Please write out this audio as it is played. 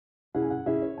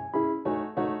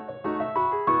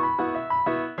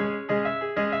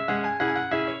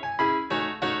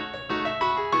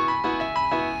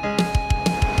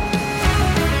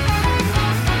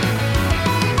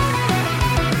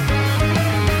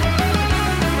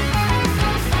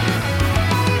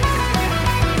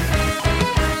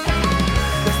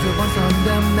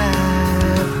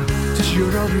You'll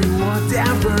be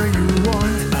whatever you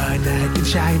want. A knight in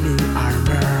shining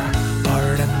armor,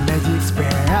 or a magic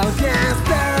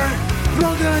spellcaster.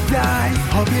 Roll the dice,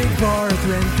 hoping for a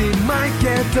 20 might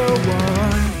get the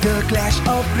one. The clash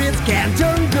of grids can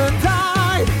turn the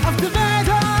tide of the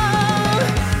battle.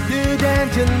 The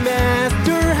dungeon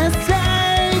master has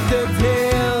saved the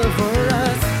tale for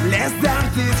us. Let's start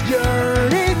this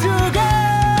journey together.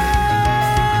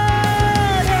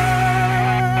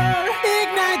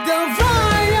 Ignite the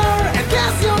fire and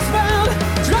cast your spell.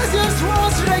 Trust your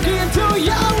swords straight into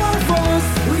your foes.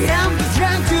 We have the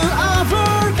strength to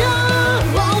overcome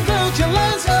all the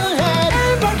challenges ahead.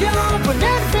 Embark on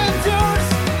adventures,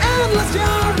 endless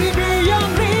journey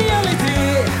beyond reality.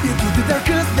 Into the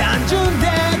darkest dungeon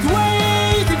that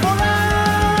waiting for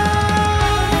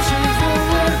us. Pushing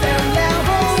forward and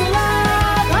level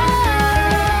up.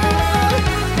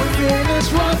 We finish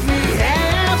what we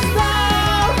have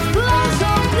started. Lots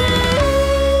of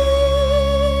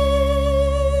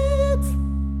needs.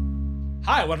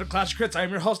 Hi, welcome to Clash of Crits. I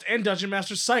am your host and Dungeon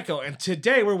Master Psycho, and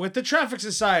today we're with the Traffic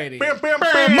Society.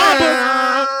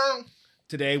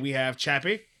 Today we have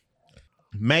Chappie.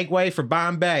 Make way for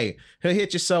Bombay. He'll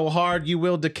hit you so hard you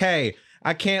will decay.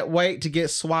 I can't wait to get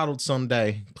swaddled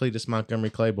someday. Cletus Montgomery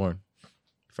Claiborne.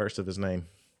 First of his name.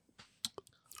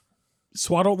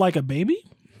 Swaddled like a baby?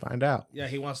 Find out. Yeah,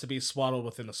 he wants to be swaddled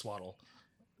within a swaddle.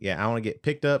 Yeah, I want to get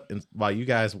picked up and while you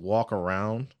guys walk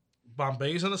around.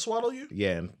 Bombay's gonna swaddle you?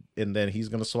 Yeah, and then he's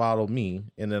going to swaddle me,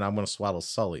 and then I'm going to swaddle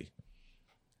Sully.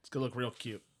 It's gonna look real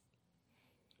cute.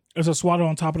 There's a swaddle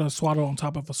on top of a swaddle on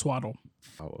top of a swaddle.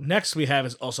 Next we have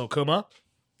is also Kuma.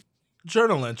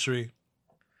 Journal entry.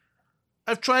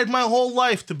 I've tried my whole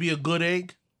life to be a good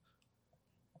egg.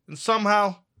 And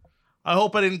somehow, I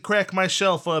hope I didn't crack my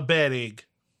shell for a bad egg.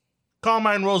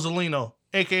 Carmine Rosalino,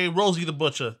 a.k.a. Rosie the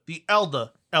Butcher, the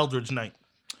Eldridge Knight.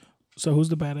 So who's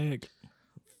the bad egg?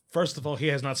 First of all, he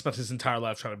has not spent his entire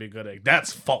life trying to be a good egg.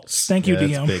 That's false. Thank you,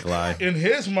 That's a DM. big lie. In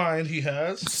his mind, he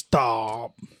has.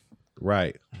 Stop.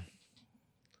 Right.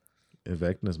 In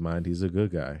Vecna's mind, he's a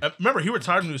good guy. Remember, he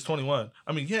retired when he was 21.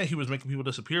 I mean, yeah, he was making people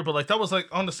disappear, but like that was like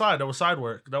on the side. That was side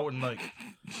work. That wasn't like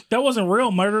That wasn't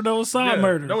real murder. That was side yeah,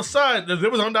 murder. That was side.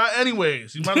 That was on that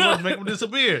anyways. You might as well make him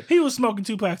disappear. He was smoking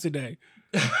 2 packs a day.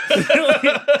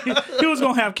 He was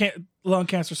going to have lung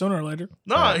cancer sooner or later.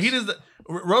 No, he just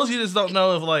Rosie just don't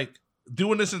know if like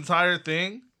doing this entire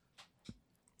thing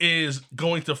is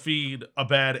going to feed a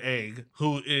bad egg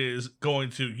who is going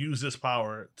to use this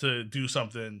power to do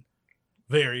something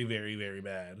very, very, very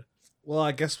bad. Well,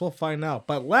 I guess we'll find out.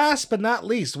 But last but not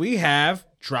least, we have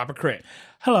Drop a Crit.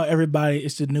 Hello, everybody.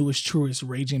 It's the newest, truest,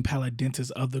 raging paladintus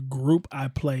of the group. I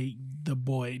play the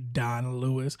boy Don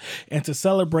Lewis. And to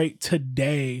celebrate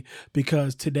today,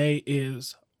 because today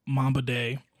is Mamba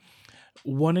Day,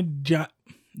 one of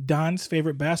Don's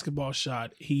favorite basketball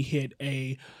shot, he hit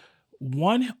a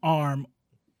one arm,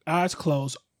 eyes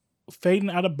closed, fading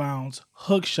out of bounds,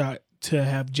 hook shot to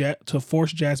have to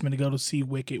force Jasmine to go to see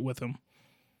Wicked with him.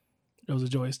 It was a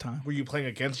joyous time. Were you playing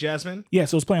against Jasmine?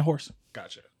 Yes, it was playing horse.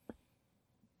 Gotcha.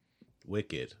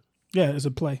 Wicked. Yeah, it's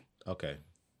a play. Okay.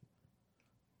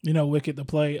 You know, Wicked, the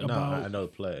play No, about. I know the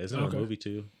play. Isn't it Okay. a movie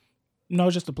too? No,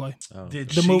 it's just a play. Oh. Did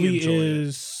The she movie enjoy it?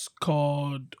 is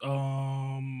called.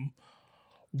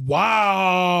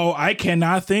 Wow, I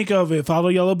cannot think of it. Follow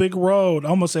Yellow Brick Road. I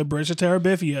almost said Bridge of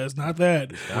Terabithia. It's not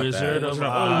that. Not Wizard bad. of Oh,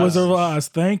 Oz. Wizard of Oz.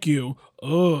 Thank you.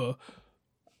 Did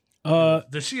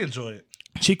she enjoy it?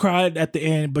 She cried at the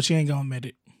end, but she ain't gonna admit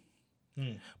it.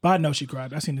 But I know she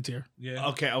cried. I seen the tear. Yeah.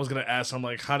 Okay, I was gonna ask. I'm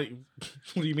like, how do you?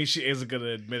 What do you mean she isn't gonna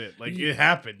admit it? Like it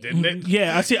happened, didn't it?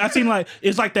 Yeah, I seen like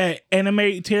it's like that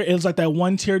anime tear. It was like that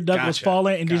one tear duct was Gotcha,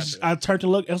 falling, and just gotcha. I turned to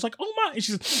look. I was like, oh my! And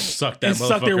she just Sucked that and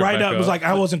sucked it motherfucker right back up. It was like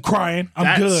I wasn't crying. I'm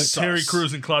That good. sucks. Terry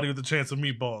Crews and Claudia with the chance of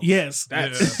meatballs. Yes.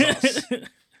 That's Yeah. sus.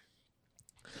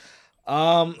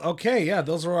 Okay, yeah,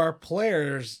 those are our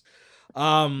players.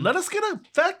 Let us get a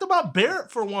fact about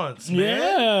Barrett for once, man.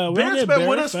 Yeah, we Barrett's get been with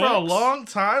Barrett us for a facts. long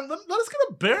time. Let us get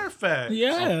a Barrett fact.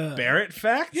 Yeah. Barrett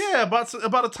fact? Yeah,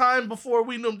 about a time before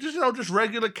we knew, just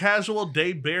regular casual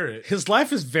day Barrett. His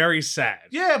life is very sad.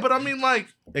 Yeah, but I mean, like,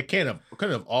 It couldn't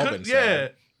have all been yeah.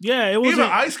 sad. Yeah, it Even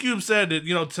wasn't. Ice Cube said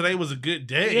that today was a good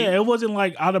day. Yeah, it wasn't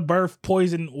like out of birth,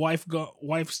 poison, wife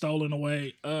stolen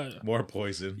away. More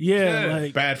poison. Yeah, Yeah.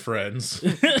 like Bad friends.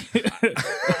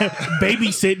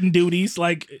 babysitting duties.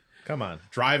 Like Come on.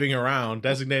 Driving around.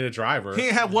 Designated driver. He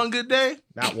ain't have one good day.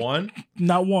 Not one.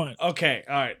 not one. Okay,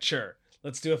 all right, sure.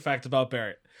 Let's do a fact about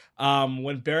Barrett.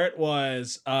 When Barrett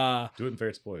was Do it in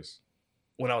Barrett's voice.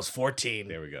 when I was 14,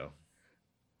 There we go.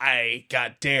 I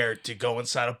got dared to go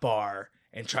inside a bar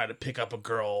and try to pick up a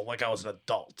girl like I was an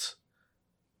adult.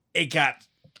 it got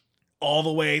all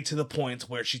the way to the point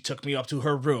where she took me up to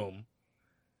her room.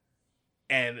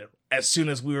 And as soon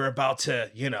as we were about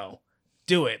to,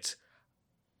 do it,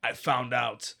 I found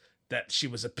out that she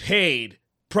was a paid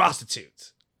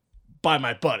prostitute by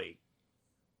my buddy.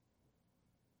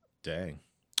 Dang.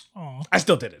 Aw. I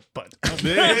still did it, but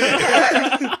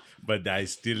But I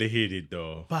still hit it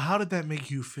though. But how did that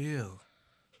make you feel?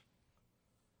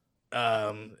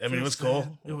 I mean, it was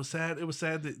cool. It was sad. It was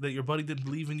sad that your buddy didn't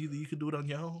believe in you, that you could do it on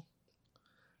your own.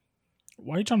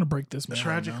 Why are you trying to break this man?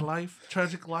 Tragic right now? life.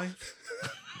 Tragic life.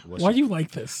 Why you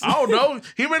like this? I don't know.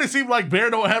 He made it seem like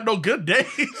Bear don't have no good days.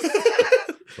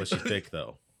 Was she thick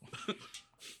though?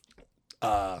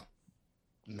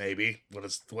 Maybe. What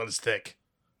is thick?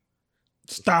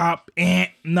 Stop.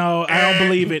 No, I don't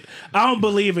believe it. I don't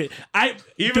believe it.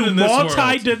 Even in this world.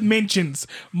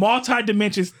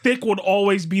 multi-dimensions, thick would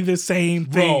always be the same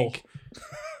thing.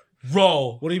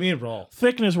 Roll. What do you mean roll?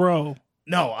 Thickness roll.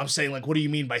 No, I'm saying like, what do you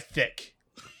mean by thick?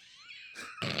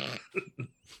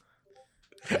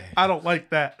 I don't like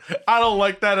that. I don't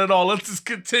like that at all. Let's just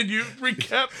continue.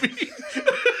 Recap me.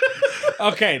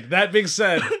 Okay, that being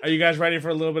said, are you guys ready for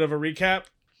a little bit of a recap?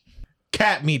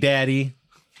 Cat me, daddy.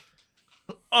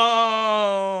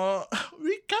 Recap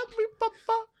me,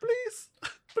 Papa. Please.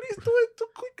 Please do it too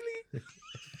quickly.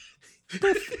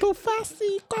 Too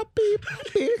fasty, copy.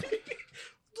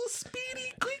 Too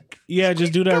speedy, quick. Yeah,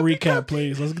 just do that recap,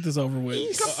 please. Let's get this over with.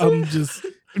 I'm just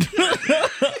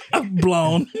I'm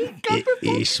blown.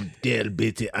 Ich der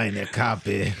bitte eine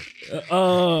Kappe.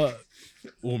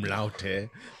 Umlaute.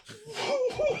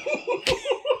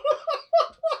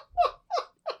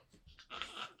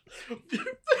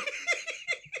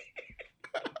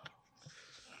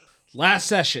 Last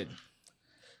session.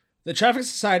 The Traffic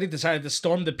Society decided to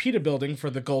storm the PETA building for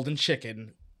the Golden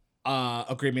Chicken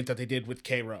agreement that they did with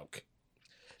K-Roke.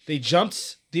 They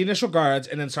jumped the initial guards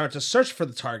and then started to search for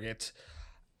the target.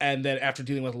 And then after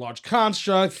dealing with a large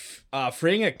construct,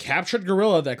 freeing a captured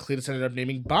gorilla that Cletus ended up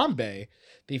naming Bombay,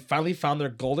 they finally found their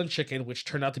golden chicken, which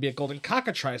turned out to be a golden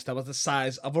cockatrice that was the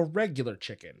size of a regular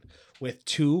chicken, with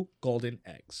 2 golden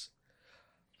eggs.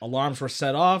 Alarms were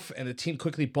set off, and the team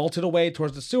quickly bolted away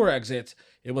towards the sewer exit.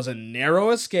 It was a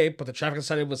narrow escape, but the Traffic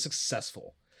Society was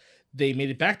successful. They made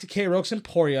it back to K-Roke's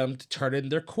Emporium to turn in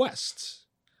their quest.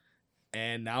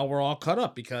 And now we're all caught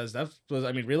up because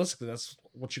realistically, that's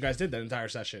what you guys did that entire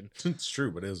session. It's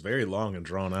true, but it was very long and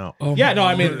drawn out. Oh Yeah, my no,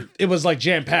 I Lord. mean, it was like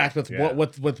jam-packed with Yeah.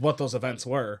 what those events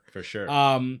were. For sure.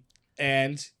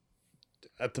 And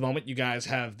at the moment, you're giving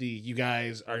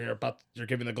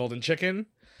the golden chicken,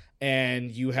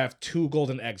 and you have 2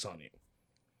 golden eggs on you.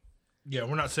 Yeah,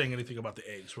 we're not saying anything about the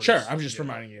eggs. We're Sure, I'm just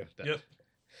reminding you. That. Yep.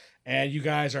 And you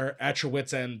guys are at your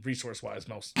wits' end resource-wise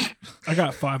most. I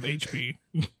got 5 HP.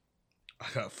 I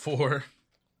got 4.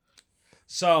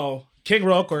 So King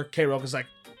Roke or K Roke is like,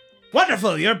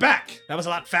 wonderful, you're back. That was a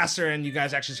lot faster, and you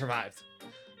guys actually survived.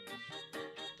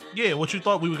 Yeah, what you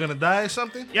thought we were gonna die or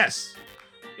something? Yes.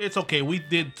 It's okay. We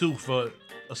did too for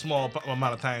a small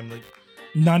amount of time. Like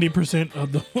 90%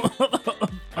 of the whole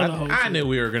I knew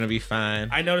we were gonna be fine.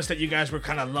 I noticed that you guys were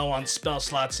kind of low on spell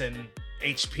slots and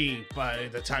HP by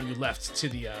the time you left to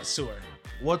the sewer.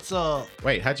 what's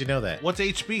Wait, how'd you know that? what's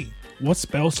HP? What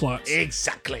spell slots?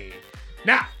 Exactly.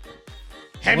 Now,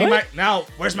 hand me What? now,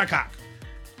 where's my cock?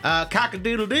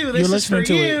 Cock-a-doodle-doo, this You're is for listening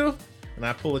to you. And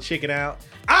I pull a chicken out.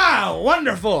 Ah,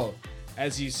 wonderful.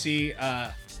 As you see,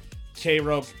 K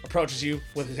Roke approaches you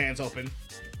with his hands open.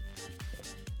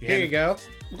 Here you go.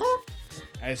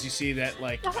 As you see that,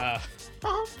 like,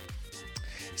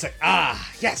 he's like,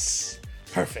 yes,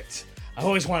 perfect. I've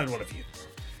always wanted one of you.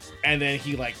 And then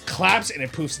he, like, claps and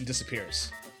it poofs and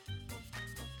disappears.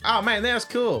 Oh man, that's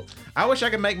cool. I wish I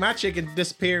could make my chicken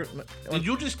disappear Did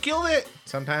you just kill it?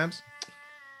 sometimes.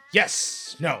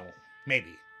 Yes, no,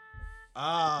 maybe.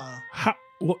 How,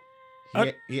 what?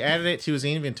 He added it to his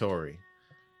inventory.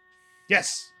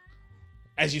 Yes.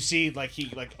 As you see, like, he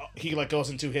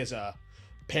goes into his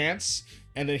pants,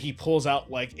 and then he pulls out,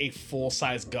 like, a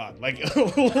full-size gun. Like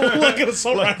an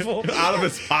assault rifle. Out of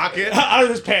his pocket. Out of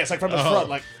his pants, like, from the front.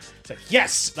 Like, it's like,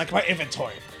 yes, like my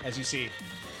inventory. As you see,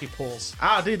 he pulls.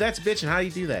 Oh, dude, that's bitchin'. How do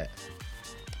you do that?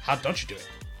 How don't you do it?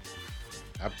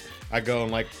 I go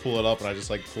and like pull it up, and I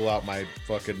just like pull out my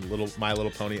fucking My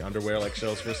Little Pony underwear, like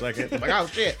shows for a second. I'm like, oh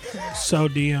shit. So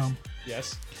DM,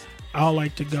 Yes. I'll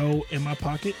like to go in my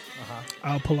pocket. Uh-huh.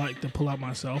 I'll pull out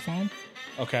my cell phone.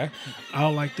 Okay.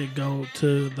 I'll like to go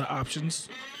to the options.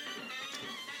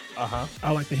 Uh-huh.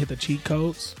 I like to hit the cheat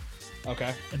codes,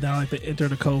 Okay. and then I like to enter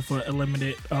the code for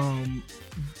unlimited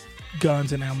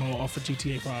guns and ammo off of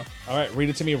GTA 5. All right, read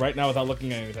it to me right now without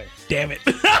looking at anything. Damn it!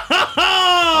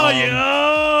 Oh,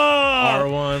 yeah.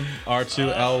 R1,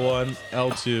 R2, L1,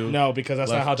 L2. No, because that's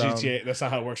not Left how down. GTA. That's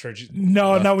not how it works for.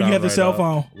 No, Left not when you down, have the right cell up.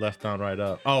 phone. Left down, right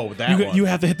up. Oh, that You, one. you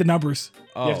have to hit the numbers.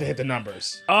 Oh. You have to hit the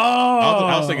numbers. Oh.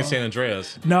 I was thinking San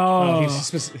Andreas. No.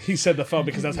 He said the phone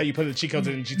because that's how you put the cheat codes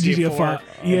in GTA 4. 5.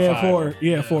 Yeah, Five. 4.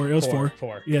 Yeah, 4. It was 4.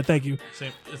 4. Yeah, thank you.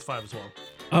 Same. It's 5 as well.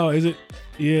 Oh, is it?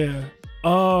 Yeah.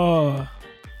 Oh.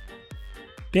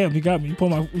 Damn, you got me. You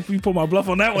pulled my bluff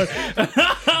on that one.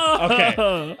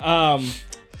 Okay.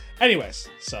 Anyways,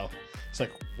 so it's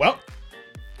like, well,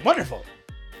 wonderful.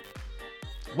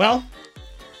 Well,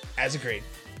 as agreed,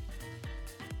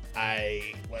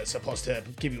 I was supposed to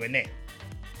give you a name.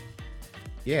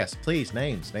 Yes, please,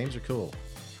 names. Names are cool.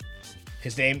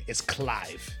 His name is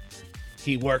Clive.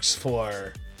 He works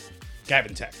for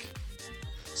Gavin Tech.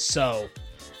 So,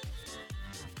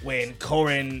 when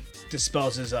Corin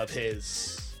disposes of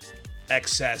his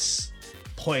excess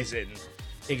poison,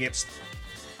 it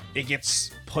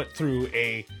gets put through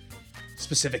a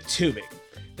specific tubing.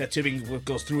 That tubing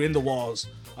goes through in the walls.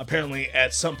 Apparently,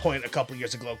 at some point a couple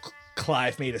years ago,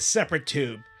 Clive made a separate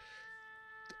tube,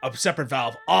 a separate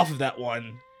valve off of that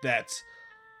one that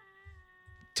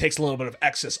takes a little bit of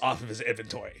excess off of his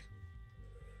inventory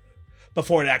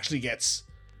before it actually gets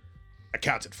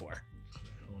accounted for.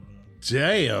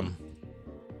 Damn.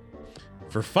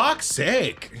 For fuck's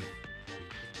sake.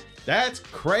 That's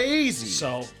crazy.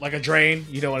 So, like a drain,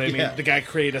 you know what I mean? Yeah. The guy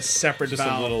created a separate Just a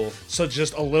valve. little- So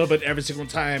just a little bit every single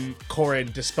time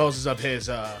Corin disposes of his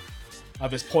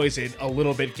poison, a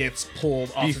little bit gets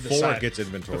pulled off of the Before side. it gets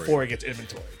inventory. Before it gets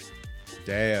inventoried.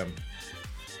 Damn.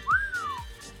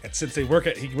 And since he works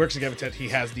at Gavitet, he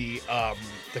has the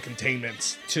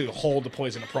containments to hold the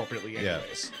poison appropriately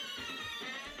anyways.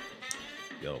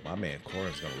 Yo, my man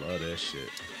Corin's gonna love that shit.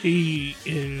 He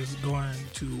is going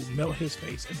to melt his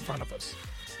face in front of us.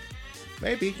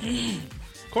 Maybe.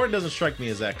 Corin doesn't strike me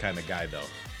as that kind of guy, though.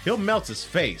 He'll melt his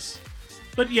face.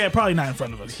 But yeah, probably not in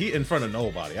front of us. He in front of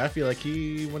nobody. I feel like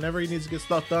whenever he needs to get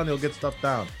stuff done, he'll get stuff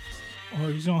done. Or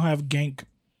he's going to have Gank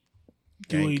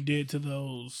do what he Gank. did to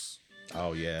those.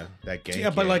 Oh yeah, that game. Yeah,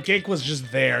 but like Gank was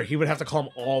just there. He would have to come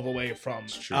all the way from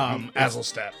true.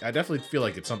 Azelstep. I definitely feel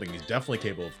like it's something he's definitely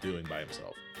capable of doing by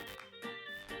himself.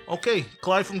 Okay,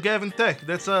 Clyde from Gavin Tech.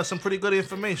 That's some pretty good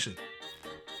information.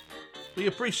 We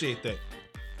appreciate that.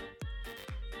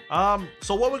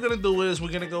 So what we're gonna do is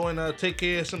we're gonna go and take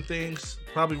care of some things,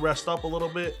 probably rest up a little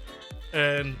bit,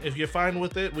 and if you're fine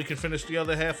with it, we can finish the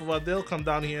other half of our deal. Come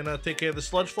down here and take care of the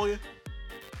sludge for you.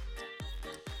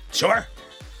 Sure.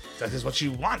 That is what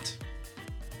you want.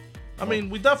 I mean,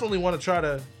 we definitely want to try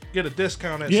to get a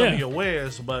discount at some of your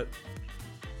wares, but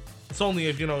it's only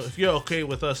if you're okay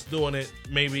with us doing it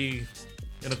maybe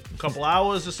in a couple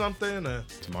hours or something.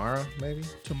 Tomorrow, maybe.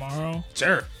 Tomorrow.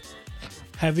 Sure.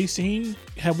 Have we seen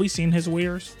his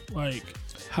wares? Like,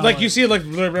 how, Like you see, like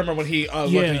remember when he Yeah.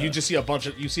 you just see a bunch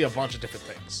of different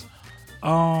things.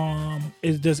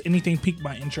 does anything pique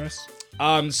my interest?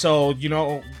 So you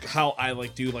know how I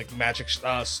do magic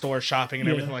store shopping and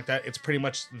everything Yeah. like that. It's pretty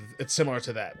much similar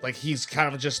to that. Like he's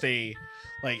kind of just a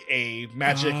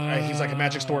magic. He's like a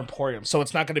magic store emporium. So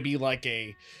it's not going to be like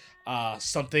a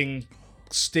something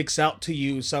sticks out to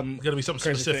you. Some It's gotta be something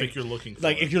crazy specific thing. you're looking for.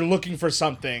 Like if you're looking for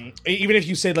something, even if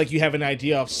you say like you have an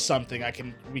idea of something,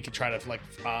 we can try to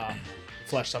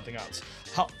flesh something out.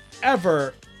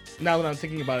 However, now that I'm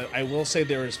thinking about it, I will say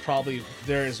there is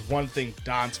one thing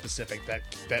non-specific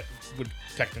that would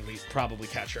technically probably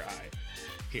catch your eye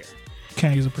here.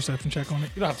 Can I use a perception check on it?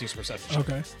 You don't have to use perception. check.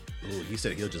 Okay. Ooh, he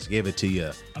said he'll just give it to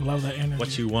you. I love that energy.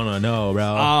 What you wanna know,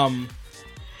 bro?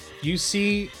 You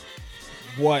see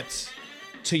what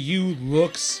to you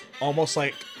looks almost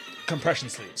like compression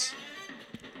sleeves.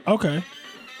 Okay.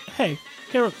 Hey,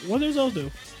 Eric, what does those do?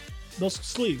 Those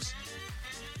sleeves.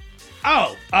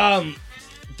 Oh,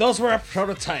 those were a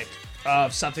prototype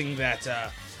of something that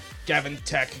Gavin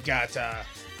Tech got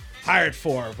hired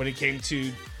for when it came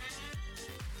to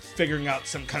figuring out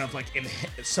some kind of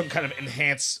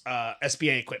enhanced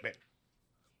SBA equipment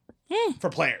for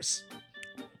players.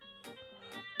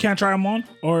 Can I try them on?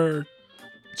 Or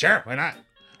Sure, why not?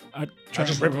 I I'll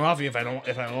just rip them off you if I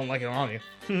don't like it on you.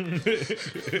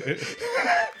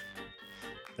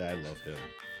 I love him.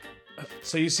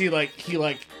 So you see,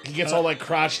 he gets all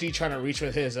crotchety trying to reach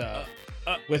with his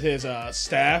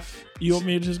staff. You want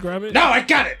me to just grab it? No, I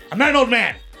got it. I'm not an old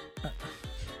man.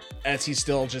 As he's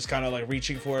still just kind of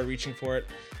reaching for it,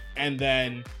 and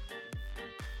then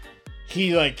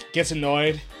he gets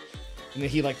annoyed, and then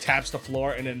he taps the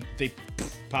floor, and then they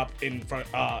pop in front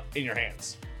in your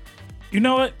hands. You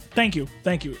know what? Thank you.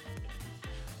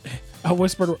 I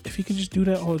whispered, if he could just do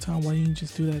that all the time, why didn't you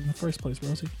just do that in the first place,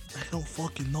 Rosie? I don't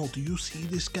fucking know. Do you see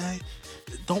this guy?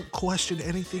 Don't question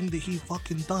anything that he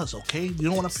fucking does, okay? You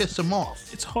don't want to piss him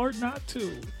off. It's hard not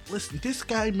to. Listen, this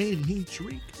guy made me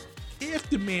drink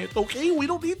aftermath, okay? We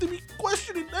don't need to be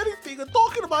questioning anything or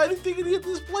talking about anything in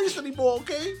this place anymore,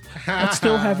 okay? I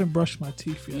still haven't brushed my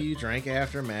teeth yet. You drank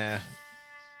aftermath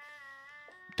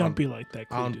Don't be like that,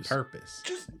 on Cletus. purpose.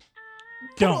 Just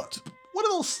Don't. what are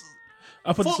those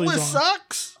I put the sleeves footless on.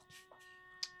 socks?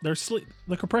 They're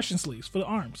the compression sleeves for the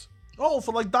arms. Oh,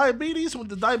 for like diabetes with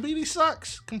the diabetes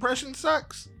socks, compression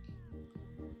socks.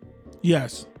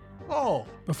 Yes, Oh,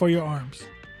 but for your arms.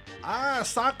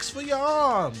 socks for your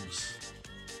arms.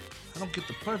 I don't get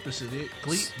the purpose of it,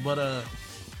 Cleet, but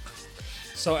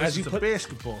So as you it's a put,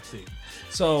 basketball thing.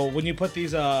 so when you put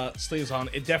these sleeves on,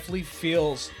 it definitely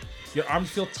feels, your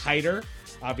arms feel tighter,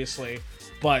 obviously,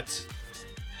 but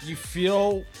you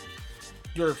feel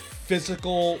your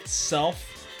physical self,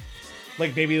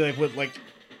 like maybe like with like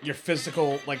your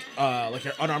physical like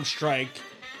your unarmed strike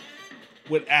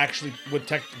would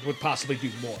possibly do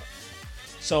more.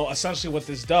 So essentially what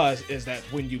this does is that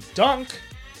when you dunk,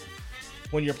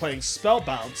 when you're playing spell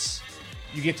bounce,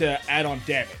 you get to add on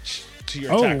damage to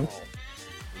your attack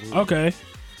roll. Okay.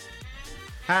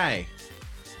 Hey,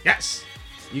 Yes.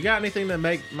 you got anything to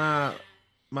make my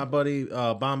buddy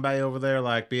Bombay over there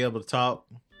like be able to talk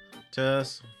to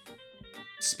us?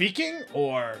 Speaking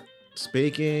or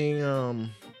Speaking,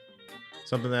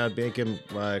 something that would make him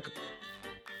like,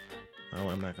 oh,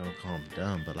 I'm not gonna call him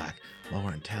dumb, but like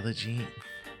more intelligent.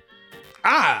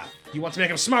 you want to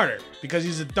make him smarter because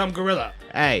he's a dumb gorilla.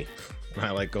 Hey, I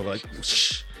like go like,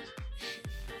 shh.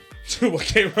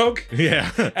 Okay, Rogue? Yeah.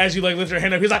 As you like lift your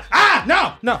hand up, he's like,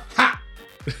 no, ha!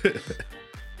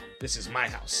 This is my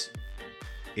house.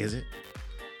 Is it?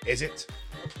 Is it?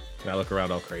 And I look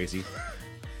around all crazy.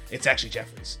 It's actually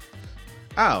Jeffrey's.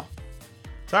 Oh,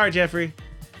 sorry, Jeffrey.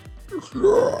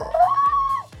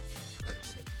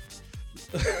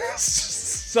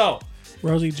 So,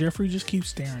 Rosie, Jeffrey just keeps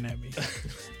staring at me.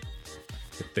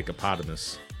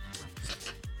 Thickopotamus.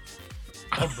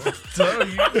 I don't know what to tell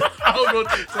you. I don't know what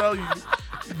to tell you.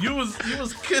 You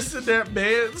was kissing that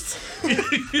man's.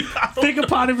 Think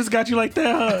upon him has got you like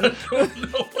that, huh? I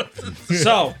don't know what to tell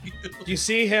so you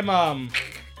see him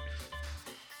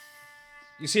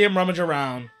rummage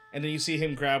around, and then you see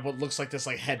him grab what looks like this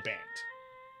like headband.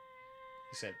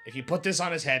 He said, "If you put this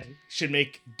on his head, it should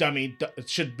make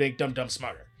Dum Dum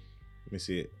smarter." Let me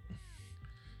see it.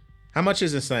 How much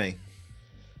is this thing?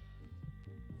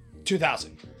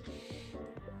 2,000.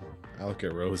 I look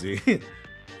at Rosie.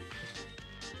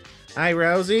 Hi,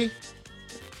 Rosie.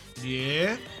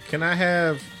 Yeah. Can I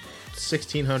have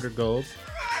 1,600 gold?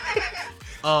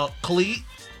 Cleet,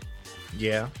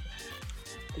 Yeah.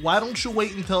 why don't you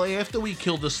wait until after we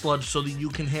kill the sludge so that you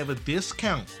can have a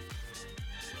discount?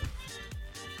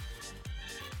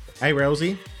 Hey,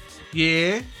 Rosie.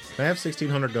 Yeah. Can I have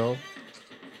 1,600 gold?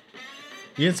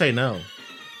 You didn't say no.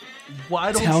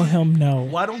 Why don't Tell you, him no.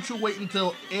 Why don't you wait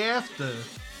until after?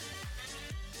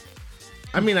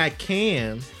 I mean, I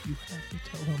can. You have to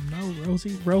tell him no,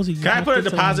 Rosie. Rosie, you Can I have put a to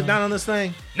tell deposit him down on this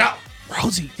thing? No.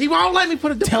 Rosie, He won't let me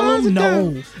put a deposit Tell him no.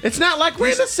 down. It's not like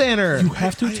Rent a Center. you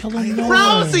have to tell him no.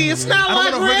 Rosie, it's not I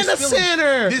like don't wanna hurt Rent a his feelings.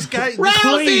 Center. This guy,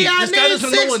 Rosie, I this guy need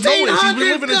doesn't know what no is. He's been 1,600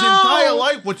 living his entire gold.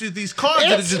 life with these cards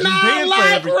that It's have just been not paying for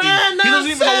like everything. Rent He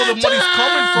doesn't even know where the money's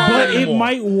coming from But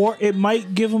anymore. it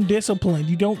might give him discipline.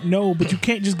 You don't know, but you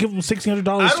can't just give him $1,600.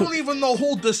 I don't even know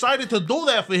who decided to do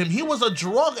that for him. He was a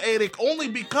drug addict only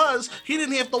because he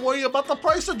didn't have to worry about the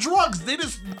price of drugs.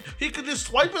 He could just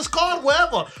swipe his card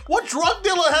wherever. What drug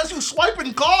dealer has you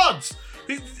swiping cards?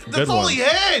 That's Good all one. he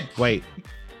had. Wait.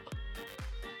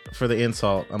 For the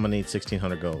insult, I'm gonna need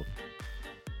 1,600 gold.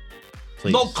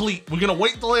 Please. No, Cleet. We're gonna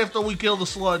wait till after we kill the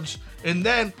sludge, and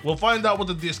then we'll find out what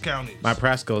the discount is. My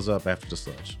price goes up after the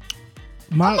sludge.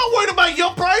 I'm not worried about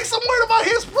your price. I'm worried about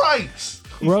his price.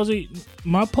 Rosie,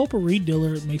 my potpourri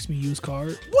dealer makes me use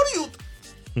card. What do you?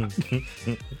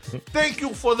 Thank you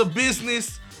for the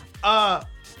business,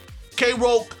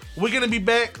 K-Roke. We're gonna be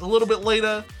back a little bit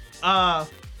later.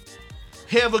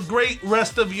 Have a great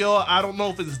rest of your, I don't know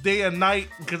if it's day or night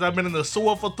because I've been in the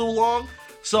sewer for too long.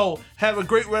 So have a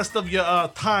great rest of your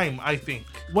time, I think.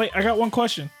 Wait, I got one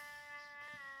question.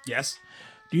 Yes.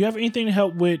 Do you have anything to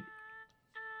help with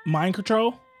mind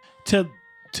control? To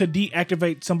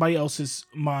deactivate somebody else's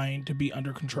mind to be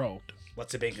under control?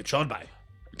 What's it being controlled by?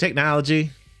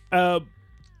 Technology. Sounds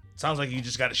like you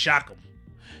just got to shock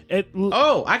him.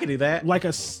 Oh, I can do that. Like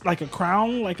a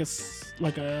crown, like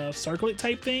a circlet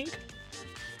type thing.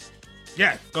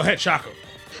 Yeah, go ahead, shock him.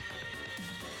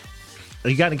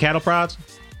 You got any cattle prods?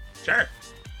 Sure.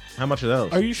 How much are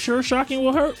those? Are you sure shocking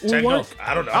will hurt? Will 10 work? gold.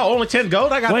 I don't know. Oh, only 10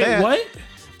 gold? I got Wait, that. what?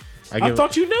 I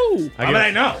thought you knew, I mean,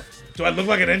 I know. Do I look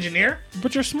like an engineer?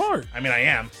 but you're smart. I mean, I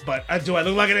am. But do I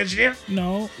look like an engineer?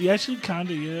 No, you actually kind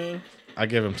of, yeah. I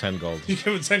give him 10 gold. You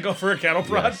give him 10 gold for a cattle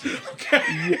prod?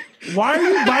 Okay. Why are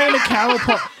you buying a cattle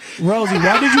prod? Rosie,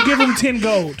 why did you give him 10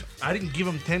 gold? I didn't give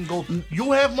him 10 gold.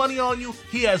 You have money on you.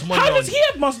 He has money on you. How does he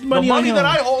have money The on money him? that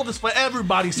I hold is for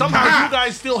everybody. Somehow you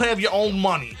guys still have your own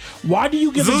money. Why do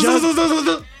you give a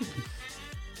judge?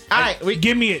 All right,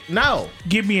 Give me it. No.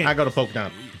 Give me it. I go to poke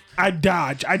down. I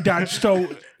dodge so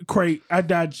crate. I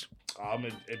dodge.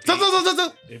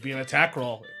 It'd be an attack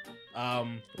roll.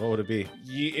 What would it be?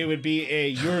 It would be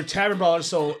you're a tavern brawler,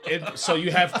 so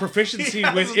you have proficiency He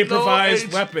has with no improvised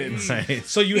HP. weapons. Nice.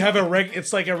 So you have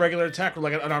it's like a regular attack roll,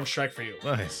 like an unarmed strike for you.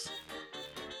 Nice.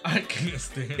 I can't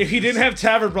stand If he didn't have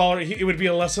tavern brawler, it would be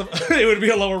a it would be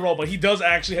a lower roll. But he does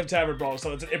actually have tavern brawler,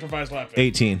 so it's an improvised weapon.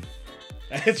 18.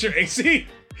 That hits your AC.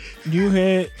 You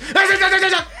hit.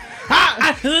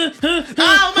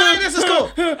 Oh, man, this is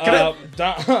cool.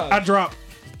 I drop.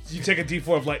 You take a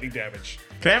D4 of lightning damage.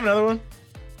 Can I have another one?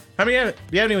 How many? Do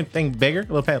you have anything bigger?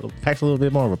 A little packs a little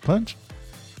bit more of a punch.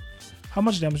 How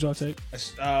much damage do I take?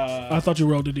 I thought you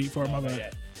rolled a D4. My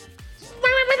bad.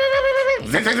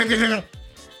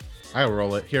 I will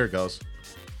roll it. Here it goes.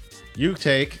 You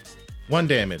take 1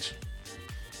 damage.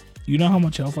 You know how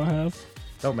much health I have?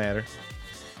 Don't matter.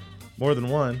 More than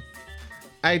 1.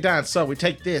 Hey Don, so we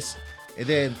take this, and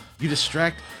then you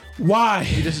distract. Why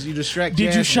You distract.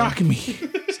 did you shock me?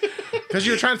 Because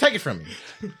you were trying to take it from me.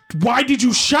 Why did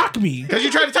you shock me? Because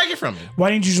you tried to take it from me. Why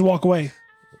didn't you just walk away?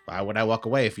 Why would I walk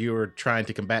away if you were trying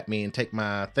to combat me and take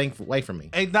my thing away from me?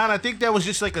 Hey Don, I think that was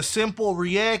just like a simple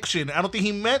reaction. I don't think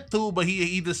he meant to, but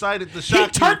he decided to He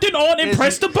shock turned it on and Is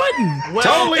pressed the button. Well,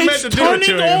 Totally meant It's to do it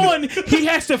to turning him. on. He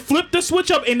has to flip the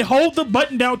switch up and hold the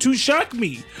button down to shock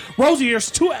me. Rosie,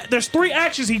 there's 3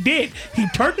 actions he did. He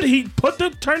turned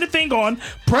the thing on,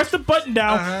 pressed the button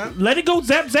down, let it go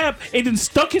zap zap, and then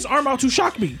stuck his arm out to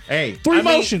shock me. Hey, 3 I mean,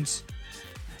 motions.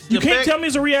 You the can't fact- tell me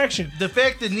it's a reaction. The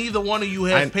fact that neither one of you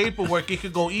has I- paperwork, it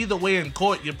could go either way in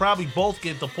court. You probably both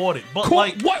get deported. But Cool.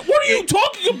 like, What are you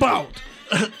talking about?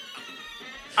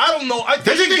 I don't know. I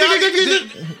think you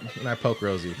guys and I poke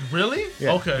Rosie. really?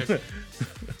 Yeah. Okay.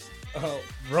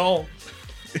 Roll.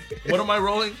 What am I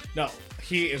rolling? No,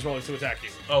 he is rolling to attack you.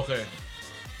 Okay.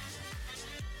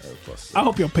 I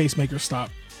hope your pacemaker stop.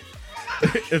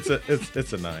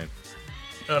 It's a 9.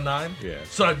 A 9? Yeah.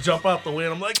 So I jump out the way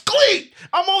and I'm like, Cleet!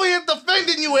 I'm over here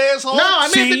defending you, asshole. No,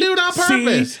 I meant to do it on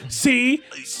purpose. See?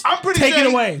 I'm pretty Take sure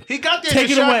it away. He got there Take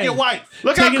to it shock away. your wife.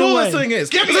 Look Take how it cool away. this thing is.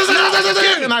 Give me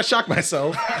And I shock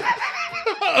myself.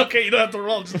 Okay, you don't have to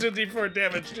roll. Just do D4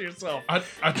 damage to yourself.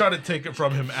 I try to take it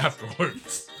from him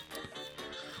afterwards.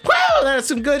 Wow, that's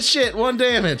some good shit. 1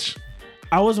 damage.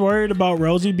 I was worried about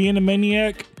Rosie being a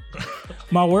maniac.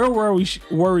 My worry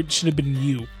should have been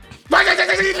you.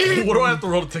 What do I have to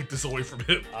roll to take this away from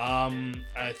him?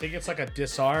 I think it's like a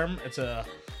disarm. It's a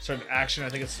certain action. I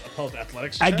think it's opposed to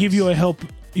athletics. I give you a help.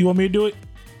 You want me to do it?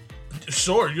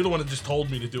 Sure, you're the one that just told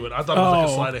me to do it. I thought it was like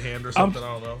a Oh. sleight of hand or something.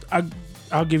 I don't know.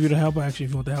 I'll give you the help action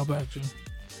if you want the help action.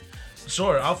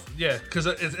 Sure, because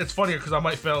it's funnier because I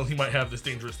might fail and he might have this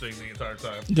dangerous thing the entire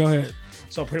time. Go ahead.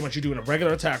 So pretty much you're doing a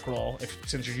regular attack roll.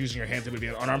 Since you're using your hands, it would be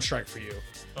an unarmed strike for you.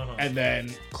 And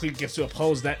then Cleet gets to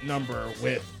oppose that number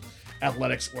with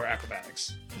athletics or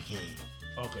acrobatics.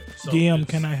 Okay. So DM, it's-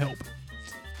 can I help?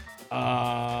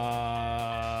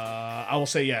 I will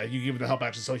say, yeah, you give him the help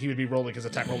action, so he would be rolling his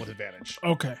attack roll with advantage.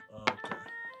 Okay. Okay.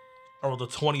 I rolled a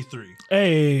 23.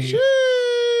 Hey. Sheesh.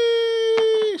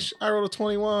 I rolled a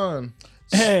 21.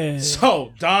 Hey.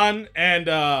 So Don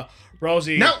and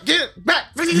Rosie. No, get it back.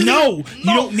 No, you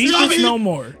don't need stop this it. no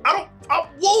more.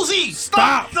 Woozy,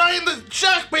 stop Stop. trying to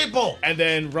shock people. And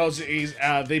then Rosie's,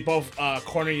 they both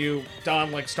corner you.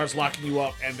 Don starts locking you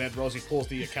up, and then Rosie pulls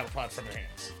the cattle prod from your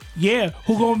hands. Yeah,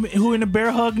 who in the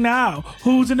bear hug now?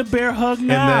 Who's in the bear hug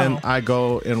now? And then I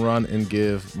go and run and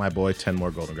give my boy 10 more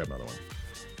gold and grab another one.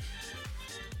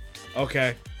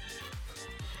 Okay.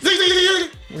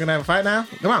 We're gonna have a fight now?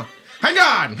 Come on. Hang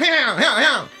on.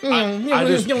 I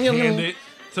just hand it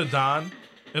to Don,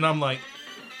 and I'm like,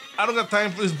 I don't got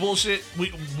time for this bullshit.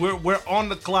 We're on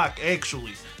the clock,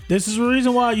 actually. This is the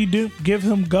reason why you do give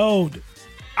him gold.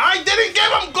 I didn't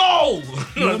give him gold.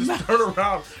 I just turn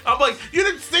around. I'm like, you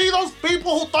didn't see those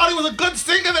people who thought he was a good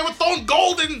singer? They were throwing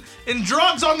gold and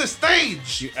drugs on the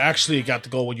stage. You actually got the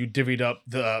goal when you divvied up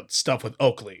the stuff with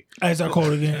Oakley. As I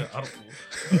call it again. I don't.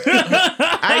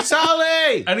 Hey,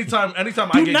 Sully! Anytime I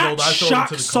Do get not gold, I throw it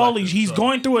shock into the Sully. collective, He's so.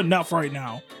 going through enough right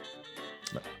now.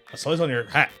 Sully's on your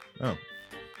hat. Oh.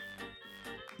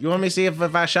 You want me to see if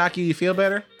I shock you, you feel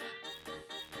better?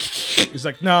 He's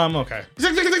like, no, I'm okay.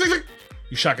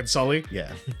 You shocking Sully?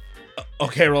 Yeah.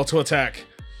 Okay, roll to attack.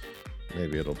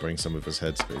 Maybe it'll bring some of his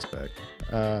headspace back.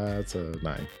 That's a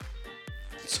 9.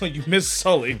 So you miss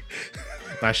Sully.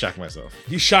 I shock myself.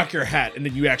 You shock your hat, and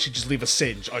then you actually just leave a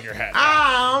singe on your hat.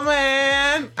 Oh,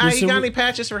 man. You got any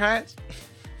patches for hats?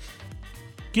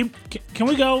 Can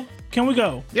we go? Can we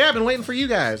go? Yeah, I've been waiting for you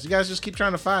guys. You guys just keep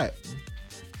trying to fight.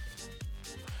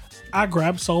 I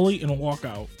grab Sully and walk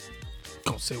out.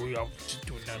 Go say we all just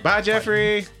doing that. Bye,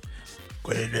 Jeffrey.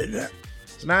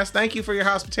 It's nice. Thank you for your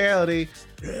hospitality.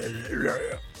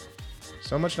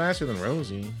 So much nicer than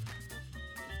Rosie.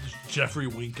 Does Jeffrey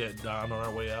wink at Don on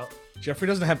our way out? Jeffrey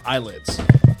doesn't have eyelids.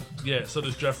 Yeah, so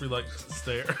does Jeffrey like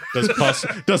stare?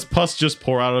 Does pus just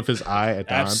pour out of his eye at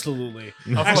Don? Absolutely.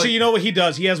 Actually, you know what he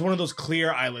does? He has one of those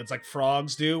clear eyelids like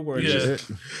frogs do, where it's Yeah.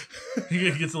 just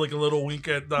He gets like a little wink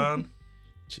at Don.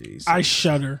 Jeez. I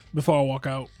shudder before I walk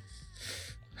out.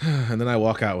 And then I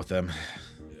walk out with them.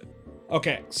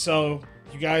 okay. So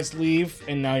you guys leave,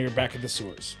 and now you're back in the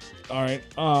sewers. All right.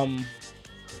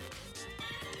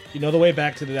 You know the way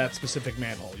back to that specific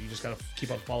manhole. You just gotta keep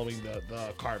on following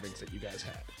the carvings that you guys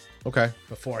had Okay.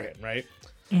 beforehand, right?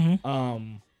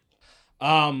 Mm-hmm.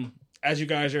 As you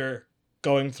guys are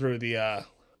going through the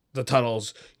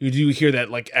tunnels, you do hear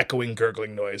that like echoing,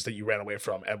 gurgling noise that you ran away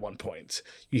from at one point.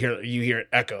 You hear it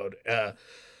echoed.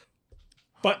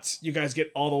 But you guys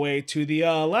get all the way to the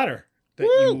ladder that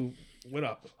you went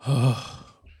up,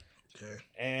 Okay.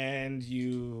 and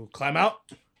you climb out.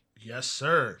 Yes,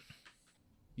 sir.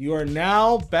 You are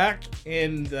now back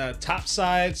in the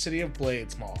topside City of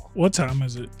Blades Mall. What time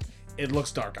is it? It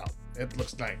looks dark out. It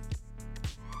looks night.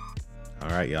 All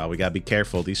right, y'all. We gotta be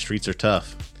careful. These streets are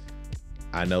tough.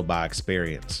 I know by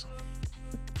experience.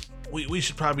 We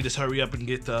should probably just hurry up and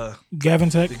get the Gavin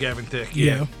Tech? Gavin Tech.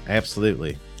 Yeah.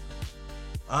 Absolutely.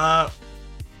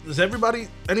 Does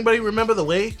anybody remember the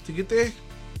way to get there?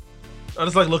 I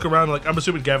just like look around. Like I'm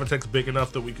assuming Gavin Tech's big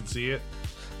enough that we can see it.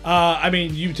 I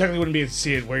mean, you technically wouldn't be able to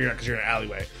see it where you're at because you're in an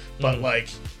alleyway.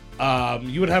 But,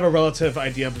 you would have a relative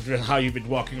idea of how you've been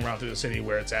walking around through the city,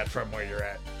 where it's at from where you're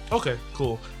at. Okay,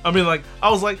 cool. I mean, like,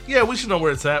 I was like, yeah, we should know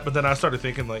where it's at. But then I started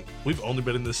thinking, like, we've only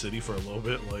been in this city for a little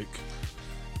bit. Like,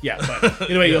 Yeah, but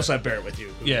anyway, you also have Barrett with you.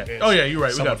 who yeah. is Oh, yeah, you're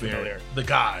right. We somewhat got familiar. the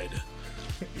guide.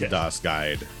 Yeah. Das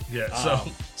Guide. Yeah, so.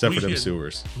 Except we for them head-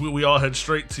 sewers. We all head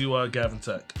straight to Gavin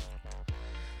Tech.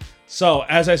 So,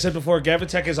 as I said before, Gavin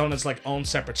Tech is on its, like, own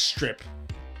separate strip.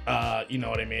 You know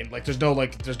what I mean? Like, there's no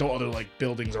other, like,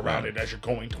 buildings around it as you're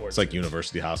going towards It's like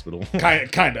University Hospital.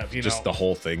 kind of, you Just know. the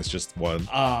whole thing's just one.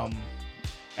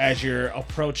 As you're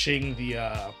approaching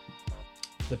the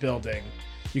building,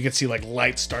 you can see like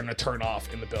lights starting to turn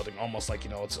off in the building, almost like, you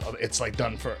know, it's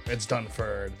done for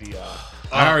the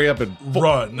Hurry up and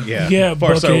Run. yeah, Yeah,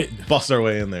 bust bucket. our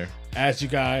way in there. as you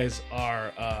guys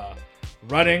are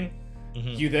running.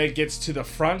 You then gets to the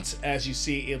front. As you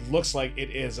see, it looks like it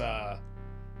is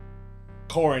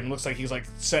Corin. Looks like he's like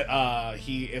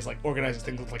he is like organizing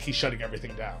things. Looks like he's shutting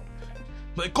everything down.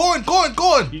 Like, Corin!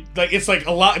 Like it's like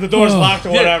a lot. The door's locked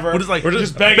or whatever. We're just like, we're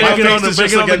just banging banging on on the It's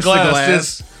just against the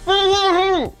glass.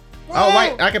 Oh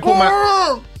wait, I can put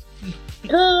my.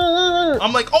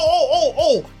 I'm like,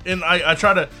 oh, and I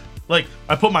try to, like,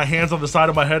 I put my hands on the side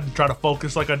of my head and try to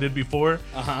focus like I did before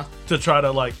to try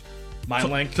to like mind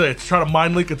link. to try to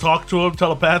mind link and talk to him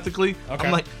telepathically. Okay.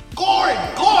 I'm like, Corin,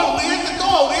 we hit the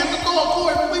door,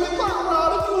 Corin, please turn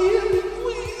around if you hear me,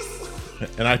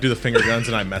 please. And I do the finger guns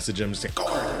and I message him. Just say,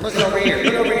 Look over here.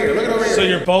 Look over here. Look over here. So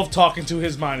you're both talking to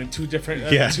his mind in two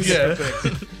different Yeah. different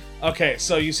things. Okay,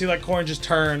 so you see like Corin just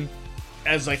turn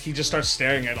as like he just starts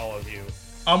staring at all of you.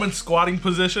 I'm in squatting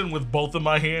position with both of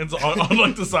my hands on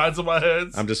like the sides of my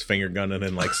heads. I'm just finger gunning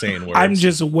and like saying words. I'm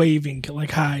just waving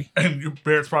like hi. And your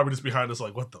Barrett's probably just behind us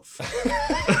like, what the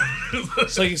fuck?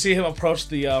 So you see him approach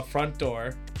the front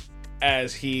door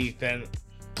as he then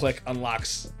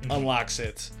unlocks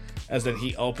it, as then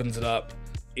he opens it up.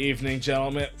 Evening,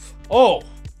 gentlemen. Oh,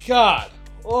 God.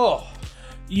 Oh.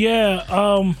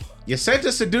 Yeah, You sent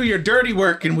us to do your dirty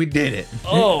work and we did it.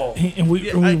 Oh. and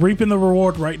we reaping the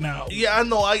reward right now. Yeah, I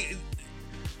know.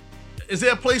 Is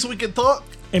there a place we can talk?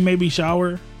 And maybe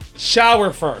shower.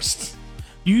 Shower first.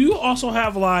 You also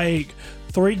have like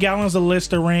 3 gallons of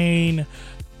Listerine,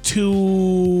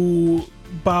 2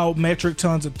 about metric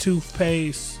tons of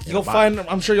toothpaste.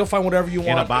 I'm sure you'll find whatever you And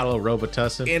want a bottle of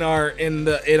Robitussin. in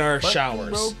our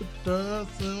showers.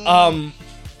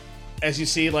 As you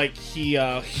see, like he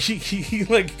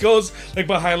like goes like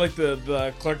behind like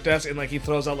the clerk desk and like he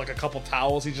throws out like a couple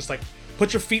towels. He just like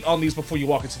Put your feet on these before you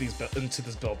walk into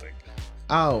this building.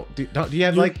 Oh, do you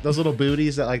have like those little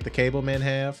booties that like the cable men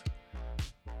have?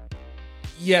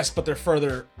 Yes, but they're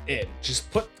further in.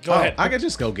 Just go ahead. I can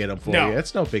just go get them for you.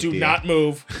 It's no big deal. Do not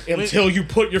move until you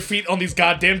put your feet on these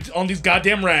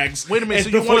goddamn rags. Wait a minute.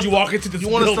 So before you walk into this you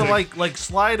want building. us to like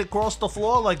slide across the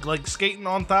floor like skating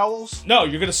on towels? No,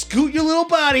 you're gonna scoot your little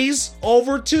bodies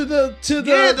over to the.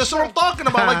 Yeah, that's what I'm talking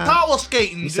about, like towel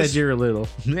skating. You said you're a little.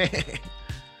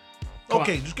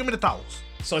 Okay, just give me the towels.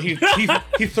 So he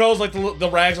throws like the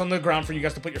rags on the ground for you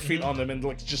guys to put your feet on them and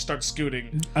like just start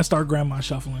scooting. I start grandma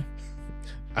shuffling.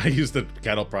 I use the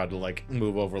cattle prod to like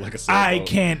move over like a sailboat. I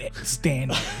can't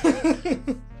stand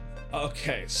it.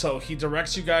 Okay, so he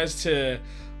directs you guys to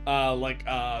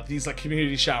these like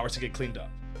community showers to get cleaned up.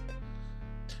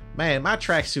 Man, my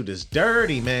tracksuit is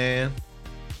dirty, man.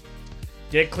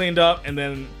 Get cleaned up, and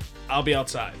then I'll be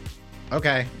outside.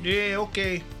 Okay. Yeah,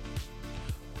 okay.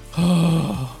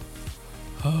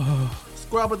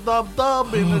 Scrub a dub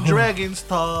dub in the dragon's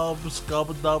tub. Scrub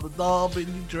a dub dub in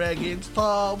the dragon's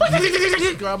tub.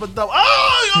 Scrub a dub.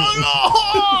 Oh,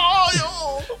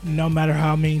 No matter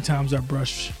how many times I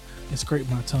brush and scrape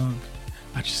my tongue,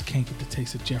 I just can't get the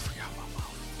taste of Jeffrey out of my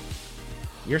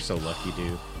mouth. You're so lucky,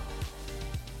 dude.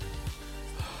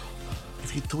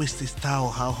 If you twist this towel,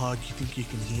 how hard do you think you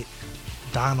can hit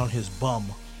Don on his bum?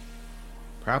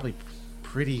 Probably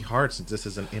pretty hard since this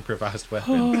is an improvised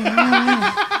weapon.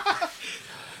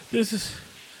 This is.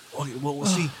 Okay, well,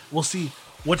 we'll see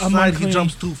which I'm side unclean. he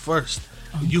jumps to first.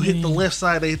 You hit the left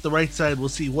side, I hit the right side. We'll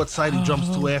see what side he jumps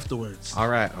to afterwards. All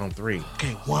right, on 3.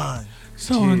 Okay, 1,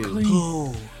 So 2, unclean. 2,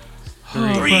 Oh,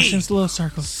 3. brushing little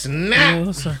circles. Snap!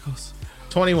 Little circles.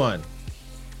 21.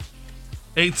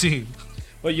 18.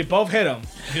 Well, you both hit him.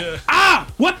 Yeah. Ah!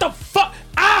 What the fuck?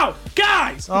 Ow!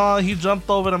 Guys! Oh, he jumped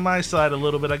over to my side a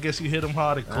little bit. I guess you hit him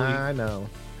hard and clean. I know.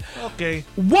 Okay.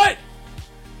 What?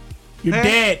 You're Huh?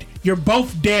 dead. You're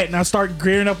both dead. And I start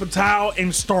gearing up a towel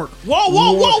and start. Whoa,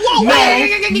 whoa, whoa, whoa!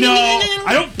 No,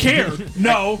 I don't care.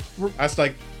 No. I just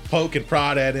like poke and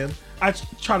prod at him. I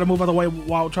try to move out of the way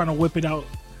while trying to whip it out.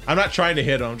 I'm not trying to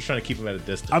hit him. I'm just trying to keep him at a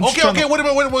distance. I'm just Okay, trying okay, to- wait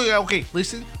a minute. Okay,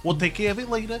 listen. We'll take care of it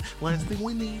later. Last thing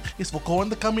we need is for Corin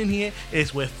to come in here.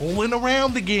 Is we're fooling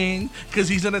around again because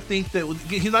he's gonna think that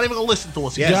he's not even gonna listen to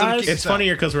us. He's Yeah, just gonna guys, kick it's us out.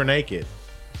 funnier because we're naked.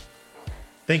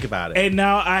 Think about it. And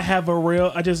now I have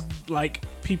I just like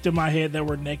peeped in my head that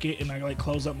we're naked and I like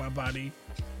close up my body.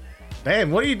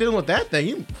 Man, what are you doing with that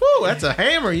thing? Whew, that's a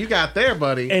hammer you got there,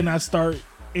 buddy. And I start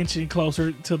inching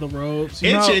closer to the robes.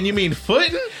 Inching, you mean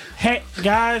footing? Hey,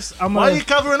 guys, I'm Why are gonna. you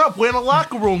covering up? We're in a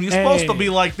locker room. You're supposed to be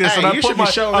like this. Hey, and I you put should be my,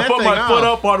 showing I that put thing my foot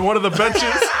off. up on one of the benches.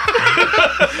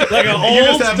 Like an You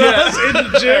old just have does in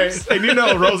the gyms. And you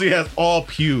know Rosie has all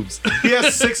pubes. He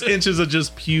has 6 inches of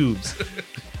just pubes.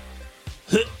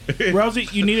 Rosie,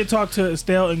 you need to talk to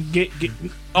Estelle and get.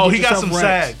 Oh, get he got yourself some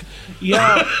wrapped. sag.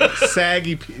 Yeah,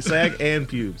 Sag and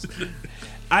pubes.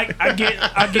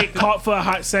 I get caught for a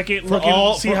hot second,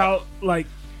 see how like.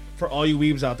 For all you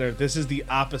weebs out there, this is the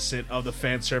opposite of the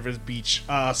fan service beach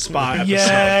spa episode.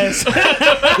 Yes.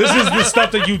 This is the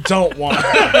stuff that you don't want.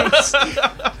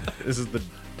 This is the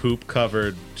poop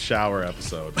covered shower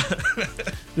episode.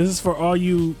 This is for all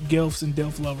you gilfs and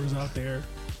dilf lovers out there.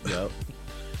 Yep.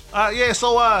 Yeah,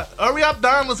 so hurry up,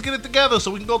 Don. Let's get it together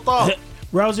so we can go talk.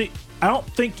 Rosie, I don't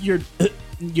think your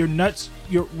nuts.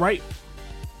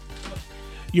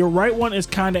 Your right one is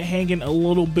kind of hanging a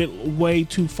little bit way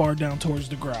too far down towards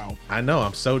the ground. I know.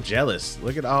 I'm so jealous.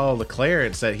 Look at all the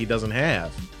clearance that he doesn't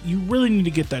have. You really need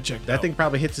to get that checked That out. thing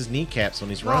probably hits his kneecaps when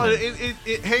he's No, running.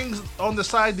 it hangs on the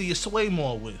side that you sway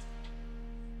more with.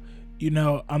 You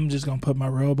know, I'm just gonna put my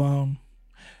robe on.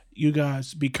 You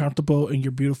guys be comfortable in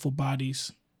your beautiful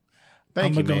bodies. Thank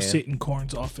I'm you, gonna go man. sit in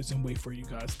Corn's office and wait for you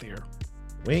guys there.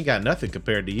 We ain't got nothing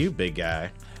compared to you, big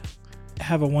guy.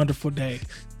 Have a wonderful day.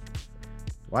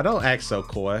 Why don't act so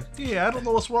coy? Yeah, I don't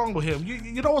know what's wrong with him.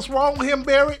 You know what's wrong with him,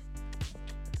 Barrett?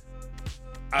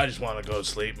 I just want to go to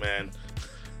sleep, man.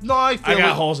 No, I feel I got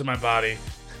it. holes in my body.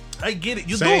 I get it.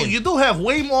 You Same. do. You do have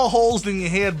way more holes than you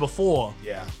had before.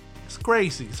 Yeah. It's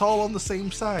crazy. It's all on the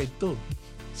same side, too.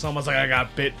 It's almost like I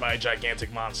got bit by a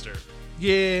gigantic monster.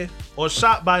 Yeah, or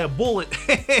shot by a bullet.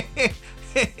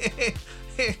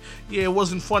 Yeah, it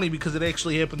wasn't funny because it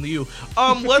actually happened to you.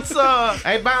 Let's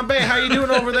Hey, Bombay, how you doing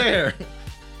over there?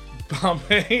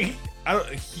 Bombay,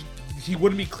 he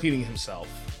wouldn't be cleaning himself.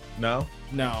 No?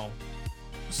 No.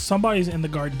 Somebody's in the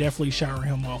garden definitely showering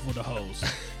him off with a hose.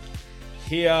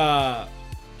 He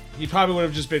probably would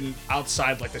have just been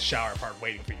outside like the shower part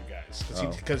waiting for you guys.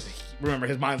 Because remember,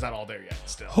 his mind's not all there yet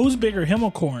still. Who's bigger, him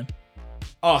or Corn?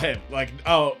 Oh, him. Like,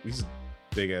 He's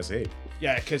big ass ape.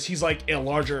 Yeah, because he's like a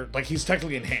larger, like he's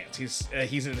technically enhanced.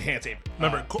 He's an enhanced ape.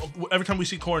 Remember, every time we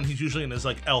see Corn, he's usually in his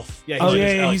like elf. Yeah, Oh in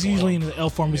his yeah, elf he's form. usually in the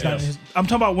elf form. He's not in Yes. his. I'm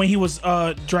talking about when he was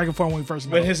dragon form when we first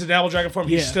met. When his enamel dragon form,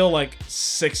 he's Yeah. still like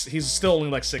 6. He's still only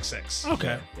like 6'6".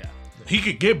 Okay. Yeah. He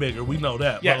could get bigger. We know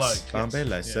that. Yes. But Bombay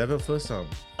like 7 foot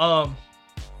something. like,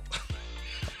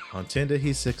 On Tinder,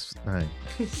 he's 6'9".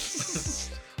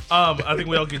 I think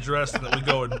we all get dressed and then we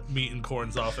go and meet in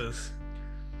Corn's office.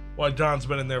 While John's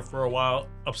been in there for a while,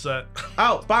 upset.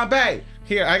 Oh, Bombay!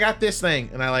 Here, I got this thing.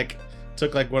 And I like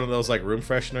took like one of those like room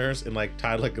fresheners and like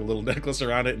tied like a little necklace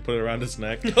around it and put it around his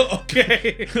neck.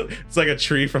 Okay. It's like a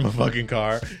tree from a fucking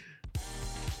car.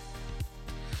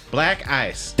 Black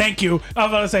ice. Thank you. I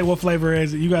was about to say what flavor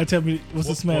is it? You gotta tell me what's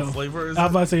the smell. What flavor is I was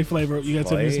it? about to say flavor. You gotta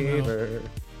tell me the smell. Flavor.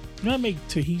 You know I make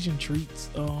Tahitian treats.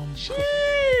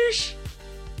 Sheesh.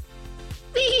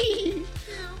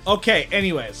 Okay,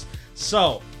 anyways.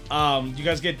 So, you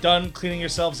guys get done cleaning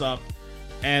yourselves up,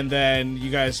 and then you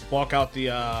guys walk out the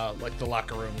like the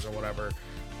locker rooms or whatever,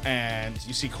 and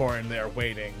you see Corin there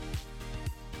waiting.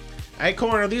 Hey,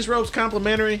 Corn, are these robes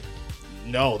complimentary?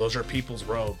 No, those are people's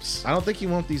robes. I don't think you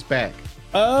want these back.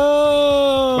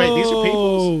 Oh. Wait, these are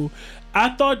people's? I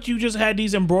thought you just had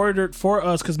these embroidered for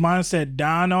us because mine said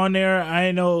Don on there. I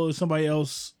didn't know it was somebody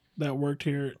else that worked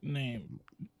here named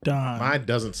Don. Mine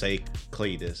doesn't say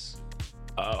Cletus.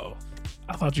 Oh.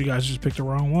 I thought you guys just picked the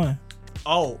wrong one.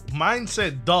 Oh, mine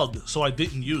said Doug, so I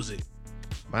didn't use it.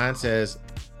 Mine says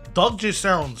Doug just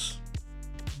sounds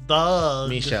Doug.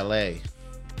 Michelle.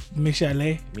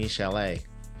 Michelle.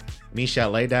 Me shall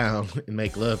lay down and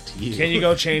make love to you. Can you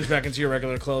go change back into your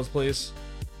regular clothes, please?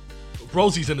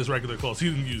 Rosie's in his regular clothes. He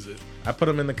didn't use it. I put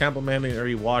them in the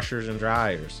complimentary washers and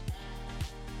dryers.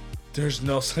 There's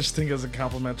no such thing as a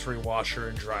complimentary washer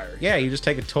and dryer. Yeah, you just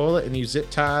take a toilet and you zip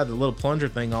tie the little plunger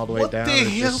thing all the way What down. the And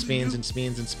it hell just spins and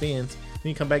spins and spins. Then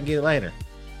you come back and get it later.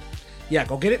 Yeah,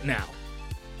 go get it now.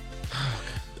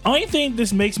 Only thing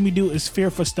this makes me do is fear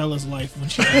for Stella's life when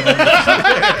she.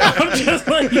 I'm just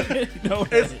like, you know,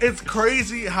 It's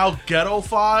crazy how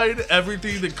ghetto-fied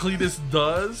everything that Cletus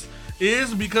does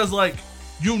is because, like,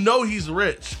 you know he's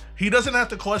rich. He doesn't have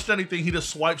to question anything. He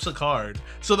just swipes a card.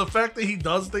 So the fact that he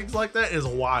does things like that is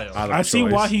wild. Out of I see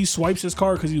choice. why he swipes his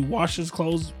card because he washes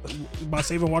clothes by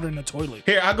saving water in the toilet.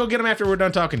 Here, I'll go get him after we're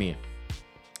done talking to you.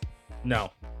 No.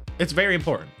 It's very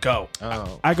important. Go.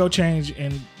 Oh. I go change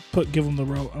and give him the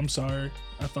rope. I'm sorry.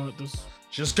 I thought this.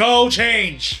 Just go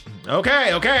change.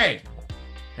 Okay.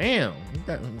 Damn.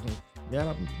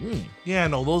 Yeah,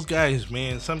 no, those guys,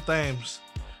 man, sometimes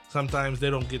they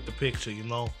don't get the picture, you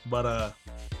know? But,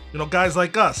 you know, guys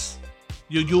like us,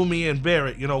 you, me, and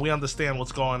Barrett, you know, we understand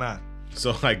what's going on.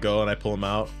 So I go and I pull them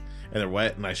out, and they're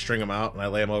wet, and I string them out, and I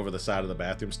lay them over the side of the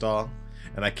bathroom stall,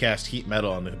 and I cast heat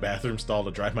metal on the bathroom stall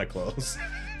to dry my clothes.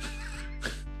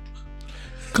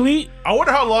 Cleat, I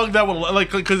wonder how long that would,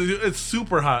 like, because it's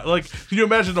super hot. Like, can you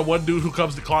imagine the one dude who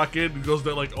comes to clock in and goes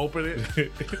to, like, open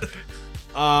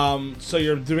it? So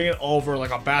you're doing it over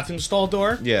like a bathroom stall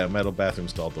door? Yeah, metal bathroom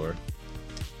stall door.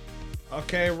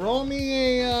 Okay, roll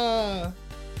me a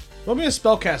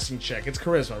spellcasting check. It's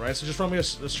charisma, right? So just roll me a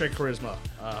straight charisma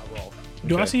roll.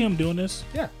 do I Okay. see him doing this?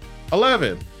 Yeah.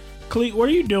 11. Cleat, what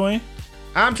are you doing?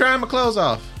 I'm trying my clothes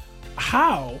off.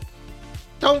 How?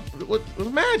 Don't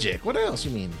magic. What else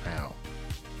you mean? How?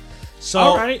 So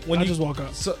All right. when I you just walk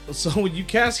up. so when you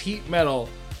cast heat metal,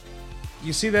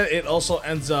 you see that it also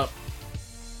ends up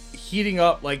heating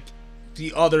up like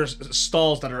the other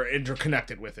stalls that are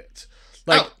interconnected with it.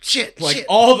 Like Oh, shit. like shit.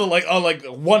 all the like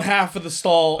one half of the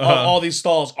stall, all these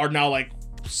stalls are now like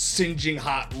singeing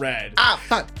hot red.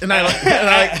 Fuck. And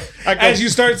I go, As you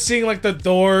start seeing like the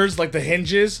doors, like the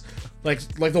hinges, like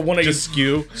the one that just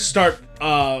you skew. start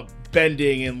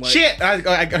bending and like Shit.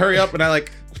 I hurry up and I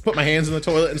like put my hands in the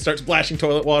toilet and start splashing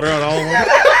toilet water on all of them.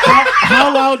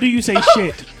 How loud do you say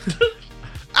shit?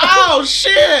 Oh,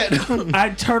 shit. I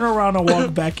turn around and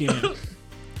walk back in.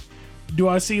 Do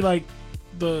I see like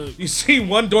the? You see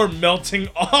one door melting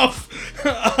off.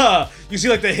 You see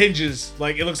like the hinges,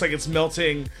 like it looks like it's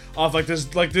melting off. Like this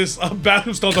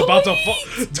bathroom stall's about to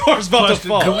fall. Door's about to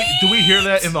fall. Do we hear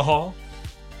that in the hall?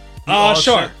 Sure.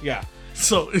 shit. Yeah.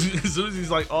 So as soon as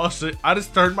he's like, oh shit, I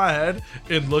just turn my head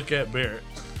and look at Barrett.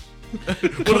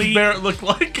 What does Barrett look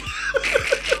like?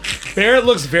 Barrett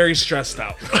looks very stressed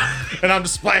out. And I'm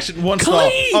just splashing one stall,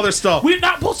 Clean! other stall. We're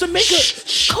not supposed to make it.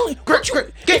 Clean. Put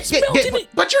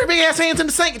your big ass hands in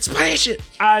the sink and splash it.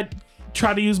 I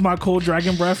try to use my cold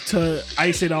dragon breath to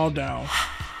ice it all down.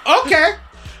 Okay.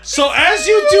 So as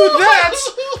you do that,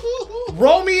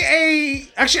 roll me a.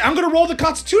 Actually, I'm gonna roll the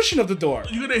constitution of the door.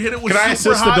 You're gonna hit it with Can I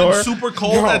super assist the hot door? and super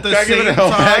cold No. at the Can I give it same a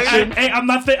help time. action? Hey, I'm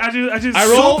not. I just. I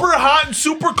roll- Super hot and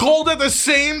super cold at the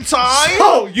same time.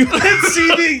 Oh, you then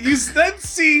see these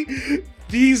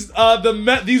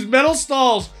these metal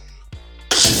stalls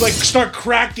like start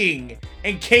cracking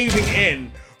and caving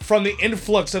in from the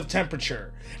influx of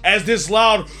temperature as this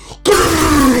loud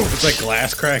It's like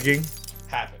glass cracking.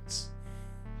 happens.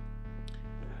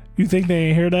 You think they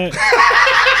ain't hear that?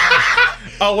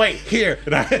 Oh wait, here,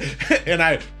 and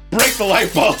I break the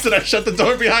light bulbs and I shut the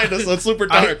door behind us. So it's super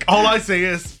dark. All I say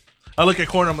is, I look at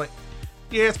Corn. I'm like,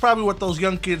 yeah, it's probably what those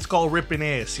young kids call ripping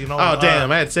ass. You know? Oh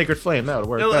damn! I had Sacred Flame. That would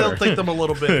work It'll better. take them a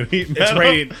little bit. It's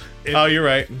raining. Oh, you're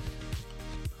right.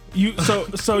 You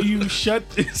so you shut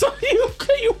so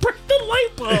you break the light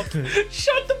bulb,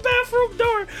 shut the bathroom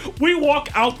door. We walk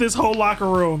out this whole locker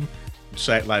room.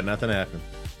 Shite like nothing happened.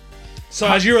 So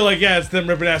as you were like, yeah, it's them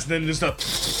ripping ass, and then just a.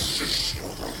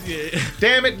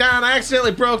 Damn it, Don! I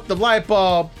accidentally broke the light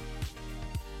bulb.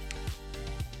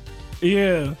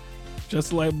 Yeah,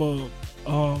 just light bulb.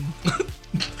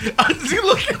 Is he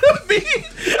looking at me?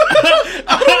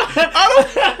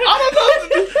 I don't know what to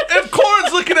do. If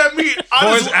Corn's looking at me,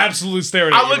 Corn's absolutely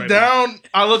staring at I you look right down.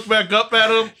 I look back up at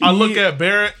him. I look at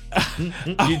Barrett.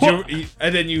 now.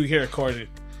 And then you hear Corn.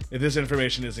 If this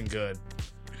information isn't good,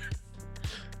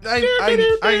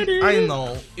 I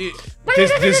know.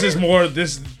 this is more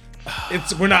this.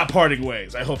 We're not parting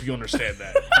ways. I hope you understand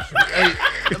that.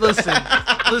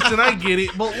 Listen, I get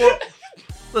it, but look,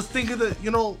 let's think of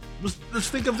the, let's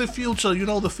think of the future.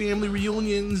 The family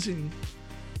reunions and,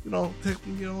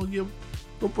 your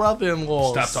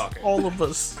brother-in-laws. Stop talking. All of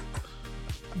us,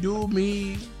 you,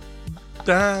 me,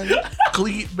 Dan,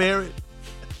 Cleet, Barrett.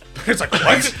 It's like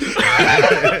what?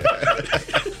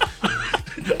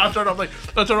 I turn off like,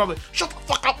 shut the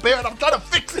fuck up, Barrett. I'm trying to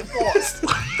fix it for us.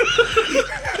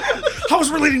 How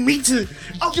was relating me to?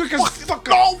 You guys fuck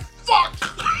up. Oh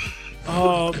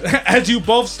fuck. As you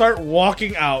both start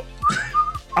walking out,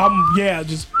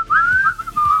 Just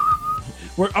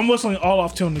I'm whistling all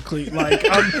off tune to Cleet. Like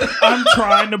I'm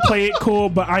trying to play it cool,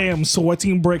 but I am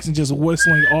sweating bricks and just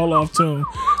whistling all off tune.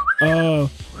 No.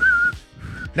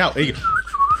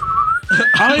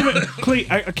 I don't even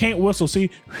Cleet. I can't whistle. See,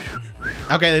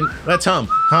 Okay, then let's hum.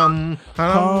 Hum,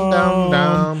 dum,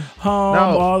 dum. No.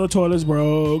 all the toilets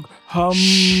broke.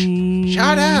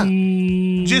 Shut up.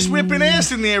 Just ripping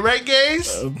ass in there, right,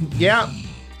 guys? Yeah,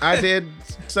 I did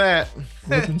that.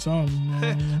 Ripping some.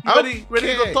 Ready to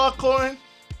go Okay. talk, Corn?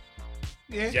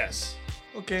 Yeah. yes.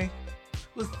 Okay.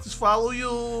 Let's just follow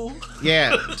you.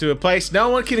 Yeah, to a place no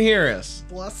one can hear us.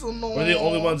 Bless them. We're the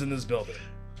only ones in this building.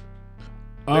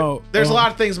 There's a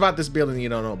lot of things about this building you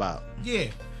don't know about. Yeah.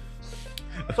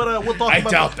 But we'll talk I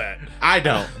about doubt that. I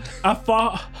don't.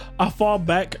 I fall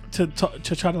back to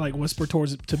try to like whisper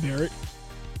to Barrett.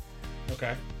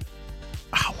 Okay.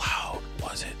 How loud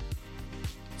was it?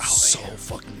 So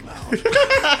fucking loud.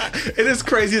 It is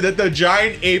crazy that the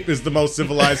giant ape is the most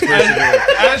civilized person here.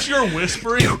 As you're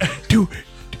whispering, Did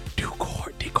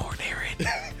Corn hear it?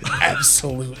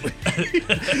 Absolutely.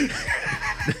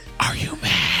 Are you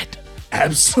mad?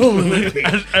 Absolutely.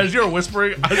 as you're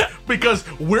whispering, because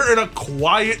we're in a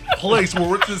quiet place where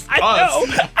we're just I us.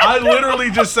 know. I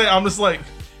literally just say, I'm just like,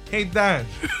 hey, Dan,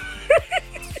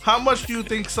 how much do you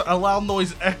think a loud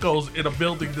noise echoes in a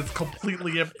building that's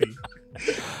completely empty?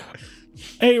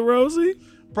 Hey, Rosie.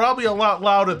 Probably a lot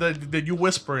louder than you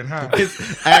whispering, huh?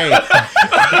 Hey,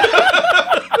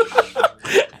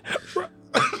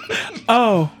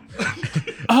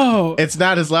 Oh. it's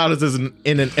not as loud as in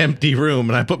an empty room,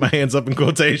 and I put my hands up in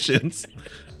quotations.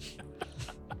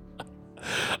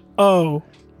 Oh.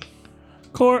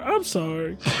 Corn, I'm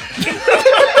sorry.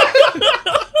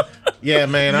 Yeah,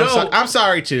 man, I'm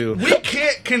sorry too. We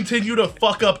can't continue to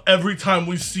fuck up every time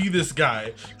we see this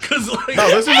guy. Cause like, No,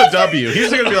 this is a W. He's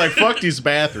gonna be like, fuck these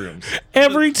bathrooms.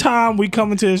 Every time we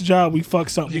come into this job, we fuck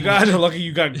something. You guys are lucky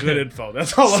you got good info.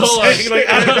 That's all I'm So, saying.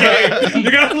 Like, you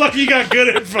guys are lucky you got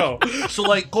good info. so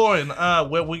like, Corin,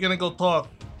 we're gonna go talk.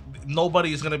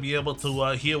 Nobody is gonna be able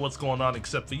to hear what's going on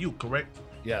except for you, correct?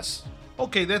 Yes.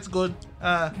 Okay, that's good.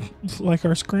 like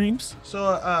our screams. So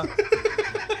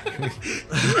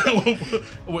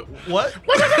what?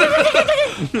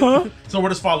 Huh? So we're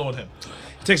just following him.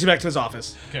 Takes you back to his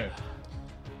office. Okay.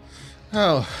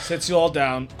 Oh, Sits you all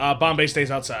down. Bombay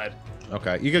stays outside.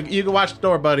 okay. You can watch the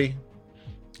door, buddy.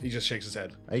 He just shakes his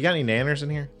head. You got any nanners in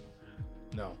here?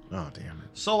 No. Oh, damn it.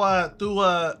 So through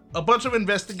a bunch of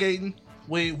investigating,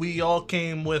 we all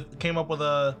came up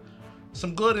with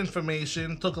some good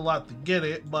information. Took a lot to get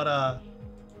it, but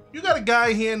you got a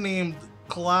guy here named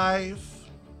Clive.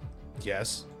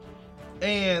 Yes.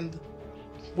 And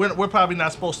we're probably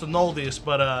not supposed to know this,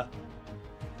 but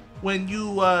when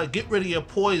you get rid of your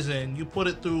poison, you put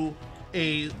it through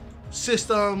a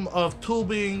system of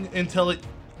tubing until it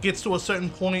gets to a certain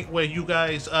point where you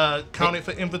guys count it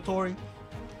for inventory.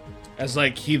 As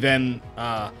like he then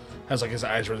has like his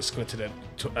eyes really squinted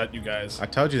at you guys. I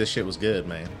told you this shit was good,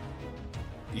 man.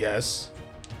 Yes.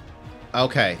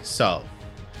 Okay, so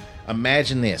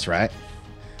imagine this, right?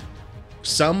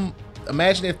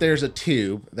 Imagine if there's a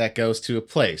tube that goes to a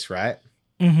place, right?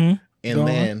 Mm-hmm. And Go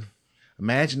then on.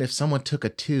 imagine if someone took a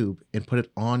tube and put it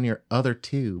on your other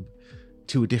tube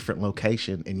to a different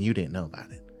location and you didn't know about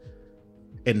it.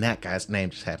 And that guy's name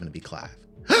just happened to be Clive.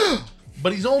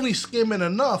 But he's only skimming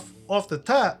enough off the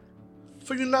top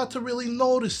for you not to really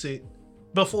notice it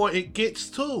before it gets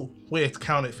to where it's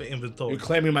counted for inventory. You're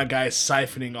claiming my guy is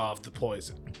siphoning off the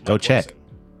poison. Go check.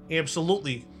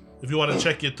 Absolutely. If you want to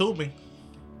check your tubing.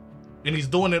 And he's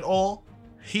doing it all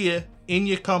here in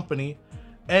your company,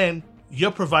 and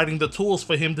you're providing the tools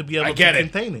for him to be able I get to it.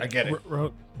 contain it. I get it.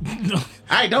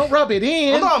 Hey, don't rub it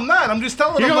in. No, I'm not. I'm just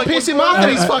telling You're him. gonna Like, piss him off that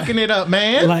he's fucking it up,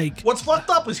 man. Like, what's fucked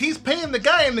up is he's paying the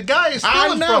guy, and the guy is I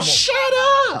stealing know. from him. Shut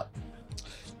up.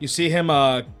 You see him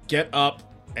get up,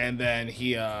 and then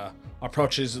he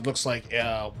approaches. It looks like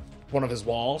one of his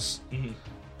walls. Mm-hmm.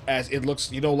 As it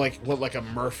looks, you know, like what like a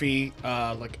Murphy,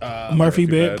 Murphy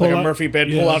bed, like pull a out. Murphy bed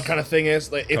Yes. pull out kind of thing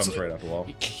is like it's Comes right off the wall.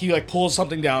 He like pulls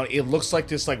something down. It looks like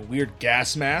this like weird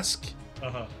gas mask.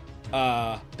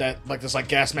 That like this like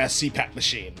gas mask CPAP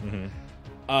machine.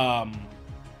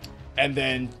 And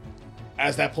then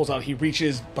as that pulls out, he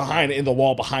reaches behind in the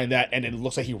wall behind that, and it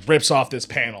looks like he rips off this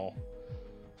panel.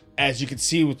 As you can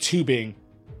see with tubing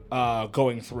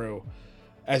going through.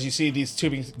 As you see these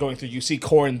tubing going through, you see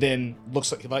Corin then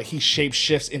looks like he shape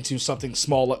shifts into something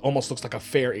small, like, almost looks like a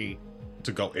fairy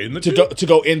To go in the to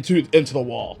go into the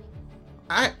wall.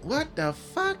 What the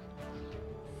fuck?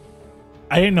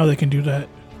 I didn't know they can do that.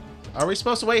 Are we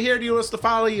supposed to wait here? Do you want us to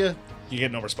follow you? You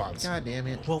get no response. God damn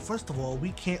it. Well, first of all,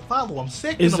 we can't follow him.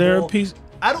 Second Is of there all, a piece?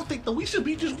 I don't think that we should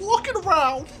be just walking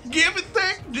around, giving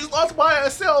things, just us by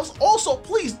ourselves. Also,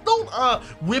 please don't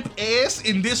whip ass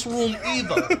in this room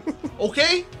either.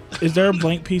 Okay? Is there a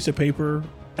blank piece of paper?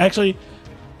 Actually,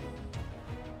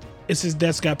 it's his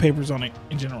desk got papers on it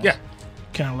in general. Yeah.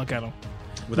 Can I look at them?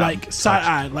 Without Like side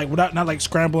eye, like without not like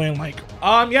scrambling, like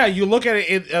Yeah, you look at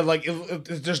it,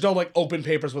 there's no like open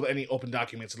papers with any open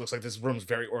documents. It looks like this room's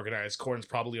very organized. Corin's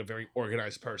probably a very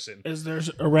organized person. is there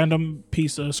a random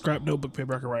piece of scrap notebook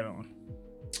paper I can write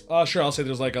on? Sure, I'll say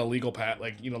there's like a legal pad,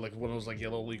 like, you know, like one of those like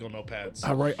yellow legal notepads.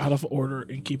 I write out of order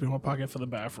and keep it in my pocket for the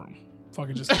bathroom.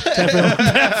 Fucking just tap it in my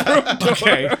bathroom.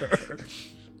 Okay.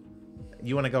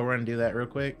 You want to go run and do that real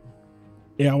quick?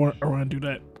 Yeah, I want to do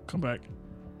that. Come back.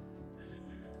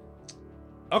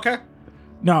 Okay.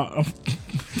 No,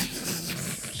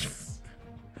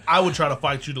 I would try to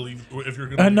fight you to leave if you're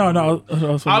gonna. no.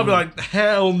 I'd be like,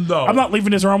 hell no. I'm not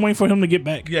leaving this room. I'm waiting for him to get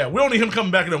back. Yeah, we don't need him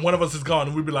coming back and then one of us is gone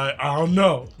and we'd be like, I don't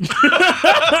know.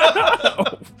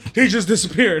 He just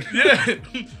disappeared. Yeah,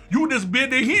 you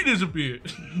disappeared, then he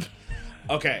disappeared.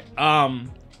 Okay.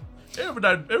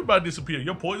 Everybody disappeared.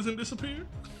 Your poison disappeared?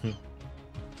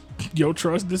 Your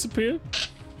trust disappeared.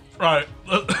 Right.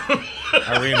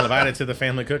 Are we invited to the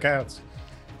family cookouts?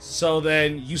 So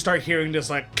then you start hearing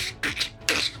this like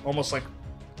almost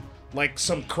like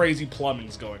some crazy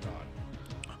plumbing's going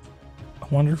on. I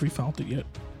wonder if we found it yet.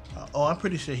 Oh, I'm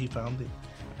pretty sure he found it.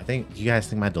 I think you guys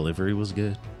think my delivery was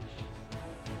good.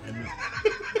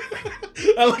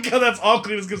 I like how that's all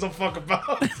Cletus gives a fuck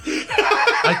about.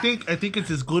 I think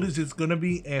it's as good as it's gonna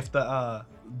be after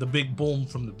the big boom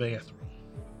from the bathroom.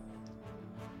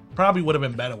 Probably would have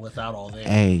been better without all that.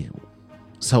 Hey,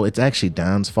 so it's actually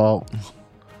Don's fault.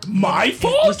 My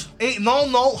fault? Hey, no,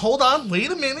 hold on.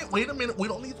 Wait a minute. We don't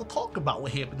need to talk about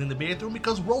what happened in the bathroom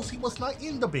because Rosie was not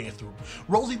in the bathroom.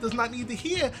 Rosie does not need to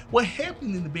hear what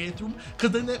happened in the bathroom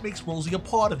because then that makes Rosie a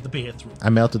part of the bathroom. I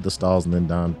melted the stalls and then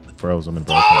Don froze them and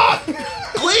broke them.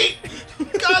 Cleet!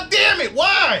 God damn it,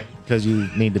 why? Because you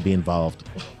need to be involved.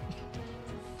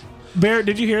 Barrett,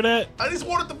 did you hear that? I just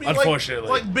wanted to be Unfortunately.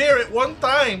 like Barrett one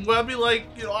time where I'd be like,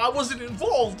 I wasn't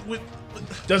involved with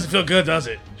Doesn't feel good, does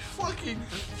it? fucking...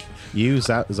 You,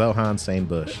 Zohan, Sane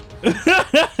Bush.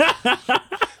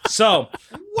 So,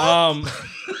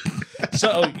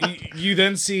 you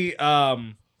then see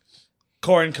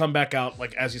Corin come back out,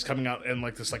 like as he's coming out in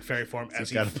like this like fairy form. As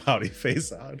He's got a pouty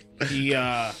face on. he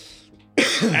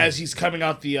as he's coming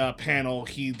out the panel,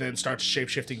 he then starts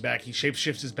shape-shifting back. He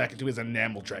shape-shifts back into his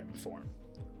enamel dragon form.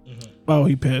 Oh,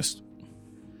 he pissed.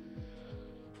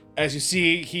 As you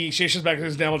see, he changes back to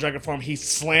his Devil Dragon form. He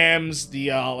slams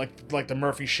the like the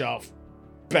Murphy shelf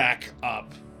back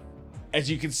up. As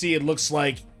you can see, it looks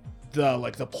like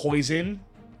the poison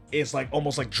is like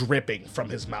almost like dripping from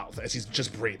his mouth as he's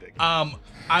just breathing.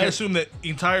 I assume that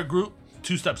entire group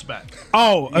 2 steps back.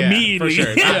 Oh, Yeah, immediately.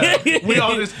 for sure. We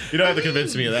all just You don't have to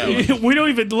convince me of that one. We don't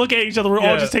even look at each other. We're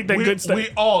all just take that we, good step. We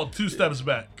all 2 steps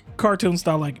back. Cartoon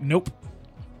style, like, nope.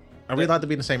 Are we allowed to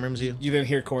be in the same room as you? You then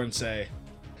hear Corin say,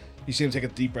 you see him take a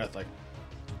deep breath, like,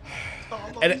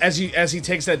 and as he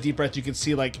takes that deep breath, you can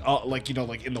see like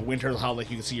in the winter how like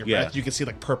you can see your Yeah. breath. You can see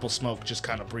like purple smoke just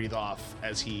kind of breathe off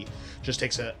as he just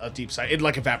takes a deep sigh. It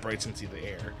like evaporates into the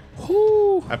air.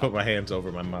 Whew. I put my hands over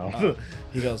my mouth.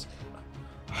 He goes,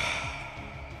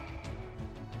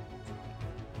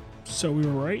 So we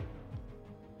were right.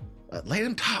 Let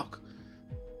him talk.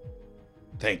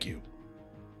 "Thank you."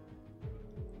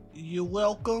 You're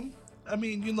welcome. I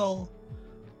mean,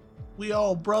 we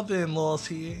all brother-in-laws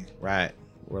here. Right.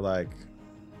 We're like,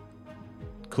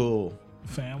 cool.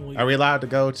 Family. Are we allowed to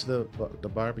go to the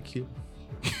barbecue?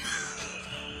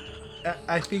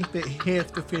 I think that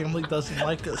half the family doesn't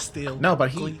like us still. No, but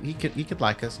he could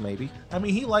like us maybe. I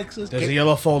mean, he likes us. There's a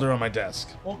yellow folder on my desk.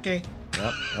 Okay.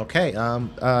 Yep.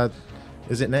 Okay.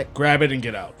 Is it Nick? Grab it and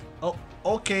get out. Oh,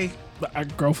 okay. I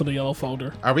go for the yellow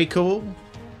folder. Are we cool?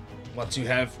 Once you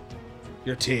have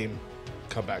your team,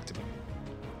 come back to me.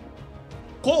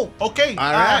 Cool. Okay.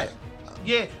 All right.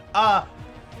 Yeah.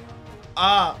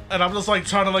 And I'm just like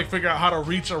trying to like figure out how to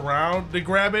reach around to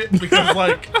grab it because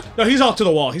like No, he's off to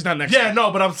the wall. He's not next. yeah,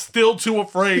 no, but I'm still too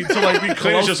afraid to like be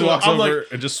close Cletus just to walks it. I'm over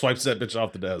like, and just swipes that bitch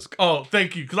off the desk. oh,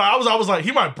 thank you, because I was like,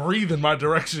 he might breathe in my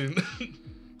direction.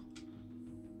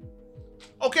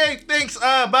 Okay, thanks.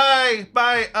 Bye.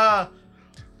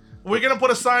 We're gonna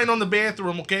put a sign on the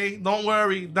bathroom. Okay, don't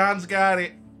worry, Don's got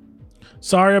it.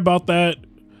 Sorry about that.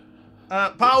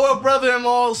 Power of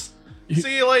brother-in-laws.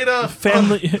 See you later.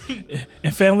 Family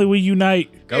and family we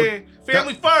unite. Go. Yeah,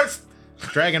 family first.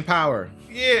 Dragon power.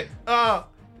 Yeah.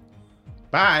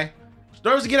 Bye.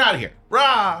 Storms, get out of here.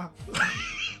 Rah.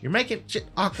 You're making shit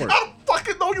awkward. I don't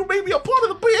fucking know you made me a part of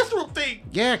the bathroom thing.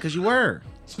 Yeah, because you were.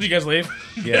 So do you guys leave?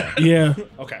 Yeah. Yeah.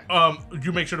 Okay.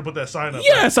 You make sure to put that sign up.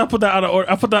 Yes, I put that out of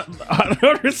order. I put that out of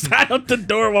order sign up the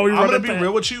door while we I'm run gonna it be back.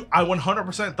 real with you. I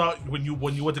 100% thought when you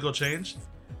went to go change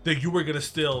that you were gonna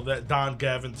steal that Don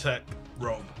Gavin Tech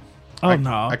robe. Oh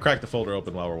no. I cracked the folder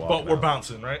open while we're walking. But we're out.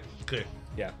 bouncing, right? Okay.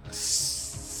 Yeah.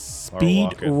 Speed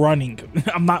walking. running.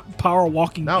 I'm not power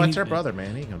walking. No, it's her anything. brother,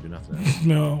 man. He ain't gonna do nothing.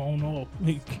 No, no.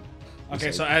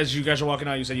 Okay, so as you guys are walking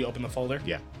out, you said you opened the folder.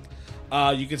 Yeah.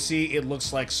 You can see it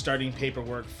looks like starting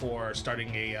paperwork for starting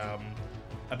a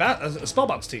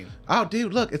spellbounce team. Oh,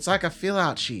 dude, look, it's like a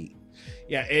fill-out sheet.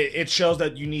 Yeah, it shows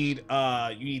that you need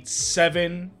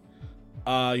 7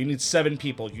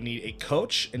 people. You need a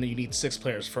coach, and then you need 6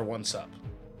 players for 1 sub.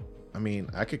 I mean,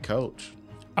 I could coach.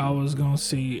 I was gonna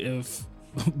see if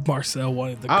Marcel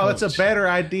wanted the Oh, coach. it's a better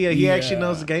idea. He actually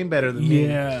knows the game better than me.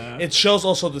 Yeah. It shows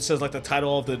also that says like the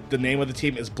title of the name of the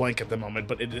team is blank at the moment,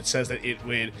 but it says that it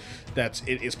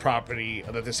is property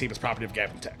that this team is property of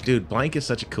Gavin Tech. Dude, Blank is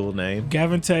such a cool name.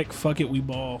 Gavin Tech, fuck it, we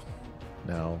ball.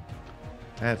 No.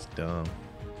 That's dumb.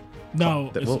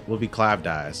 No, That it's- we'll be Clive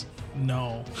Dies.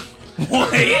 no.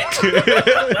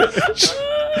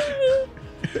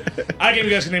 I give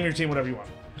you guys can name your team whatever you want.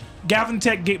 Gavin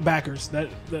Tech get backers. That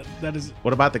is.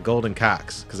 What about the Golden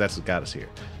Cocks? Because that's what got us here.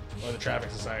 Or the Traffic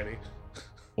Society.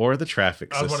 Or the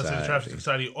Traffic I was Society. about to say the Traffic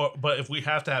Society, but if we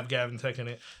have to have Gavin Tech in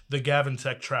it, the Gavin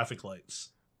Tech traffic lights.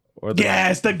 Or the,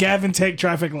 Yes, the Gavin Tech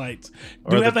traffic lights. Do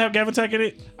Or we the- have to have Gavin Tech in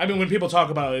it? I mean, when people talk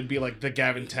about it, it'd be like the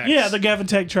Gavin Tech. Yeah, the Gavin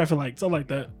Tech traffic lights. I like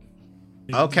that.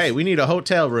 Okay, we need a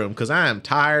hotel room because I am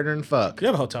tired and fuck. You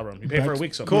have a hotel room. You pay for a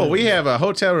week, so Cool, we have a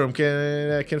hotel room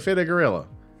can fit a gorilla.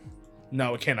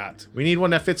 No, it cannot. We need one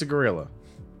that fits a gorilla.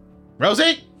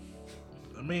 Rosie?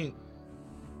 I mean,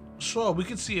 sure, we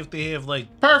can see if they have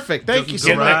like. Perfect. Thank you Doesn't so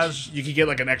Get, much. garage. like, you could get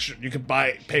like an extra. You could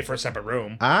pay for a separate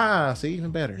room. Ah, see,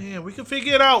 even better. Yeah, we can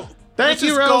figure it out. Thank Let's you,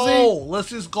 just Rosie. Go. Let's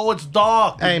just go. It's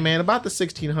dark. Hey, man, about the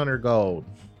 1,600 gold.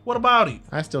 What about it?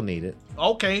 I still need it.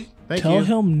 Okay. Thank Tell you.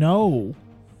 him no.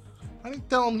 I didn't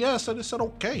tell him yes. I just said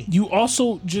okay. You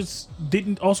also just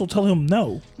didn't also tell him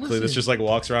no. Listen, Cletus just like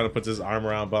walks around and puts his arm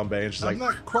around Bombay and she's I'm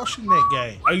like, not crushing that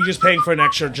guy. Are you just paying for an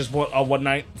extra, just one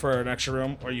night for an extra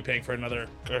room, or are you paying for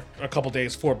a couple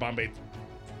days for Bombay?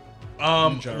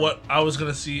 general. What I was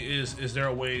gonna see is there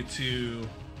a way to,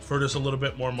 for just a little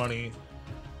bit more money,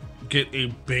 get a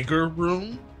bigger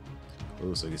room,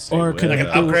 ooh, so you stay Or with could it.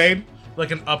 Like an upgrade?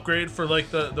 like an upgrade for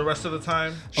like the rest of the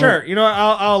time? Sure. You know what?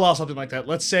 I'll allow something like that.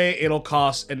 Let's say it'll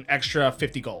cost an extra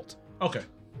 50 gold. Okay.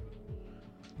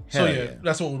 So Hell yeah,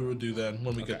 that's what we would do then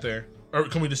when we get there. Or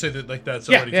can we just say that like that's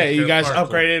Yeah, already yeah. taken You care of? guys Alright,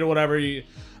 cool. upgraded whatever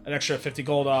an extra 50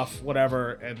 gold off,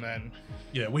 whatever, and then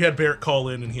Yeah, we had Barrett call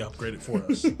in and he upgraded for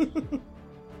us.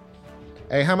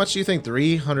 Hey, how much do you think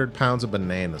 300 pounds of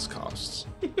bananas costs?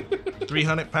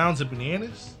 300 pounds of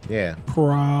bananas? Yeah.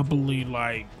 Probably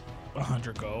like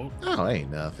 100 gold. Oh,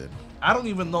 ain't nothing. I don't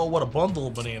even know what a bundle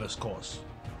of bananas costs.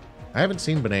 I haven't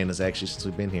seen bananas actually since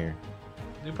we've been here.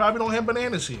 They probably don't have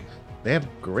bananas here. They have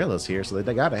gorillas here, so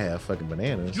they gotta have fucking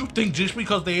bananas. You think just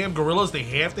because they have gorillas, they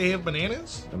have to have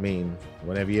bananas? I mean,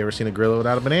 when have you ever seen a gorilla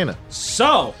without a banana?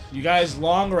 so you guys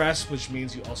long rest, which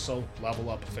means you also level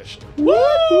up officially.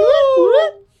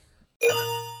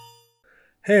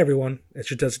 Hey everyone,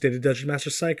 it's your designated Dungeon Master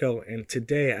Psycho, and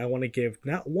today I want to give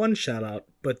not one shout out,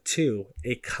 but two,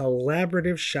 a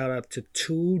collaborative shout out to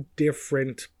two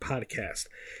different podcasts,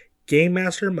 Game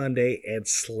Master Monday and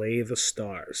Slay the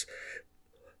Stars.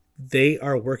 They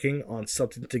are working on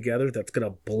something together that's going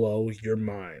to blow your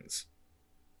minds.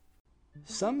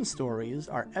 Some stories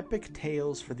are epic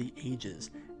tales for the ages,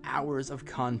 hours of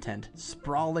content,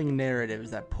 sprawling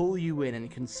narratives that pull you in and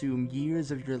consume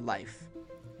years of your life.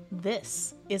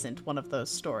 This isn't one of those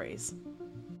stories.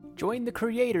 Join the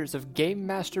creators of Game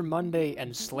Master Monday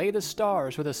and Slay the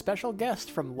Stars with a special guest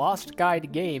from Lost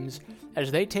Guide Games as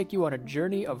they take you on a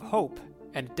journey of hope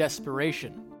and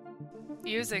desperation.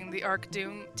 Using the Arc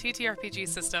Doom TTRPG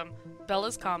system,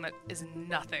 Bella's Comet is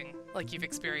nothing like you've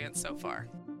experienced so far.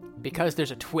 Because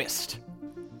there's a twist.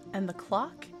 And the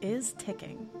clock is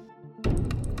ticking.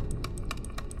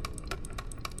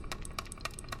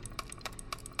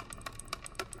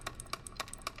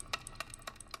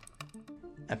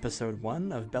 Episode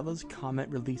 1 of Bella's Comet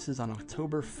releases on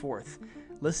October 4th.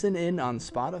 Listen in on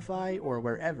Spotify or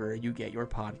wherever you get your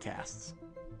podcasts.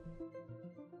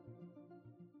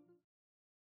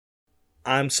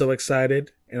 I'm so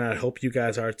excited, and I hope you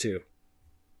guys are too.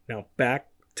 Now back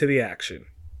to the action.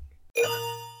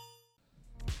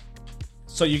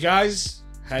 So you guys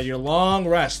had your long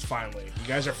rest finally. You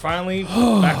guys are finally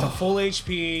back to full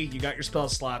HP. You got your spell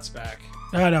slots back.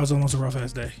 That was almost a rough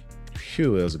ass day.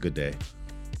 Phew, it was a good day.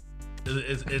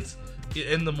 It's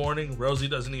in the morning. Rosie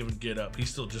doesn't even get up. He's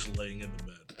still just laying in the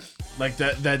bed. Like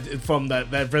that from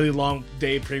that really long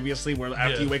day previously, where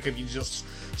after you wake up, you just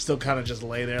still kind of just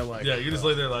lay there like. Yeah, you just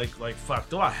lay there like fuck.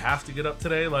 Do I have to get up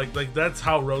today? Like that's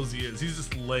how Rosie is. He's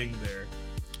just laying there.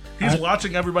 He's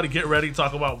watching everybody get ready,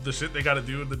 talk about the shit they got to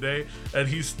do in the day, and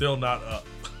he's still not up.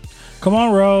 Come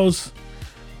on, Rose.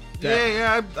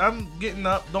 Yeah, I'm getting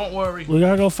up. Don't worry. We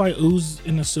gotta go fight Ooze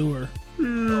in the sewer.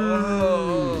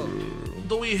 Do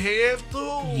we have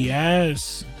to?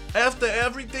 Yes. After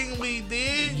everything we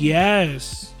did?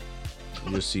 Yes.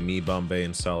 You'll see me, Bombay,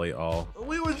 and Sully all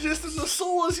We were just in the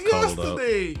sewers cuddled up,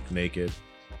 yesterday. naked.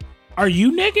 Are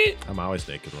you naked? I'm always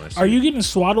naked when I sleep. Are you getting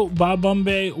swaddled by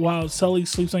Bombay while Sully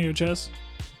sleeps on your chest?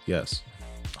 Yes.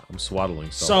 I'm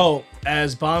swaddling Sully. So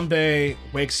as Bombay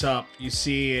wakes up, you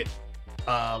see it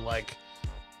like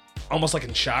almost like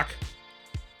in shock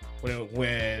when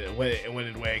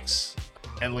it wakes,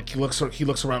 and like he looks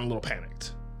around a little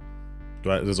panicked.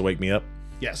 Does it wake me up?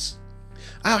 Yes.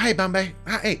 Oh, hey, Bombay.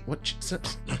 Hey, what?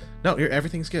 No,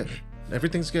 everything's good.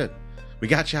 Everything's good. We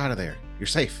got you out of there. You're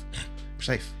safe. You're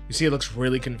safe. You see it looks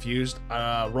really confused.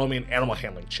 Roll me an animal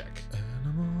handling check.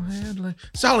 Animal handling.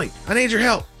 Sully, I need your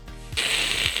help.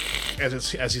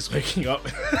 As he's waking up.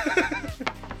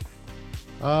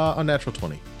 Unnatural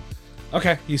 20.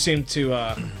 Okay, you seem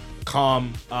to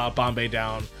calm Bombay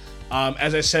down.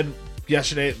 As I said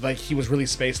yesterday, like he was really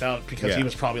spaced out because he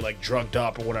was probably like drugged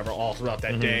up or whatever all throughout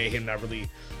that day. Him not really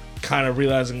kind of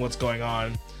realizing what's going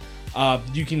on.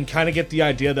 You can kind of get the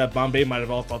idea that Bombay might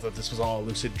have all thought that this was all a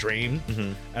lucid dream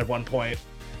at one point,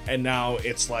 and now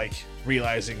it's like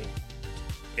realizing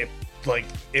it, like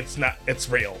it's not, it's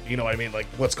real. You know what I mean? Like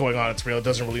what's going on, it's real. It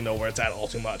doesn't really know where it's at all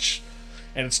too much,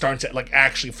 and it's starting to like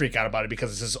actually freak out about it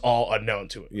because this is all unknown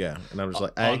to it. Yeah, and I'm just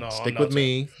like, hey, no, stick no, with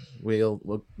me.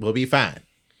 We'll be fine.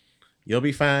 You'll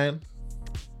be fine.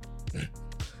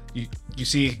 You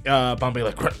see Bombay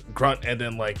like grunt and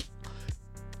then like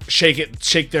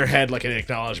shake their head like an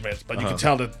acknowledgement, but you can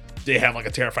tell that they have like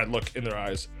a terrified look in their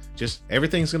eyes. Just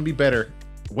everything's gonna be better,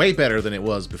 way better than it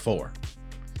was before.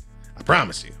 I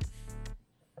promise you.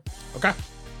 Okay.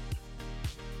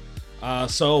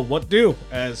 So what do,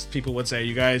 as people would say?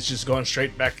 You guys just going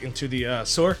straight back into the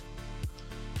sewer?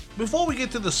 Before we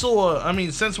get to the sewer, I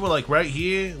mean, since we're like right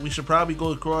here, we should probably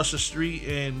go across the street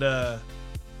and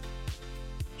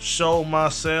show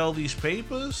Marcel these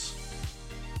papers.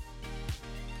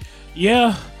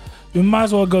 Yeah, we might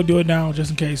as well go do it now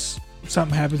just in case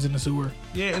something happens in the sewer.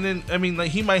 Yeah, and then I mean,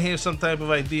 like he might have some type of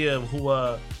idea of who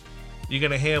you're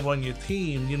gonna have on your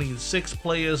team. You need 6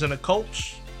 players and a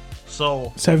coach,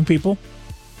 so 7 people.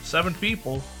 7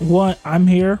 people. One, I'm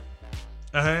here.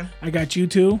 Uh-huh. I got you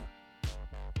two.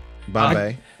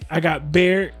 Bombay. I got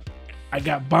Bear. I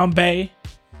got Bombay.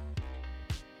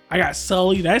 I got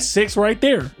Sully. That's 6 right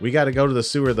there. We got to go to the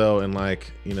sewer though, and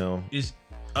like Is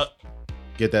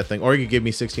get that thing, or you could give me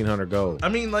 1,600 gold. I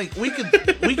mean, like we could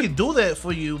do that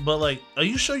for you, but like, are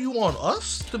you sure you want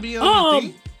us to be on your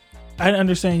team? I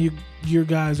understand you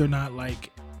guys are not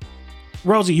like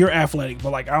Rosie, you're athletic,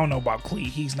 but like I don't know about Clee.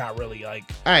 He's not really like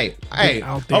Hey,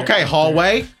 out there, okay, out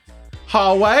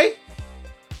hallway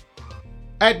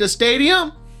at the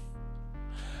stadium.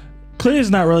 Clee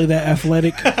is not really that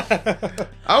athletic.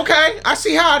 Okay, I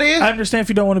see how it is. I understand if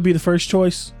you don't want to be the first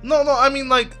choice. No, I mean,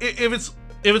 like if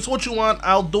it's what you want,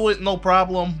 I'll do it, no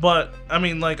problem. But I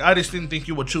mean, like I just didn't think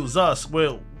you would choose us.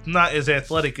 Well, not as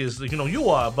athletic as you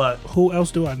are, but Who else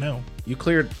do I know? You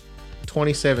cleared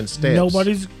 27 steps.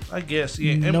 Nobody's. I guess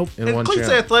yeah. Nope. And Cleet's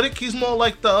athletic. He's more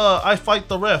like the I fight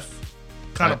the ref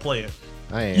kind of player.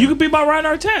 I am. You could be my Ryan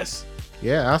Artest.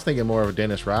 Yeah, I was thinking more of a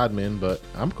Dennis Rodman, but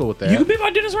I'm cool with that. You could be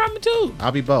my Dennis Rodman too.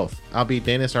 I'll be both. I'll be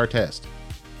Dennis Artest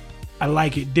I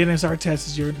like it. Dennis Artest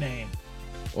is your name.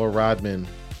 or Rodman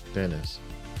Dennis.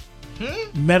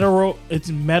 It's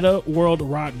Meta World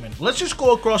Rodman. Let's just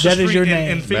go across the That is street your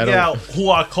and name. figure Meta- out who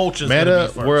our coach is. gonna Meta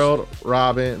be first. World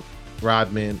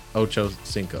Rodman Ocho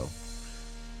Cinco.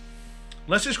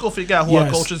 Let's just go figure out who our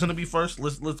Yes. coach is gonna be first.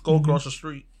 Let's go across the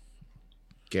street.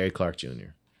 Gary Clark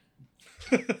Jr.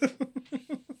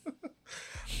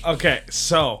 Okay,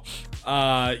 so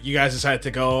you guys decided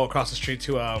to go across the street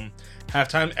to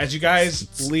halftime. As you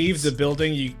guys leave the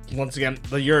building, you once again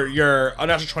your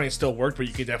unnatural 20 still worked, but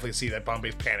you can definitely see that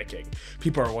Bombay's panicking.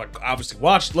 People are obviously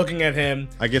looking at him.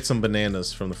 I get some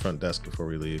bananas from the front desk before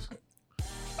we leave.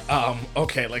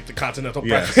 Okay, like the continental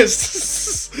Yes.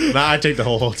 breakfast. Now I take the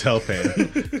whole hotel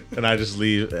pan and I just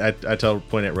leave. I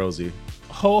point at Rosie.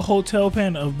 Whole hotel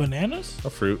pan of bananas? A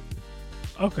fruit.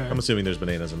 Okay. I'm assuming there's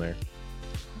bananas in there.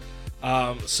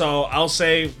 So I'll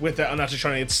say with the unnatural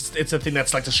 20, it's a thing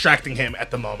that's like distracting him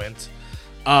at the moment.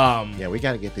 Yeah, we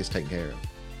got to get this taken care of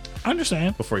I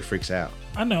understand. before he freaks out.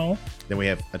 I know. Then we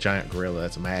have a giant gorilla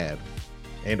that's mad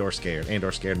and/or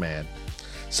scared mad.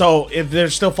 So if they're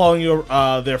still following you,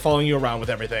 they're following you around with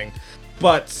everything.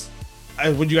 But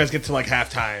when you guys get to like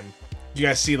halftime, you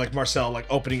guys see like Marcel like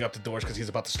opening up the doors because he's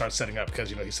about to start setting up because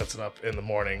he sets it up in the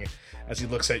morning as he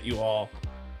looks at you all.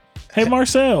 Hey,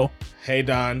 Marcel. Hey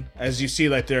Don, as you see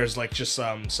like there's like just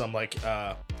some like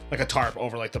a tarp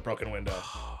over like the broken window.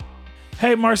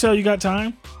 Hey, Marcel, you got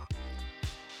time?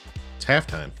 It's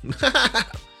halftime. You just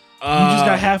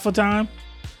got half a time?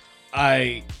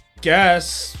 I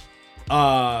guess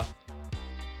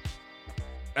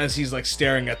as he's like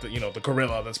staring at the the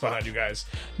gorilla that's behind you guys.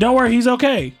 Don't worry, he's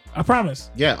okay. I promise.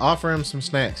 Yeah, offer him some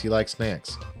snacks. He likes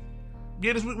snacks.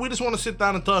 Yeah, we just want to sit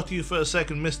down and talk to you for a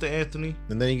second, Mr. Anthony.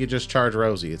 And then you could just charge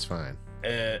Rosie. It's fine.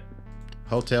 Uh,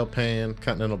 Hotel pan,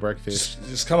 continental breakfast.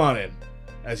 just come on in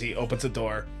as he opens the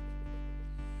door.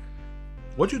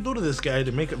 What'd you do to this guy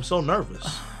to make him so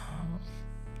nervous?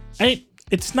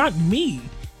 It's not me.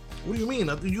 What do you mean?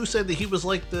 You said that he was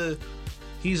like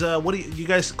he's what do you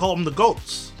guys call him, the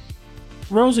goats?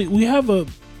 Rosie, we have a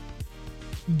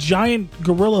giant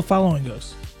gorilla following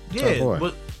us. Yeah, boy.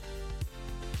 but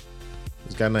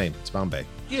He's got a name. It's Bombay.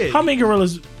 yeah. How many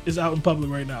gorillas is out in public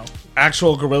right now?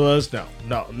 Actual gorillas? No,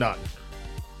 none.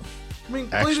 I mean,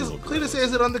 Actual Cletus gorillas.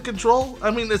 has it under control.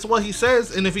 I mean, it's what he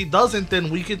says, and if he doesn't, then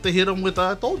we get to hit him with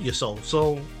 "I told you so."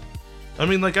 So, I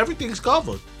mean, like everything's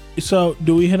covered. So,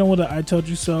 do we hit him with a "I told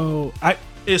you so"?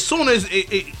 As soon as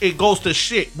it goes to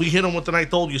shit, we hit him with an "I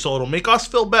told you so." It'll make us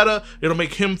feel better. It'll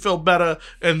make him feel better,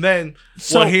 and then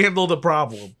we'll handle the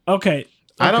problem. Okay.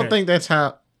 I don't think that's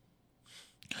how.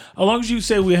 As long as you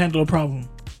say we handle a problem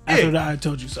after Yeah. that, I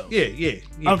told you so. Yeah.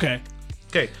 Okay.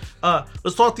 Okay.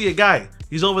 Let's talk to your guy.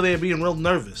 He's over there being real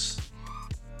nervous.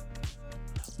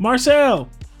 Marcel.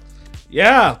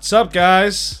 Yeah, what's up,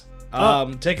 guys?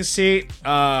 Take a seat.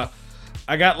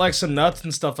 I got like some nuts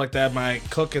and stuff like that. My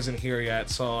cook isn't here yet,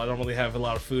 so I don't really have a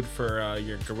lot of food for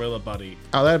your gorilla buddy.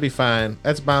 Oh, that'd be fine.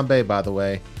 That's Bombay, by the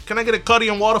way. Can I get a cutty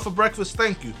and water for breakfast?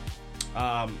 Thank you.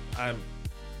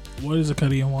 What is a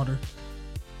cutty and water?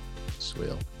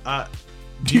 Swill.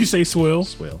 Do you say swill?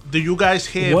 Swill. Do you guys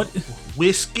have What?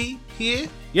 whiskey here?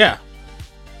 Yeah.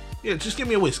 Yeah, just give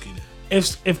me a whiskey then.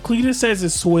 If Cletus says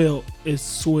it's swill, it's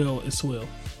swill, it's swill.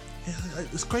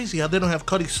 It's crazy how they don't have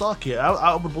Cuddy Sock yet.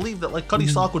 I would believe that like Cuddy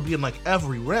Sock would be in like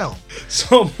every realm.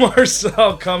 So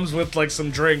Marcel comes with like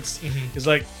some drinks. He's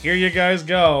like, "Here you guys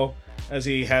go." As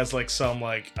he has like some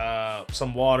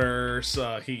water.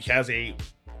 He has a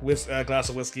glass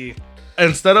of whiskey.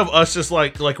 Instead of us just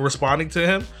like responding to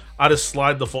him, I just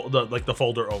slide the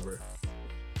folder over.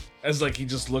 As like he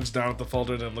just looks down at the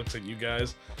folder and then looks at you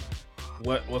guys.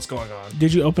 What's going on?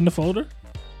 Did you open the folder?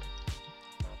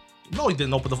 No, he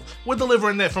didn't open the. We're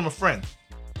delivering that from a friend.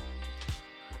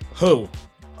 Who?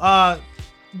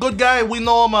 Good guy. We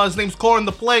know him. His name's Corin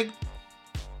the Plague.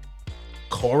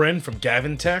 Corin from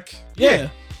Gavin Tech? Yeah.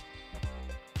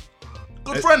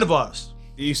 Good friend of ours.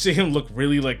 You see him look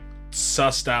really like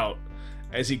sussed out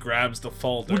as he grabs the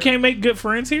folder. We can't make good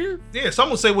friends here? Yeah, some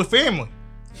would say we're family.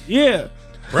 Yeah.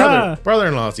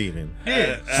 Brother-in-laws even.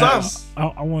 Yeah,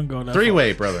 I want to go that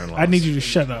Three-way far. brother-in-laws. I need you to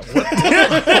shut up.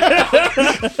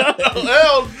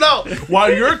 Hell no.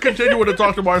 While you're continuing to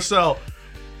talk to Marcel,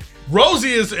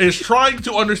 Rosie is trying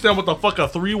to understand what the fuck a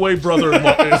three-way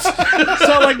brother-in-law is.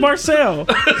 So, like, Marcel,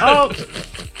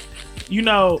 you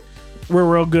know, we're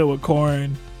real good with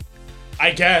Corin.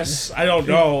 I guess. I don't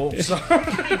know. He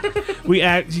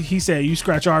said, you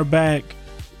scratch our back.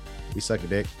 We suck a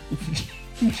dick.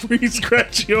 We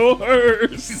scratch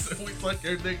yours. We suck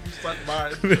your dick, you suck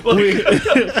mine.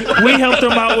 We helped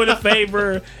him out with a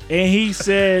favor, and he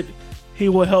said he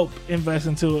will help invest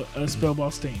into a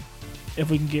Spellboss team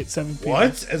if we can get 7 people.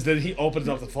 What? As then he opens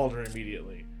up the folder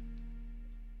immediately.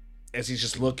 As he's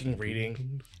just looking,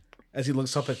 reading. As he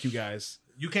looks up at you guys.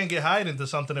 You can't get hired into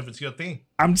something if it's your thing.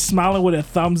 I'm smiling with a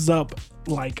thumbs up,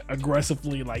 like,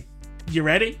 aggressively, like, you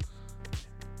ready?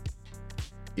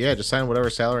 Yeah, just sign whatever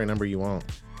salary number you want.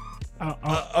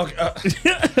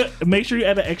 Make sure you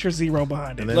add an extra 0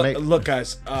 behind it. And then Look,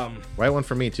 guys. write one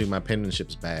for me too. My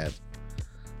penmanship's bad.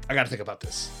 I gotta think about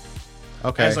this.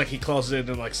 Okay. As like he closes it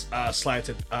and like slides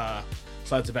it back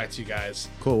to you guys.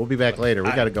 Cool. We'll be back later.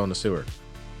 We gotta go in the sewer.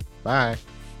 Bye.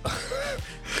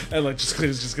 And like just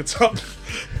gets up.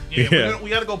 Yeah. We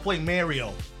gotta go play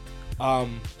Mario.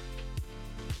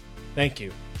 Thank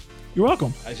you. You're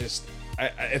welcome.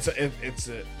 It's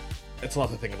a lot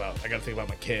to think about. I gotta think about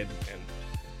my kid, and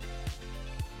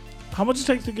How much it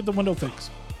takes to get the window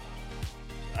fixed?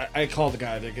 I called the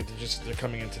guy. They're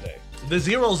coming in today. The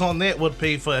zeros on that would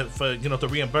pay for to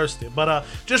reimburse it. But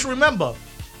just remember,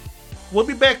 we'll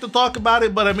be back to talk about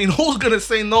it. But I mean, who's gonna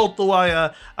say no to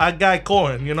our guy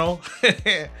Corin? You know,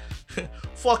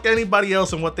 fuck anybody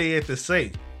else and what they had to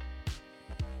say.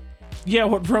 Yeah,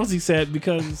 what Rosie said,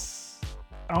 because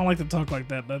I don't like to talk like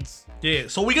that. Yeah,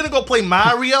 so we're gonna go play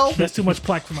Mario. That's too much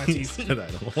plaque for my teeth. I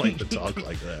don't like to talk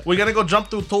like that. We're gonna go jump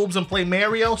through tubes and play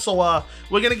Mario. So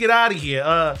we're gonna get out of here.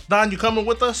 Don, you coming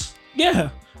with us?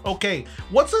 Yeah. Okay.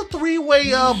 What's a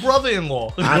three-way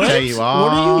brother-in-law? I'll tell you all.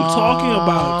 What are you talking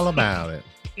about? All about it.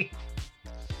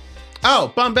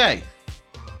 Oh, Bombay.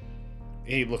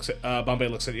 He looks at Bombay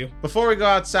looks at you. Before we go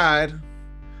outside,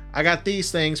 I got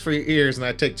these things for your ears, and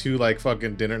I take 2 like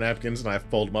fucking dinner napkins and I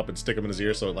fold them up and stick them in his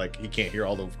ear so like he can't hear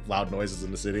all the loud noises in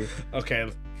the city.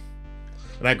 Okay.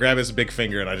 And I grab his big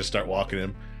finger and I just start walking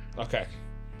him. Okay.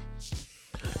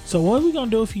 So what are we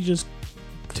gonna do if he just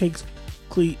takes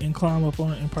Cleat and climb up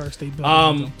on Empire State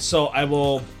Building? So I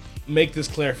will make this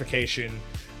clarification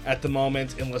at the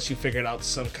moment, unless you figured out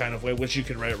some kind of way, which you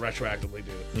can retroactively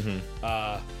do.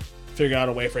 Mm-hmm. Figure out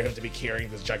a way for him to be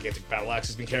carrying this gigantic battle axe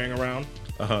he's been carrying around.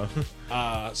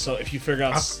 So if you figure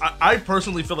out, I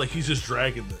personally feel like he's just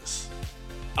dragging this.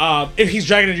 If he's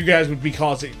dragging it, you guys would be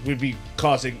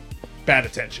causing bad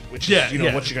attention, which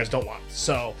is what you guys don't want.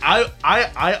 So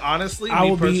I honestly,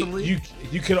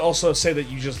 you could also say that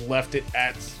you just left it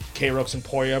at K-Rock's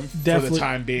Emporium for the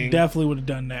time being. Definitely would have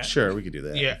done that. Sure, we could do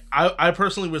that. Yeah, I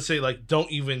personally would say like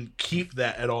don't even keep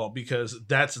that at all, because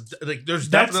that's like there's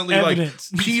definitely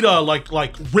evidence. Like PETA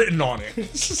like written on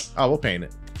it. Oh, we'll paint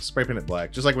it. Spray paint it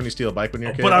black, just like when you steal a bike when you're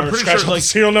a kid. But I'm pretty sure like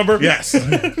serial number. Yes.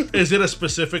 Is it a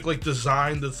specific like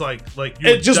design that's like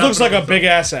it just looks like a big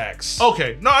ass axe.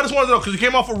 Okay, no, I just wanted to know because he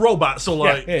came off a robot, so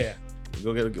like yeah.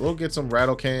 We'll get some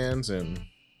rattle cans and.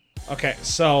 Okay,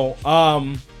 so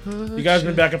you guys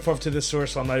been back and forth to this sewer,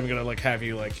 so I'm not even gonna like have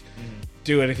you like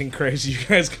do anything crazy. You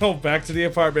guys go back to the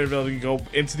apartment building, you go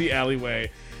into the alleyway,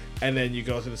 and then you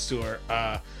go to the sewer.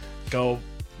 Go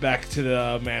back to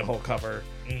the manhole cover,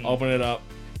 open it up.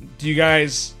 Do you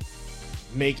guys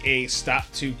make a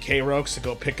stop to K-Roke's to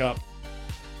go pick up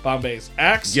Bombay's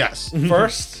axe? Yes.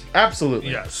 First? Absolutely.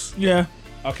 yes. Yeah.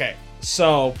 Okay,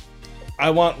 so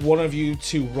I want one of you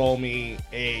to roll me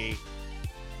a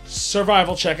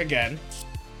survival check again.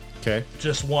 Okay.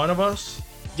 Just one of us.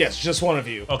 Yes, just one of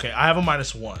you. Okay, I have a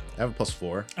 -1. I have a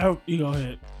 +4. Oh, you go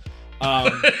ahead.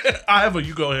 I have a.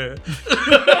 You go ahead.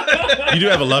 You do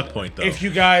have a luck point though. If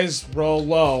you guys roll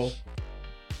low,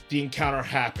 the encounter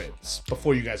happens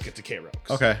before you guys get to K-Rox.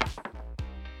 Okay.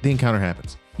 The encounter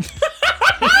happens.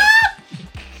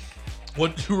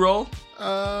 What'd you roll? He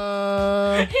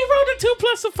rolled a 2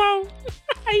 plus a 4.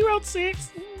 He rolled 6.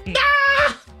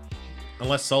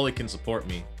 Unless Sully can support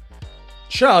me,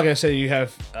 Sure, I'm gonna say you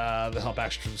have the help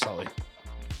action from Sully.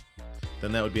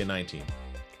 then that would be a 19.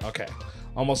 Okay.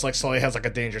 Almost like Sully has like a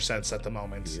danger sense at the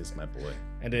moment. He is my boy.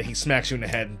 And then he smacks you in the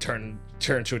head and turn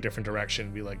to a different direction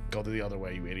and be like, go the other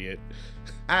way, you idiot.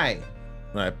 Aye.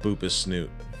 I boop his snoot.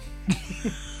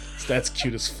 That's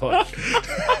cute as fuck.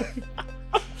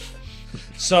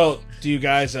 So, do you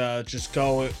guys just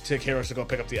go to K-Rox to go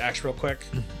pick up the axe real quick?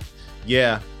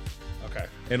 Yeah. Okay.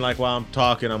 And like while I'm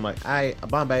talking, I'm like, "Hey,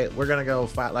 Bombay, we're gonna go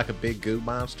fight like a big goo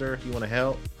monster. You want to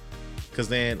help? Because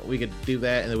then we could do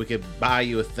that, and then we could buy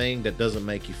you a thing that doesn't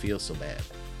make you feel so bad."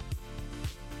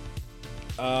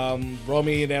 Roll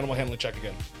me an animal handling check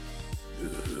again.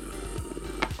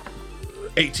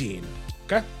 18.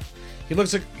 Okay. He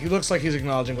looks like he's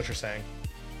acknowledging what you're saying.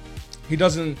 He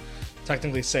doesn't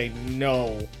technically say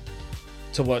no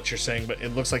to what you're saying, but it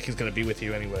looks like he's gonna be with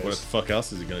you anyways. What the fuck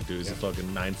else is he gonna do? He's a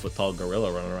fucking 9-foot tall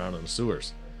gorilla running around in the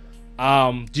sewers.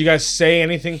 Do you guys say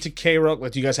anything to K-Rock?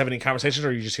 Like, do you guys have any conversations, or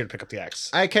are you just here to pick up the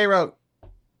axe? Hey, K-Rock,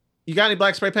 you got any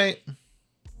black spray paint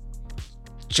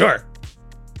Sure.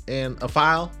 and a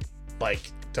file?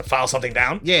 Like, to file something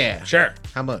down? Yeah. Sure.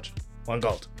 How much? 1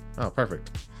 gold. Oh,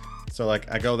 perfect. So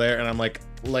like I go there and I'm like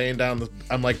laying down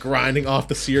I'm like grinding off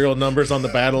the serial numbers on the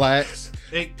battle axe.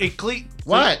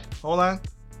 What? Hold on.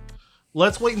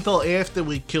 Let's wait until after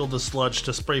we kill the sludge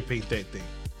to spray paint that thing.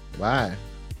 Why?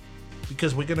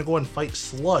 Because we're gonna go and fight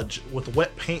sludge with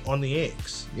wet paint on the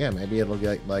eggs. Yeah, maybe it'll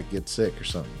get sick or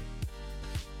something.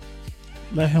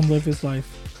 Let him live his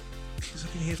life.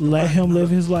 Let him live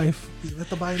his life.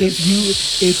 If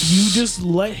you just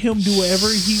let him do whatever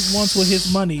he wants with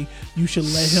his money, you should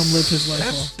let him live his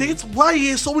life. That's why he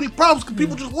has so many problems, because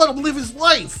people just let him live his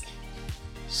life.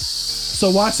 So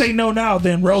why say no now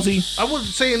then, Rosie? I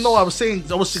wasn't saying no, I was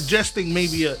suggesting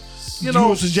maybe a, You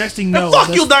were suggesting no.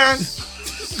 Fuck you, Darn!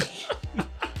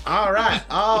 All right.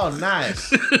 Oh,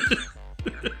 nice.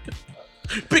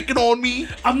 Picking on me.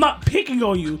 I'm not picking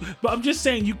on you, but I'm just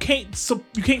saying you can't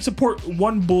support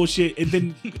one bullshit and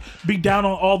then be down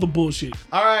on all the bullshit.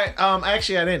 All right.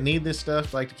 Actually, I didn't need this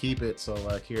stuff to keep it, so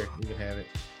like here, you can have it.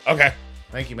 Okay.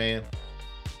 Thank you, man.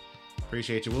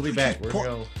 Appreciate you. We'll be back. We're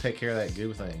gonna take care of that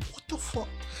goo thing. What the fuck?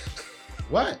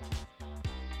 What?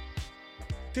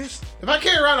 This. If I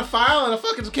carry around a file and a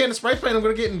fucking can of spray paint, I'm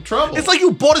gonna get in trouble. It's like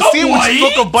you bought a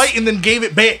sandwich, took a bite, and then gave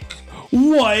it back.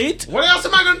 What? What else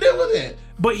am I gonna do with it?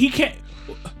 But he can't.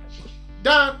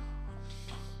 Don,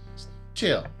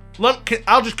 chill.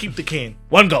 I'll just keep the can.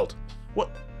 1 gold. What?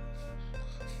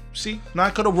 See, now I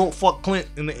could have wrote "fuck Clint"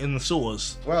 in the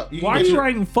sewers. Well, Why are you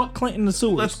writing "fuck Clint" in the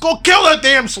sewers? Let's go kill that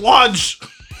damn sludge.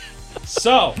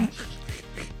 So,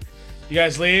 you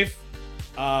guys leave.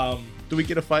 Do we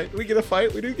get a fight? We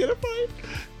do get a fight.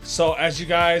 So as you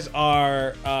guys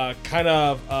are kind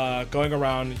of going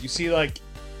around, you see like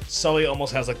Sully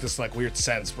almost has like this like weird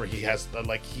sense where he has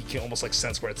like he can almost like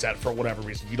sense where it's at for whatever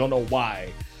reason. You don't know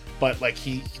why, but like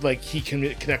he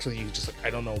connects with you. Just like I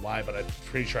don't know why, but I'm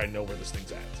pretty sure I know where this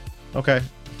thing's at. Okay,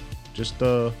 just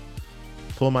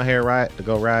pull my hair right to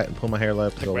go right, and pull my hair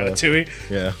left to go left. Ratatouille?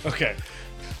 Yeah.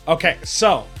 Okay.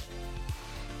 So,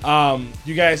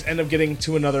 you guys end up getting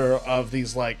to another of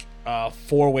these like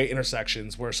 4-way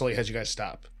intersections where Sully has you guys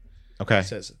stop. Okay. He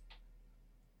says,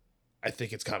 "I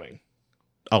think it's coming."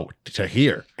 Oh, to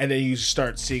here. And then you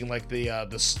start seeing like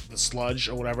the sludge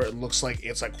or whatever. It looks like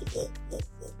it's like.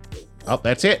 Oh,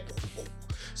 that's it.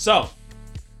 So,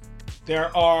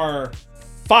 there are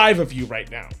 5 of you right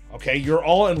now. Okay, you're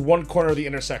all in one corner of the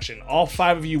intersection. All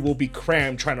 5 of you will be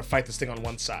crammed trying to fight this thing on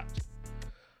one side.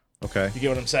 Okay. You get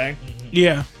what I'm saying?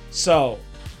 Yeah. So,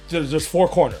 there's 4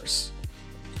 corners.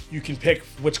 You can pick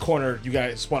which corner you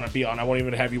guys want to be on. I won't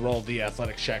even have you roll the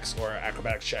athletic checks or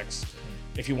acrobatic checks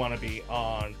if you want to be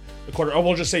on the corner. Or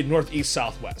we'll just say northeast,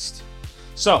 southwest.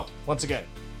 So, once again,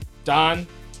 Don,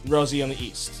 Rosie on the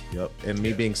east. Yep. And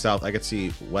me being south, I could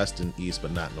see west and east,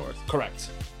 but not north. Correct.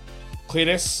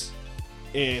 Cletus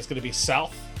is going to be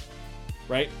south,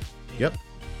 right? Yep.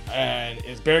 And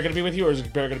is Bear going to be with you, or is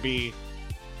Bear going to be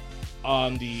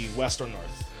on the west or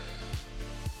north?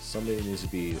 Somebody needs to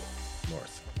be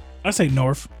north. I say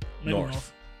north. Maybe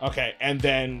North. Okay, and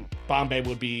then Bombay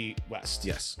would be west.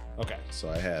 Yes. Okay. So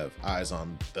I have eyes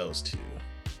on those 2.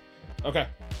 Okay.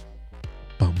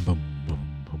 Bum, bum, bum,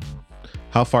 bum.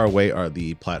 How far away are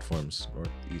the platforms, north,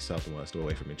 east, south, and west,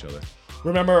 away from each other?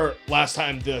 Remember last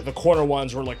time the corner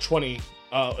ones were like 20.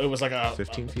 It was like a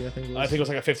 15 feet, I think it was. I think it was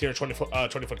like a 15 or 20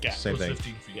 foot gap. Same It was thing.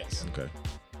 15 feet. Yes. Okay.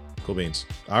 Cool beans.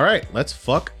 All right, let's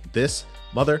fuck this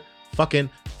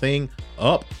motherfucking thing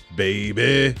up,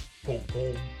 baby.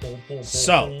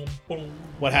 So,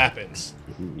 what happens?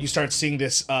 You start seeing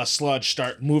this sludge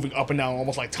start moving up and down,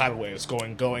 almost like tidal waves,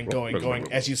 going,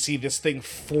 as you see this thing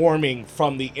forming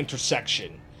from the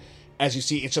intersection. As you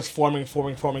see, it's just forming,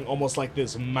 almost like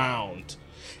this mound.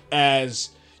 As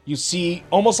you see,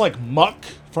 almost like Muck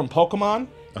from Pokemon.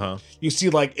 You see,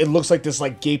 like, it looks like this,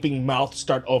 like, gaping mouth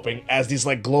start opening as these,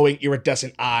 like, glowing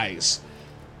iridescent eyes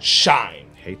shine.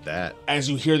 Hate that. As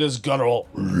you hear this guttural.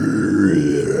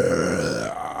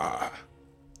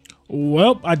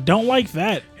 Well, I don't like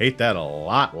that. Hate that a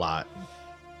lot.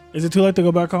 Is it too late to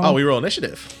go back home? Oh, we roll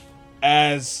initiative.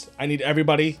 As I need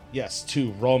everybody, yes,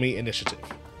 to roll me initiative.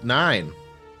 9.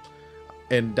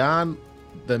 And Don,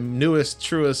 the newest,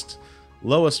 truest,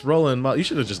 lowest rolling, you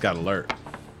should have just got alert.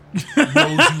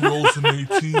 Rosie rolls an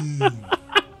 18.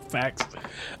 Facts.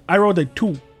 I rolled a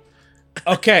 2.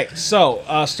 Okay, so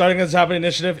starting at the top of the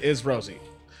initiative is Rosie.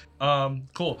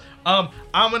 Cool. I'm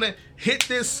gonna hit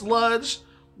this sludge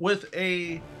with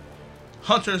a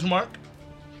hunter's mark.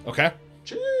 Okay.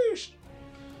 Jeez.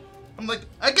 I'm like,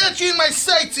 I got you in my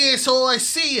sights, asshole. I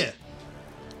see you.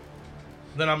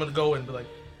 Then I'm gonna go and be like,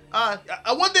 I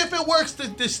wonder if it works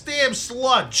this damn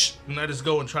sludge. And I just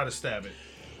go and try to stab it.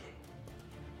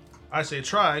 I say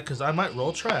try because I might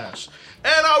roll trash.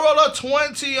 And I roll a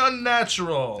 20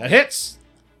 unnatural. That hits.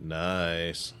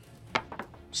 Nice.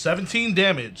 17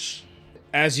 damage.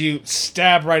 As you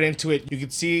stab right into it, you can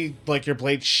see like your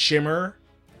blade shimmer.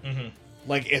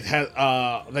 Like it has,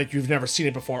 like you've never seen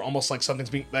it before. Almost like something's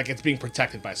it's being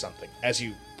protected by something. As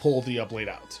you pull the blade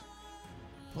out.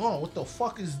 Oh, what the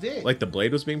fuck is this? Like the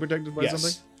blade was being protected by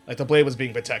something? Like the blade was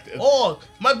being protected. Oh,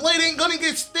 my blade ain't gonna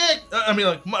get stuck. I mean,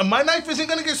 like my knife isn't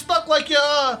gonna get stuck like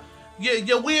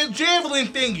your weird javelin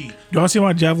thingy. Y'all see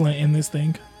my javelin in this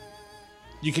thing?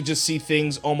 You can just see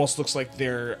things almost looks like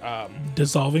they're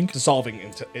Dissolving? dissolving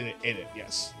in it.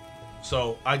 Yes.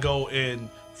 So I go in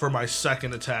for my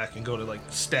second attack and go to like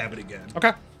stab it again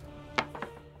Okay.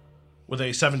 with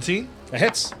a 17. That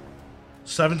hits.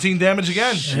 17 damage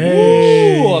again.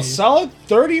 Hey. Ooh, a solid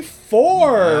 34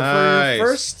 for Nice. your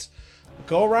first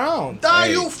go round. Die,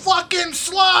 Hey. you fucking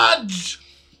sludge!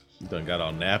 You done got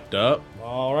all napped up.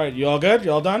 All right, you all good?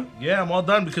 You all done? Yeah, I'm all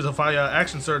done because if I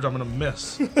action surge, I'm gonna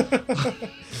miss.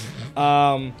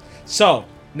 So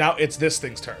now it's this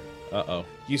thing's turn. Uh-oh.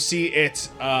 You see it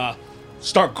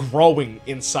start growing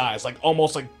in size, like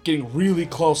almost like getting really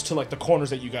close to like the corners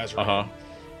that you guys are Uh-huh. in.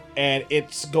 And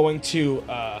it's going to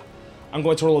I'm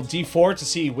going to roll a d4 to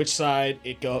see which side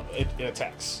it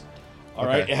attacks. All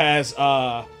right, Okay. it has it's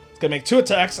gonna make 2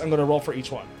 attacks. I'm gonna roll for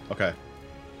each one. Okay.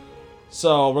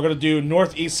 So we're gonna do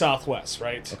north, east, south, west,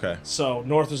 right? Okay. So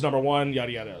north is number 1,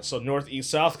 yada yada. So north, east,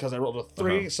 south because I rolled a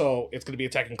 3, so it's gonna be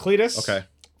attacking Cletus. Okay.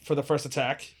 For the first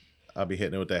attack. I'll be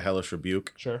hitting it with that hellish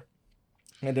rebuke. Sure.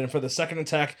 And then for the second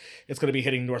attack, it's going to be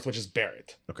hitting north, which is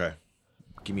Barrett. Okay.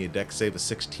 Give me a dex save of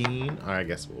 16. All right, I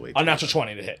guess we'll wait. A natural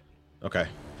 20 to hit. Okay.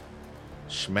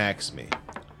 Smacks me.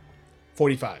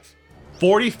 45.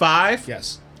 45?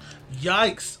 Yes.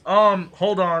 Yikes.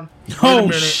 Hold on. Wait a Oh,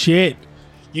 minute. shit.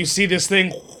 You see this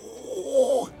thing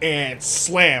and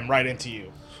slam right into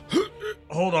you.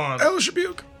 Hold on.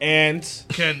 And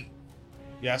Can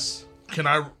yes,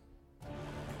 I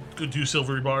do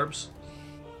silvery barbs?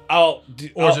 I'll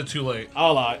Or is it too late?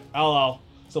 I'll allow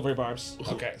silvery barbs.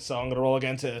 Okay, so I'm gonna roll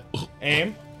again to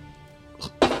aim.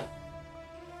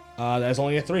 That's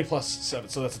only a 3 plus 7,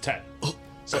 so that's a 10.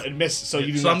 So it missed. So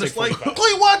you do So not I'm take just like, 45.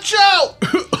 Clay, watch out!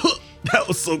 That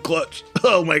was so clutch.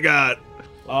 Oh my god.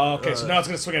 Okay, so now it's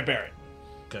gonna swing at Barrett.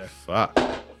 Okay. Fuck.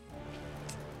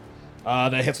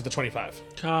 That hits with the 25.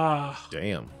 Ah.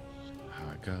 Damn.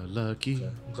 I got lucky.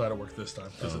 I'm glad it worked this time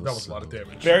because that was a lot of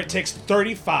damage. Barrett takes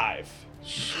 35.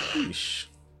 Sheesh.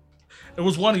 It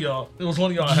was one of y'all. It was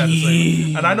one of y'all I had to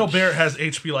say. And I know Barrett has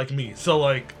HP like me, so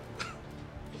like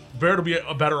Barrett will be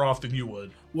better off than you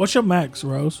would. What's your max,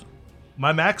 Rose?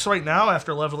 My max right now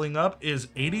after leveling up is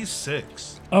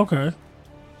 86. Okay.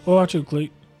 What about you,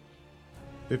 Cleet?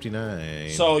 59.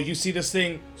 So you see this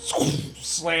thing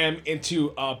slam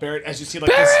into Barrett as you see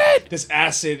like this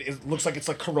acid. It looks like it's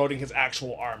like corroding his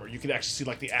actual armor. You can actually see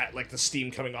like the steam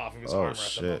coming off of his armor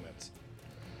at the moment.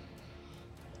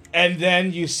 And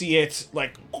then you see it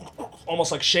like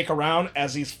almost like shake around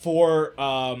as these 4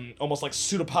 almost like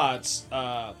pseudopods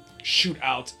shoot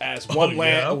out as one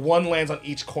lands on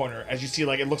each corner. As you see,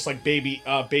 like it looks like baby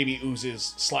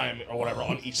oozes slime or whatever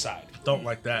on each side. Don't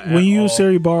like that. When you use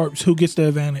Seri Barbs, who gets the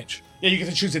advantage? Yeah, you get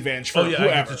to choose advantage for whoever.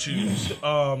 I get to choose.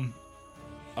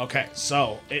 Okay,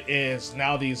 so it is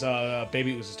now these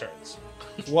baby oozes turns.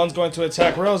 One's going to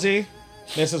attack Rosie,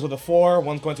 misses with a 4.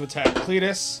 One's going to attack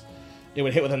Cletus. It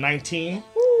would hit with a 19.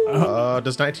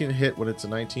 Does 19 hit when it's a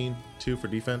 19 too for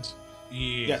defense?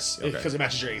 Yeah. Yes, because it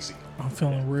matches your AC. I'm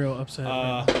feeling real upset.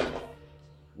 Right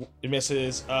now. It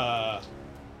misses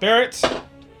Barrett,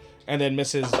 and then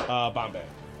misses Bombay.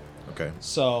 Okay.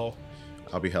 So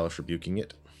I'll be hellish rebuking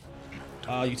it.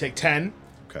 you take 10.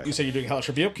 Okay. You said you're doing Hellish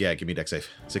Rebuke? Yeah, give me dex save.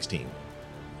 16.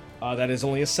 That is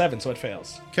only a 7, so it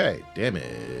fails. Okay,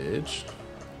 damage.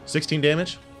 16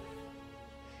 damage.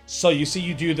 So you see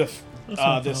you do this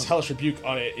Hellish Rebuke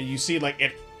on it, and you see like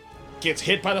it gets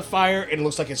hit by the fire, and it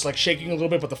looks like it's like shaking a little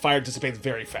bit, but the fire dissipates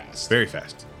very fast. Very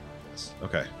fast.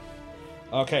 Okay.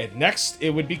 Okay, next it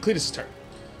would be Cletus' turn.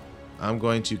 I'm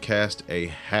going to cast a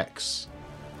hex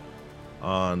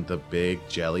on the big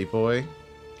jelly boy.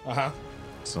 Uh-huh.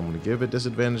 So I'm going to give it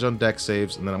disadvantage on dex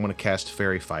saves, and then I'm going to cast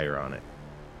Fairy Fire on it.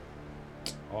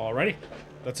 Alrighty.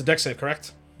 That's a dex save,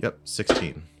 correct? Yep,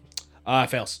 16. It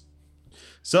fails.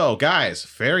 So, guys,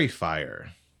 Fairy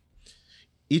Fire.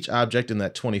 Each object in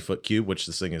that 20-foot cube, which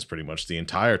this thing is pretty much the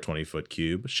entire 20-foot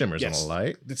cube, shimmers in the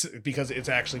light. It's because it's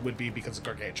actually would be because it's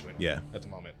gargantuan. Yeah. At the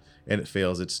moment. And it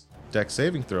fails its dex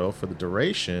saving throw for the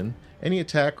duration. Any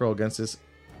attack roll against this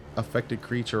affected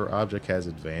creature or object has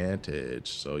advantage.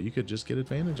 So you could just get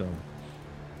advantage on it.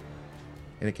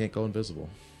 And it can't go invisible.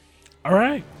 All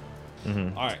right.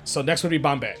 Mm-hmm. All right. So next would be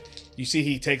Bombay. You see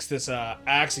he takes this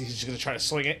axe and he's just going to try to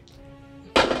swing it.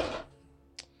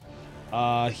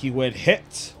 He would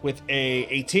hit with a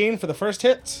 18 for the first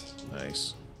hit.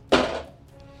 Nice.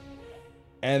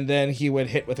 And then he would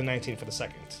hit with a 19 for the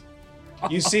second.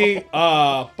 You see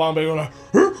Bombay going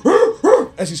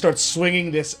as he starts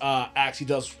swinging this axe. He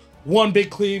does one big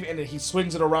cleave, and then he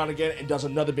swings it around again and does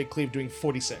another big cleave, doing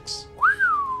 46.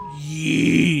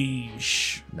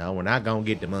 Yeesh. No, we're not going to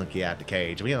get the monkey out the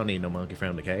cage. We don't need no monkey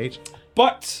from the cage.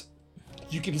 But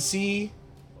you can see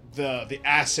the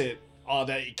acid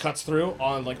that it cuts through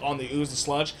on the ooze, the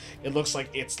sludge. It looks like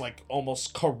it's like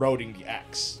almost corroding the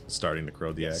axe. Starting to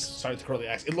corrode the axe. Starting to corrode the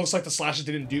axe. It looks like the slashes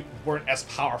weren't as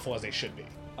powerful as they should be.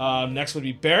 Next would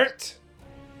be Barrett.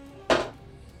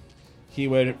 He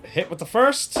would hit with the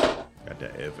first. Got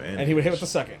that advantage. And he would hit with the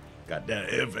second. Got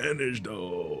that advantage,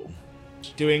 though.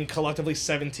 Doing collectively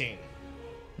 17.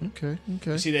 Okay.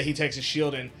 You see that he takes his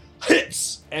shield and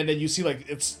hits, and then you see like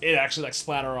it actually like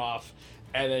splatter off,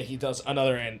 and then he does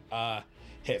another and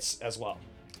hits as well.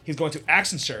 He's going to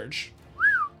action surge,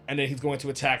 and then he's going to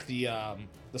attack the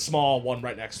small one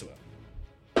right next to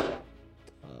him.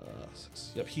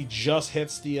 Yep, he just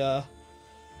hits the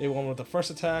one with the first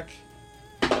attack,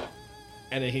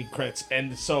 and then he crits.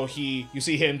 And so you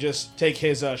see him just take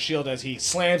his shield as he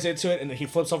slams into it, and then he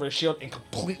flips over his shield and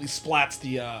completely splats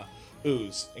the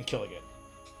ooze and killing it.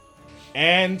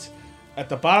 And at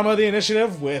the bottom of the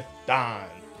initiative with Don.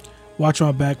 Watch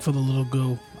my back for the little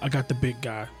goo. I got the big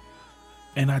guy.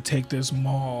 And I take this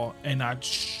maul and I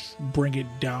bring it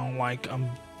down like I'm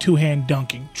two-hand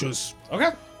dunking. Just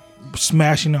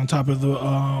smashing on top of the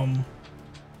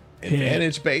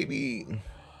advantage, head. baby.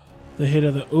 The hit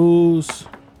of the ooze.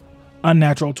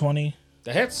 Unnatural 20.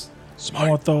 That hits. I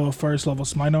want to throw a first level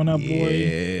smite on that boy.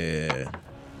 Yeah.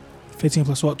 15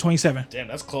 plus 12, 27. Damn,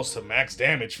 that's close to max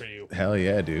damage for you. Hell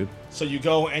yeah, dude. So you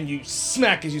go and you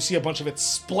smack as you see a bunch of it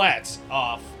splat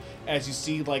off. As you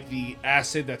see like the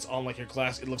acid that's on like your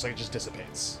glass, it looks like it just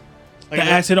dissipates. Like The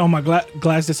acid on my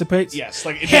glass dissipates? Yes,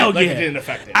 like it didn't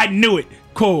affect it. I knew it.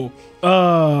 Cool.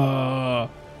 I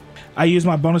use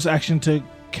my bonus action to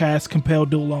cast Compel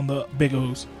Duel on the big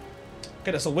ooze. Okay,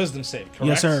 that's a wisdom save, correct?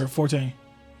 Yes, sir. 14.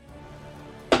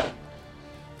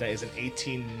 That is an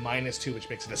 18 minus 2, which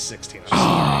makes it a 16.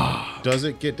 Does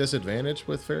it get disadvantage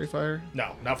with Fairy Fire?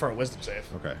 No, not for a wisdom save.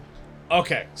 Okay.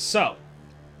 Okay, so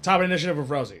top initiative of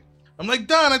Rosie. I'm like,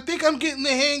 Don, I think I'm getting the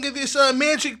hang of this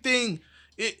magic thing.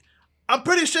 I'm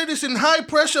pretty sure this in high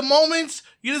pressure moments,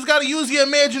 you just gotta use your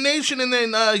imagination, and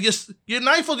then your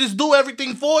knife will just do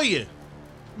everything for you.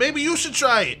 Maybe you should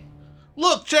try it.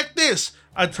 Look, check this.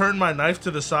 I turn my knife to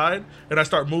the side and I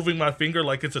start moving my finger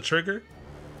like it's a trigger.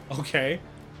 Okay.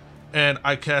 And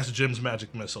I cast Jim's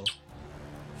magic missile.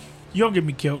 You don't get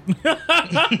me killed.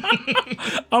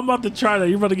 I'm about to try that.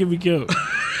 You're about to get me killed.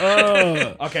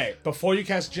 Okay, before you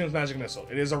cast Jin's magic missile,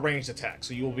 it is a ranged attack,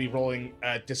 so you will be rolling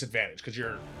at disadvantage because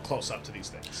you're close up to these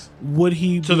things. Would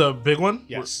he? To the big one?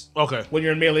 Yes. Okay. When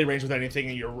you're in melee range with anything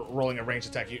and you're rolling a ranged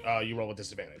attack, you roll with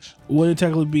disadvantage. Would it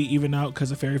technically be even out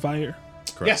because of fairy fire?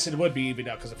 Correct. Yes, it would be even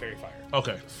out because of fairy fire.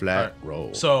 Okay. Flat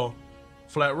roll. So,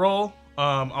 flat roll.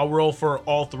 I'll roll for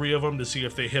all 3 of them to see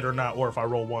if they hit or not, or if I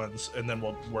roll ones, and then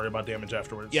we'll worry about damage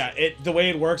afterwards. Yeah, the way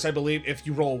it works, I believe, if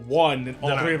you roll 1, then all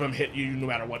Then 3 of them hit you no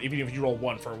matter what, even if you roll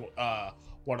 1 for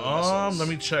one of the missiles. Let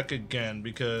me check again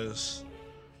because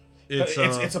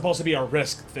it's supposed to be a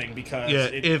risk thing because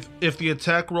if the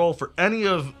attack roll for any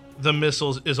of the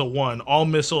missiles is a 1, all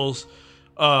missiles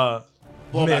blow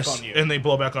miss back on you. and they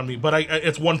blow back on me. But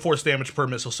it's 1 force damage per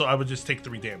missile, so I would just take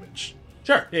 3 damage.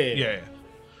 Sure. Yeah.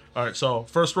 All right, so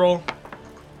first roll.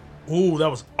 Ooh, that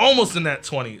was almost in that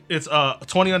 20. It's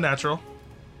 20 unnatural.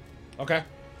 Okay.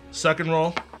 Second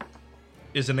roll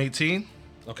is an 18.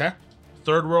 Okay.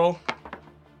 Third roll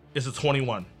is a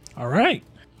 21. All right.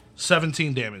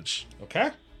 17 damage.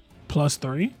 Okay. Plus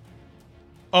 3.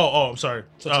 Oh, I'm sorry.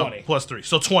 So 20. Plus 3.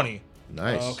 So 20.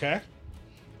 Nice. Okay.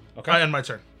 I end my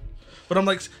turn. But I'm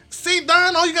like, see,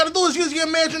 Don, all you gotta do is use your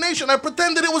imagination. I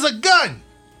pretended it was a gun.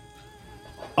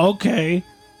 Okay.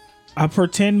 I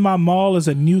pretend my maul is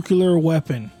a nuclear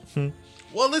weapon.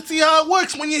 Well, let's see how it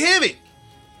works when you hit it.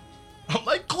 I'm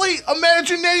like, Clee,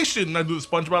 imagination. And I do the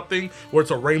SpongeBob thing where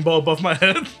it's a rainbow above my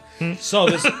head. So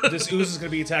this ooze is going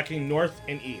to be attacking north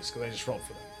and east because I just rolled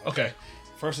for them. Okay.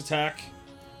 First attack,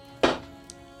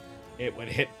 it would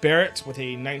hit Barrett with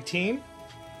a 19.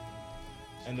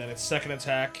 And then its second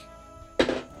attack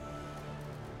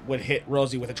would hit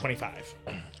Rosie with a 25.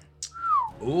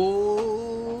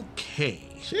 Okay.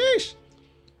 Sheesh.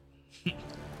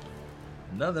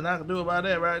 Nothing I can do about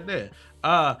that right there.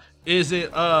 Is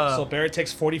it So Barrett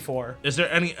takes 44. is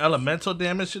there any elemental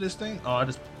damage to this thing? Oh, I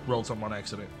just rolled something on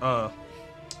accident. Oh,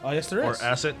 yes, there Or is.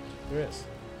 acid. There is.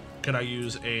 Can I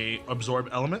use a absorb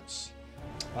elements?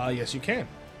 Yes, you can.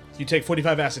 You take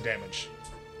 45 acid damage.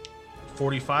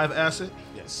 45 acid?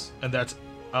 Yes. And that's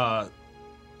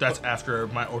after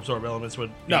my absorb elements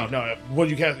would be... No. When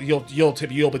you cast, you'll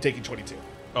be taking 22.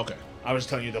 Okay. I was just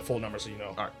telling you the full number so you know.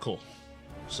 All right, cool.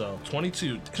 So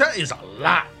 22. That is a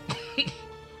lot.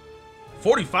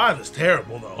 45 is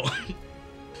terrible though.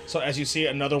 So as you see,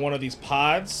 another one of these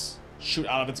pods shoot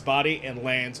out of its body and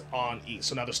lands on east.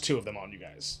 So now there's 2 of them on you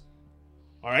guys.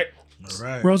 All right. All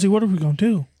right. Rosie, what are we going to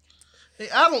do? Hey,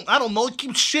 I don't know.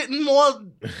 Keep shitting more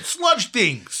sludge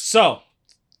things. So,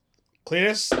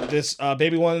 Cletus, this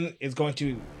baby one is going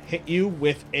to hit you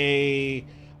with a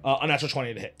unnatural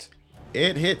 20 to hit.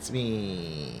 It hits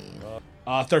me.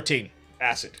 13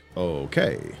 acid.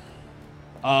 Okay.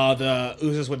 The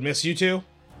oozes would miss you 2,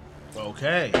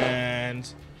 Okay.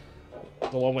 and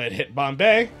the one would hit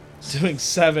Bombay, doing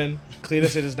 7.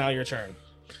 Cletus, it is now your turn.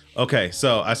 Okay,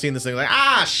 so I seen this thing like,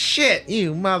 ah, shit,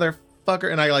 you motherfucker.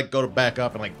 And I like go to back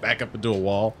up into a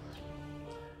wall.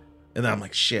 And then I'm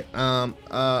like, shit, if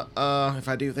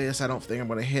I do this, I don't think I'm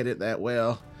going to hit it that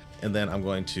well. And then I'm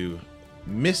going to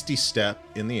Misty Step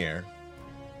in the air.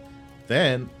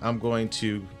 Then I'm going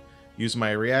to use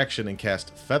my reaction and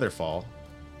cast Featherfall.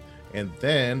 And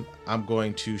then I'm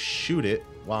going to shoot it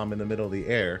while I'm in the middle of the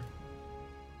air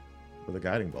with a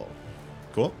guiding bolt.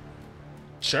 Cool?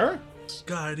 Sure.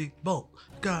 Guiding bolt.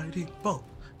 Guiding bolt.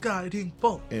 Guiding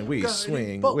bolt. And we guiding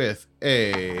swing bolt. with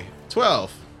a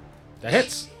 12. That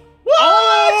hits.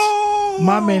 What?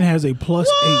 My man has a plus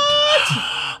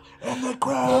 8. And the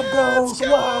crowd goes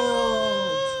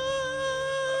wild.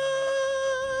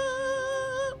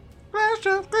 Crash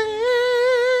of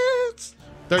Greens.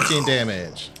 13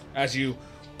 damage. As you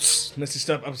misty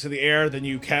step up to the air, then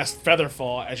you cast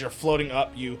Featherfall. As you're floating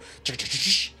up, you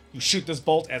shoot this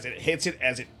bolt as it hits it,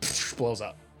 as it blows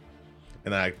up.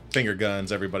 And then I finger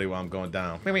guns everybody while I'm going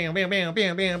down. Bam, bam, bam, bam,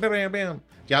 bam, bam, bam, bam.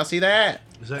 Y'all see that?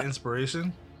 Is that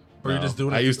inspiration? Or No, you just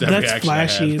doing it? I used every That's action I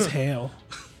flashy had. as hell.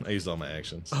 I used all my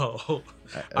actions. Oh,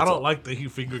 I don't like that he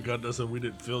finger gunned us and we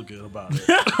didn't feel good about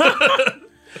it.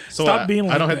 So Stop being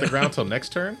like I don't hit that. the ground till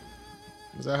next turn?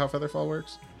 Is that how Featherfall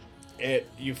works?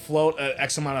 You float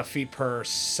X amount of feet per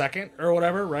second or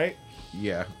whatever, right?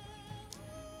 Yeah.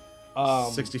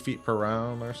 60 feet per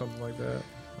round or something like that.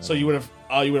 So you would have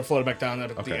floated back down at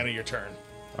the Okay. end of your turn.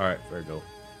 All right, very cool.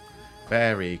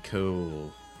 Very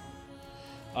cool.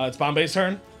 It's Bombay's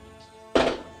turn.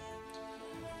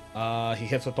 He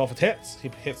hits with both hits. He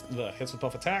hits with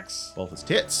both attacks. Both his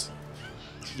tits.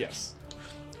 Yes.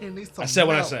 It needs I some said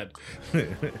what I milk.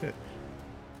 said.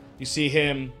 You see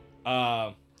him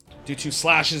do 2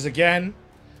 slashes again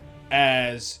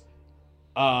as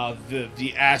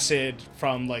the acid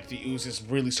from like the ooze is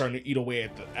really starting to eat away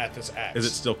at this axe. Is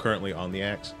it still currently on the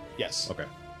axe? Yes. Okay.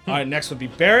 All right. Next would be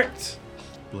Barrett.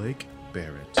 Blake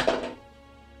Barrett.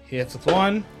 He hits with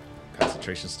 1.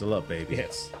 Concentration's still up, baby. He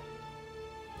hits.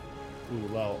 Ooh,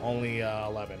 low. Only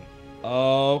 11.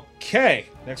 Okay.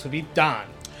 Next would be Don.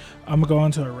 I'm gonna go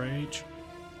into a rage.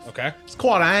 Okay. He's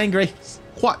quite angry. He's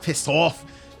quite pissed off.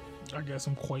 I guess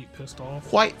I'm quite pissed off.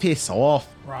 Quite pissed off.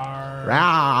 Rawr.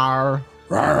 Rawr.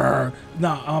 Rawr.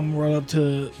 Nah, I'm roll up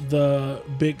to the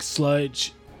big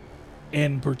sludge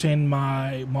and pretend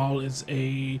my maul is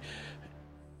a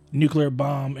nuclear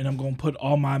bomb, and I'm gonna put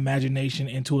all my imagination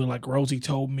into it like Rosie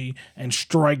told me and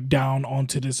strike down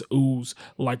onto this ooze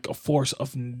like a force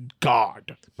of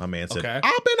God. My man said, Okay.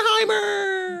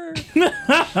 Oppenheimer!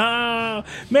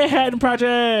 Manhattan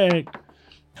Project!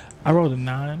 I rolled a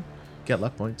 9. Get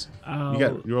luck points. I'll-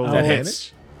 You rolled I'll- That advantage?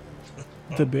 hits.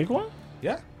 The big one?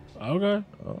 Yeah. Okay.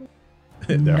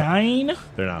 they're, 9.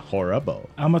 they're not horrible.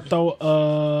 I'm gonna throw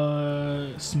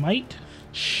a smite.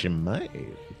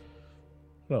 Schmite.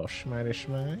 Little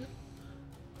schmite.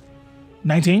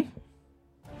 19.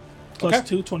 Plus Okay.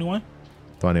 2, 21.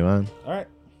 21. All right.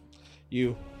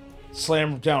 You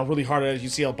slam down really hard as you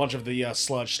see a bunch of the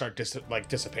sludge start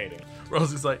dissipating.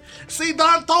 Rosie's like, see,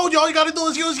 Don told you all you gotta do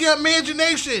is use your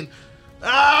imagination.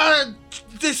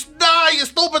 Just die, you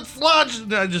stupid sludge.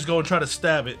 And I just go and try to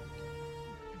stab it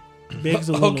Big's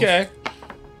a little. Okay.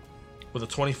 with a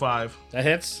 25. That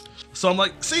hits. So I'm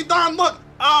like, see, Don, look,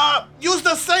 use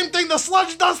the same thing the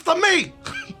sludge does to me.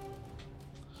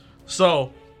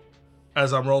 So,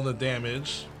 as I'm rolling the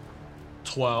damage,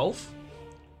 12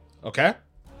 Okay.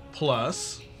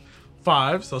 plus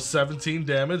 5, so 17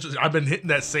 damage. I've been hitting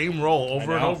that same roll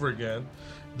over and know. over again.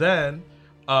 Then,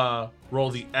 roll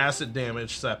the acid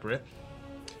damage separate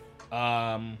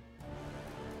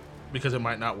because it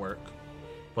might not work,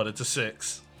 but it's a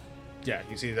 6. Yeah,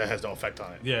 you see that has no effect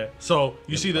on it. Yeah, so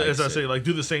you see that, as I likes say, like,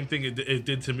 do the same thing it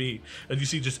did to me, and you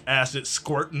see just acid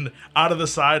squirting out of the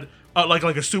side, like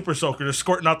a super soaker, just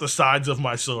squirting out the sides of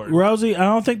my sword. Rosie, I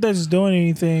don't think that's doing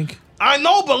anything. I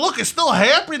know, but look, it's still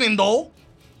happening, though.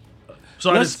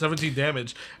 So I did Let's- 17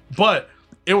 damage, but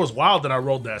it was wild that I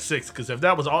rolled that 6, because if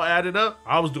that was all added up,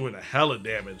 I was doing a hell of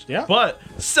damage. Yeah. But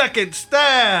second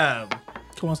stab,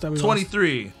 Come on, stab me.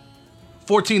 23,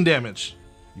 14 damage.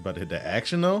 You about to hit that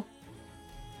action, though?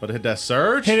 About to hit that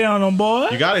surge? Hit it on them, boy.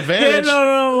 You got Hit advantage. it on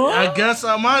them, boy. I guess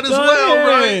I might as Go well,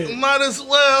 ahead. right? Might as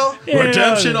well. Hit it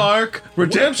Redemption on. arc.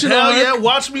 Redemption Hell arc. yeah,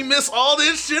 watch me miss all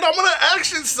this shit. I'm gonna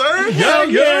action, sir. Yeah,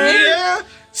 yeah. Yeah.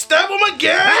 Stab him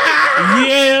again.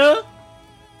 Yeah.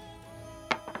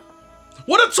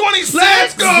 What a 26.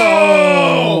 Let's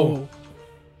go.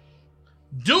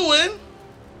 Doing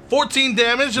 14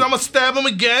 damage, and I'm gonna stab him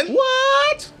again.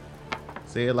 What?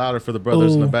 Say it louder for the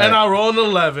brothers in the Ooh. back. And I roll an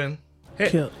 11.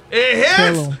 Kill. It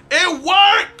Kill hits. him. It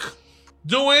worked.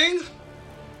 Doing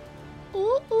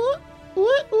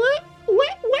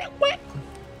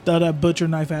Throw that butcher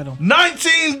knife at him.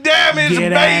 19 damage,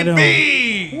 Get at him.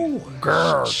 baby.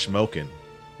 Smoking.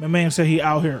 My man said he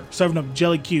out here serving up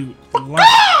jelly cube.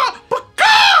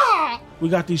 We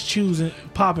got these chews and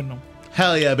popping them.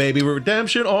 Hell yeah, baby.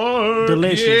 Redemption arc.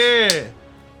 Delicious. Yeah.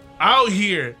 Out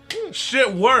here.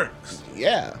 Shit works.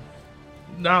 Yeah.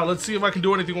 Now, let's see if I can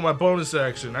do anything with my bonus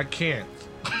action. I can't.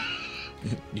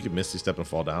 You could misty step and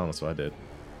fall down. That's what I did.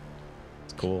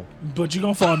 It's cool. But you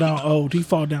gonna fall down old. He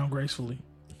fall down gracefully.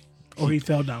 Or he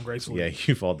fell down gracefully. Yeah,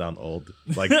 you fall down old.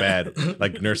 Like bad.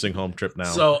 Like nursing home trip now.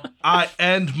 So, I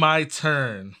end my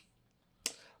turn.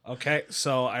 Okay,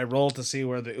 so I rolled to see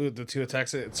where the two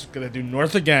attacks it. It's gonna do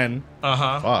north again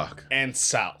Uh-huh. Fuck. and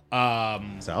south.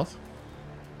 South?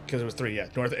 Because it was 3, yeah,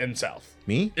 north and south.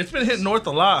 Me? It's been hitting north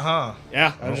a lot, huh?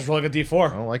 Yeah, I was just rolling a I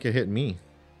D4. don't like it hitting me.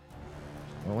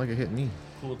 I don't like it hitting me.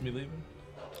 Cool with me leaving?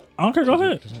 I don't care, go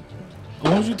ahead. As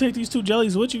long as you take these 2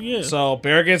 jellies with you, yeah. So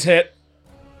Bear gets hit.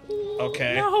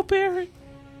 Okay. No, Barry.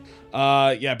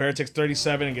 Yeah, Bear takes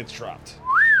 37 and gets dropped.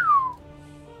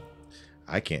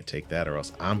 I can't take that or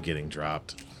else I'm getting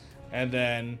dropped. And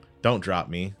then Don't drop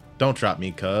me. Don't drop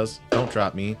me, cuz. Don't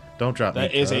drop me. Don't drop me,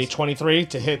 that is a cuz. 23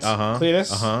 to hit Uh-huh.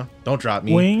 Cletus. Uh-huh. Don't drop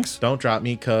me. Wings? Don't drop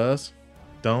me, cuz.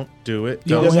 Don't do it. He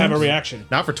Don't. doesn't have a Wings? reaction.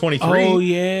 Not for 23. Oh,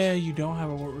 yeah, you don't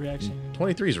have a reaction.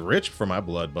 23 is rich for my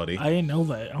blood, buddy. I didn't know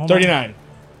that. I don't know. 39.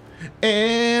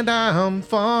 And I'm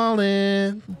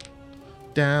falling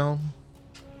down.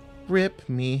 Rip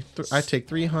me. I take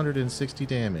 360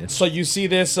 damage. So you see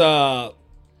this sludge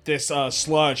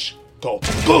go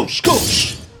goosh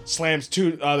goosh, slams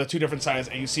the two different sides,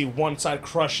 and you see one side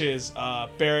crushes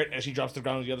Barrett as he drops to the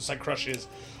ground, and the other side crushes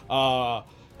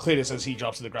Cletus as he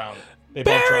drops to the ground. They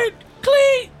both Barrett, drop.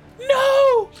 Cleet,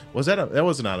 no. That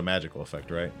was not a magical effect,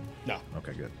 right? No,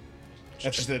 Okay, good.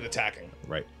 that's just it attacking.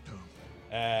 Right.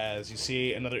 As you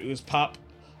see another ooze pop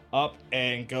up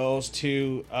and goes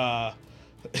to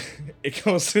it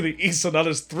goes to the east. So now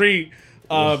there's 3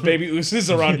 baby oozes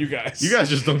around you guys. You guys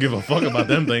just don't give a fuck about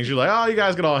them things. You're like, oh, you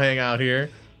guys can all hang out here.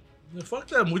 Yeah, fuck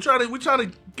them. We trying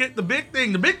to get the big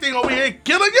thing. The big thing over here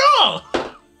killing y'all.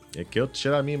 It killed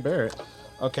shit out of me and Barrett.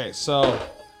 Okay, so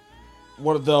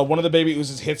one of the baby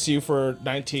oozes hits you for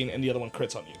 19, and the other one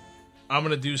crits on you. I'm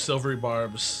gonna do silvery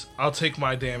barbs. I'll take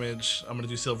my damage. I'm gonna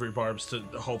do silvery barbs to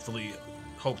hopefully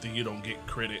hope that you don't get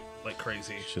critted like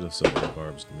crazy. Should have silver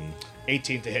barbs to me.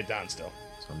 18 to hit Don still.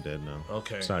 So I'm dead now.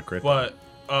 Okay. It's not a crit. But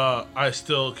I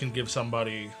still can give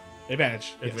somebody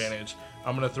Advantage. Yes. advantage.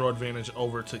 I'm gonna throw advantage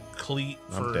over to Cleet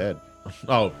for I'm dead.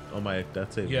 Oh, my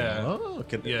death save. Yeah. Oh, I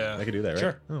can do that, right?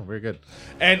 Sure. Oh, very good.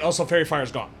 And also, Fairy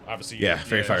Fire's gone. Obviously. Yeah,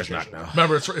 Fairy Fire's sure, knocked sure. now.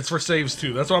 Remember, it's for saves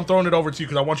too. That's why I'm throwing it over to you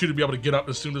because I want you to be able to get up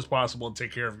as soon as possible and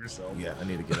take care of yourself. Yeah, I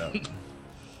need to get up.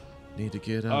 Need to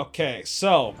get up. Okay,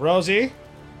 so Rosie,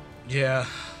 Yeah.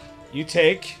 you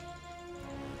take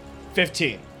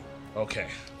 15, Okay.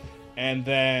 and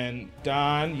then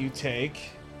Don, you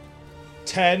take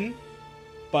 10.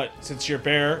 But since you're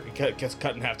bear, it gets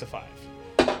cut in half to 5.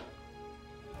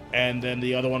 And then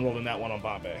the other one rolled in that one on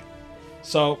Bombay.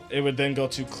 So it would then go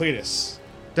to Cletus.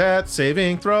 That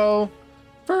saving throw.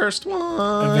 First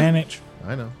one. Advantage.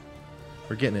 I know.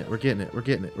 We're getting it. We're getting it. We're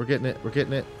getting it. We're getting it. We're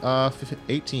getting it.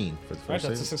 18 for the Right, first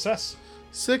that's a save. success.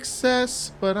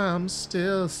 Success, but I'm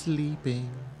still sleeping.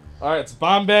 All right, it's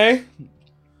Bombay.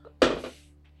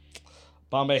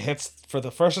 Bombay hits for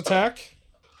the first attack.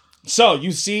 So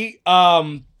you see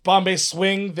Bombay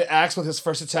swing the axe with his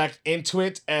first attack into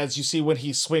it. As you see when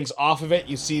he swings off of it,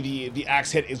 you see the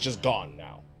axe hit is just gone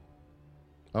now.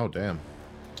 Oh, damn.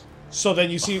 So then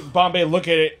you see Bombay look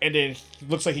at it, and then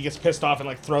looks like he gets pissed off and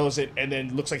like throws it, and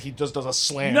then looks like he just does a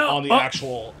slam No, on the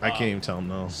actual. I can't even tell him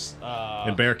no. Uh,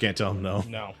 And Bear can't tell him no.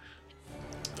 no,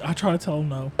 I try to tell him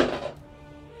no.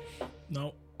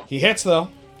 No. he hits though.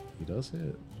 He does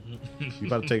hit. You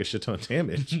about to take a shit ton of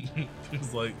damage.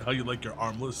 It's like how you like your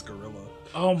armless gorilla.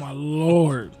 Oh my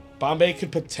lord. Bombay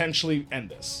could potentially end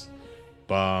this.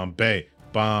 Bombay,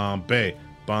 Bombay,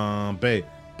 Bombay,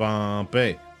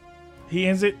 Bombay. He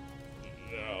ends it.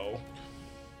 No.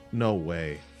 No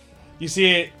way. You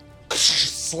see it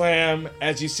slam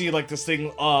as you see like this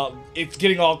thing. It's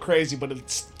getting all crazy, but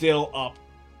it's still up.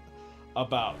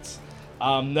 About.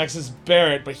 Next is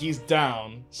Barrett, but he's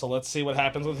down. So let's see what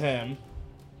happens with him.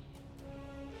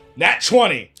 Nat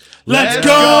 20. Let's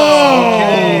go!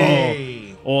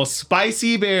 Hey. Oh,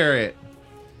 spicy Barrett.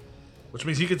 Which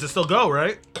means he gets to still go,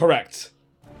 right? Correct.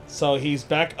 So he's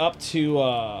back up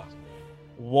to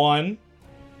 1.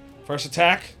 First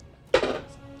attack.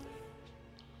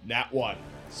 Nat 1.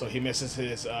 So he misses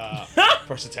his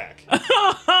first attack.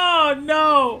 Oh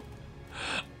no.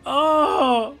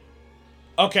 Oh.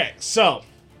 Okay, so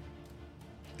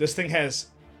this thing has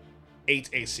 8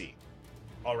 AC.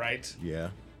 All right. Yeah.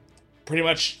 Pretty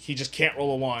much, he just can't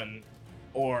roll a 1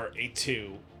 or a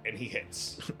 2, and he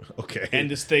hits. Okay. And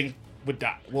this thing would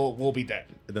die. We'll be dead.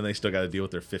 And then they still got to deal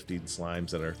with their 15 slimes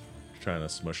that are trying to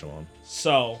smush them on.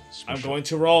 So I'm going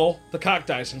to roll the cock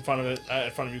dice in front of it,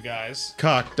 in front of you guys,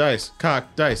 Cock dice,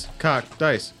 cock dice, cock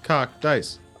dice, cock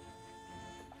dice.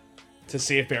 to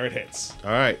see if Barrett hits.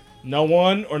 All right. No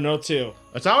 1 or no 2.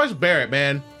 It's always Barrett,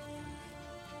 man.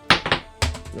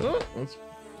 Oh, that's-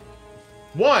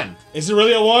 1. Is it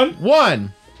really a 1?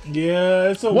 1. Yeah,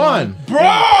 it's a 1. Bro!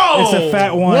 It's a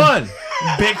fat one. 1.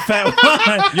 Big fat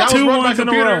one. Y'all was 2 wrong by ones in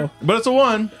a computer, row. but it's a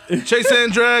 1. Chasing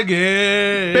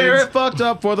dragons. Barrett fucked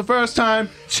up for the first time.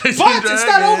 Chasing But it's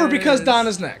not over dragons. because Don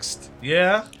is next.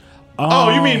 Yeah.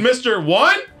 Oh, you mean Mr.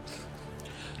 1?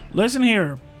 Listen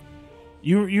here.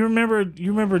 You remember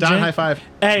Don, Gen- high five.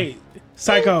 Hey,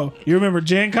 Psycho, you remember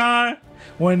Gen Con?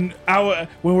 When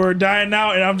we were dying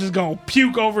out and I'm just gonna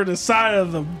puke over the side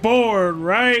of the board,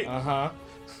 right? Uh-huh.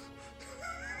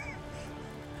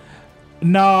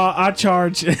 No, I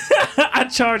charge I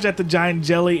charge at the giant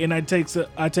jelly and I take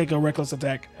a reckless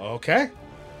attack. Okay.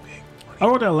 I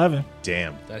rolled an 11.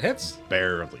 Damn. That hits.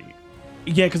 Barely.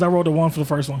 Yeah, because I rolled a 1 for the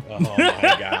first one. Oh my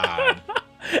god.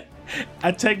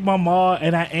 I take my maul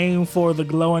and I aim for the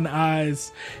glowing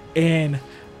eyes and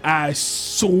I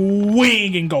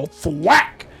swing and go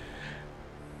thwack.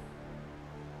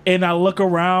 And I look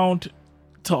around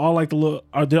to all like the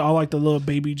little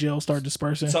baby gel start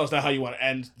dispersing. So is that how you want to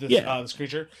end this, Yeah. this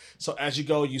creature? So as you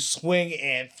go, you swing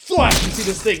and flash. You see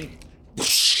this thing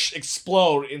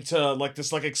explode into like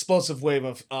this like explosive wave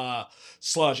of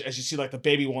sludge as you see like the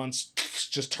baby ones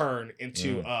just turn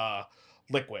into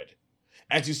liquid.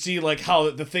 As you see like how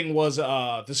the thing was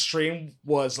the stream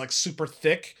was like super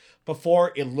thick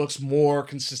before, it looks more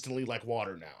consistently like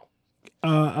water now.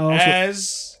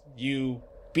 As you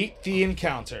beat the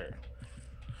encounter.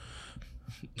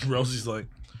 Rosie's like,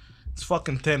 it's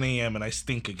fucking 10 a.m. and I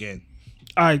stink again.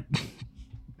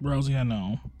 Rosie, I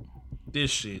know.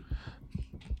 This shit.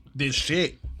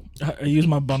 I use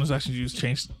my bonus action to use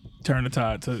turn the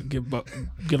tide to get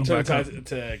them back up.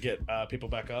 To get people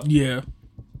back up. Yeah.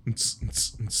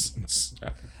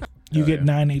 You get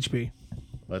 9 HP.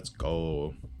 Let's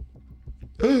go.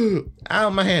 Ow,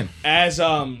 my hand. As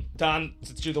Don,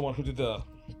 since you're the one who did the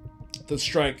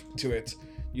strike to it,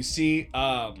 you see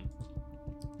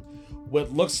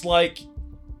what looks like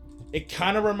it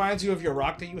kind of reminds you of your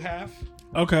rock that you have.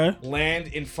 Okay. Land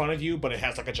in front of you, but it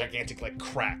has like a gigantic like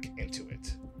crack into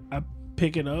it. I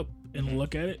pick it up and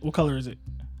look at it. What color is it?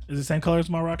 Is it the same color as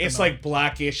my rock? It's like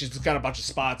blackish. It's got a bunch of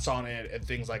spots on it and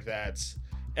things like that.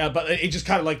 But it just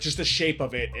kind of like just the shape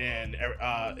of it and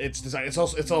its design. It's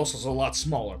also a lot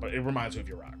smaller, but it reminds me of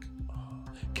your rock.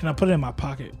 Can I put it in my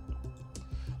pocket?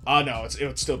 No, it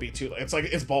would still be too.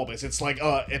 It's bulbous. It's like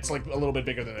a little bit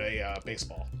bigger than a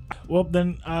baseball. Well,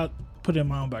 then I put it in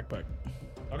my own backpack.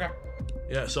 Okay.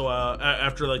 Yeah, so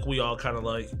after like we all kind of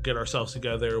like get ourselves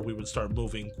together, we would start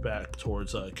moving back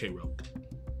towards K-Roke.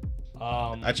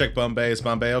 I checked Bombay. Is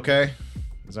Bombay okay?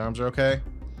 His arms are okay?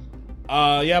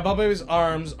 Yeah, Bombay's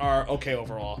arms are okay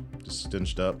overall. Just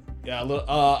stitched up. Yeah,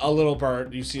 a little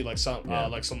burnt. You see like some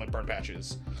burnt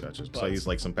patches. Gotcha. So I use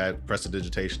like some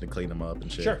prestidigitation to clean them up and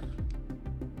shit. Sure.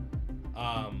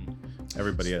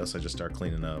 Everybody else, I just start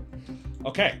cleaning up.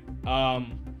 Okay.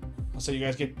 So you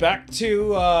guys get back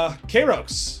to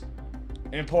K-Roke's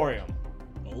Emporium.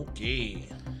 Okay.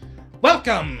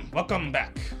 Welcome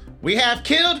back. We have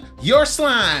killed your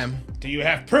slime. Do you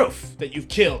have proof that you've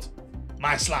killed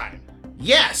my slime?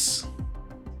 Yes.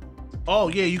 Oh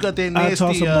yeah, you got that I toss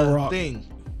nasty him the rock. thing.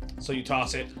 So you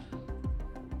toss it.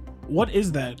 What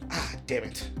is that? Damn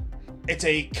it. It's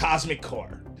a cosmic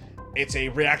core. It's a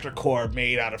reactor core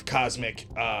made out of cosmic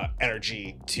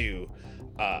energy to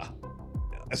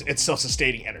it's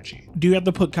self-sustaining energy. Do you have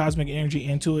to put cosmic energy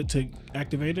into it to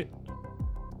activate it?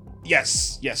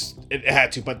 Yes, it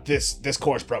had to, but this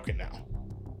core is broken now.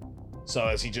 So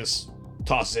as he just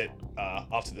tosses it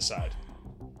off to the side.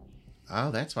 Oh,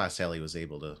 that's why Sally was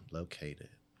able to locate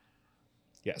it.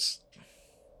 Yes.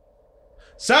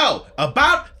 So,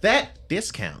 about that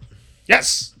discount.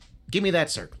 Yes. Give me that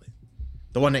circlet.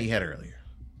 The one that you had earlier.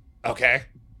 Okay.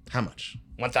 How much?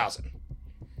 1,000.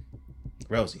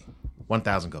 Rosie,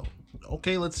 1,000 gold.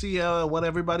 Okay, let's see what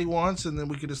everybody wants, and then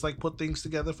we can just like put things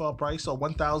together for a price. So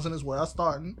 1,000 is where I'm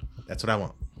starting. That's what I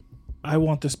want. I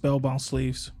want the spellbound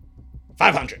sleeves.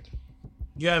 500.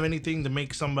 You have anything to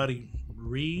make somebody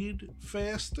read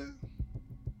faster?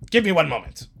 Give me one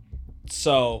moment.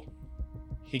 So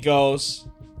he goes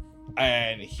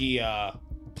and he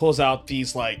pulls out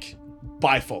these like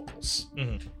bifocals.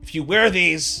 Mm-hmm. If you wear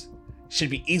these, it should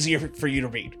be easier for you to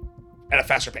read at a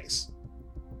faster pace.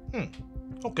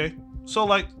 Okay. So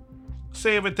like,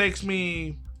 say if it takes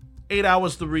me 8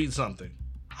 hours to read something,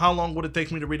 how long would it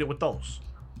take me to read it with those?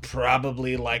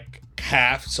 Probably like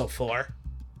half, so 4.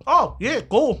 Oh, yeah,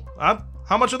 cool.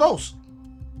 How much are those?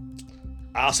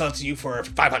 I'll sell it to you for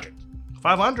 500.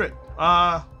 500.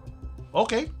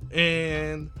 Okay.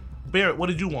 And Barrett, what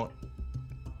did you want?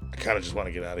 I kind of just want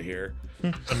to get out of here.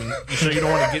 I mean, you sure you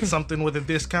don't want to get something with a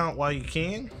discount while you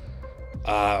can?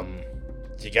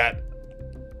 You got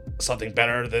something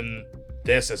better than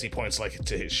this? As he points like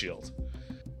to his shield.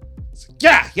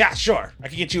 Yeah, sure. I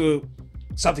can get you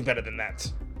something better than that.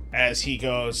 As he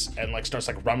goes and like starts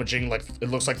like rummaging, like it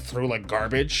looks like through like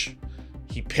garbage.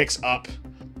 He picks up.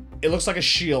 It looks like a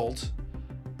shield,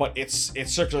 but it's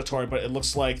circulatory. But it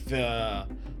looks like the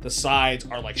sides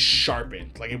are like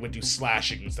sharpened, like it would do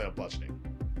slashing instead of bludgeoning.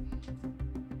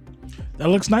 That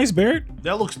looks nice, Barrett.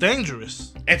 That looks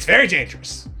dangerous. It's very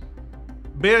dangerous.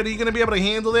 Barrett, are you gonna be able to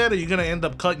handle that, or are you gonna end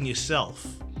up cutting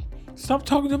yourself? Stop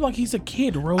talking to him like he's a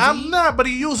kid, Rosie. I'm not, but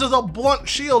he uses a blunt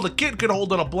shield. A kid can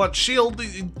hold on a blunt shield.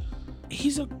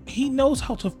 He knows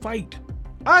how to fight.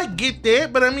 I get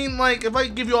that, but I mean, like, if I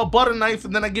give you a butter knife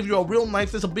and then I give you a real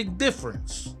knife, there's a big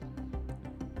difference.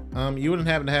 You wouldn't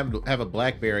happen to have a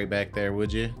BlackBerry back there,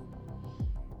 would you?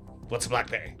 What's a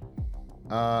BlackBerry?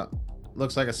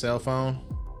 Looks like a cell phone.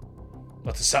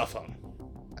 What's a cell phone?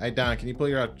 Hey Don, can you pull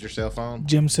your cell phone?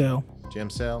 Gem cell. Gem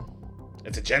cell?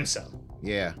 It's a gem cell.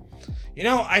 Yeah. You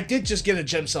know, I did just get a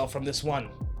gem cell from this one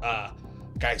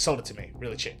Guy sold it to me,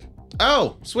 really cheap.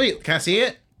 Oh, sweet. Can I see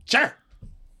it? Sure.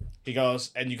 He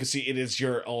goes, and you can see it is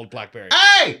your old BlackBerry.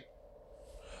 Hey!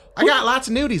 I got lots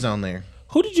of nudies on there.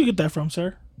 Who did you get that from,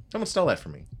 sir? Someone stole that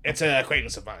from me. It's an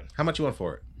acquaintance of mine. How much you want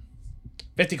for it?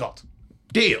 50 gold.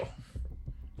 Deal.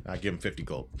 I give him 50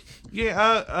 gold.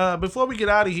 Yeah, before we get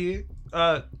out of here,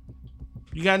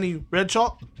 you got any red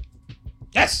chalk?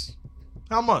 Yes.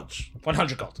 How much?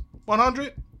 100 gold.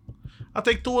 100? I'll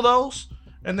take 2 of those.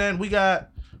 And then we got,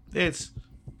 it's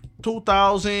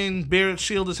 2,000. Barret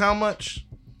Shield is how much?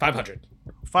 500.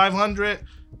 500.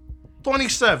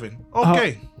 27.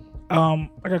 Okay. I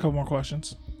got a couple more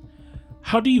questions.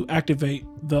 How do you activate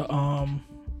the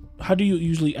how do you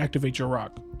usually activate your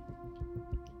rock?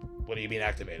 What do you mean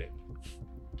activated?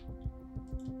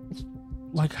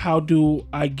 Like, how do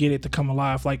I get it to come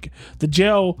alive? Like, the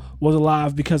gel was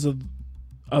alive because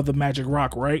of the magic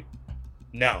rock, right?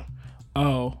 No.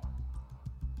 Oh.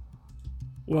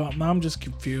 Well, now I'm just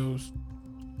confused.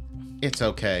 It's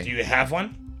okay. Do you have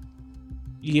one?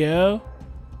 Yeah.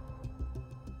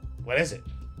 What is it?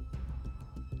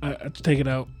 I take it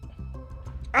out.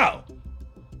 Oh.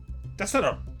 That's not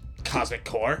a cosmic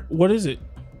core. What is it?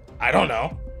 I don't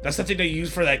know. That's the thing they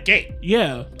use for that gate.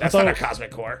 Yeah. That's not a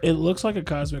cosmic core. It looks like a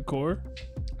cosmic core.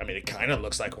 I mean, it kind of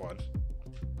looks like one.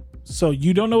 So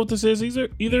you don't know what this is either?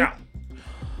 No.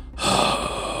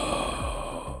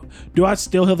 Do I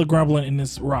still hear the grumbling in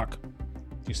this rock?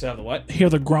 You still have the what? Hear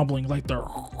the grumbling, like the...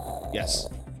 Yes.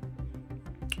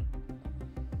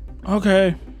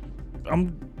 Okay.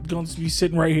 I'm going to be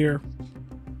sitting right here,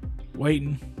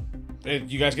 waiting.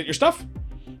 You guys get your stuff?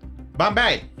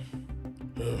 Bombay.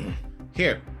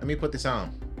 Here, let me put this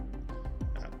on.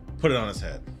 Put it on his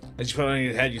head. As you put it on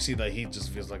your head, you see that he just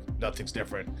feels like nothing's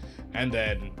different. And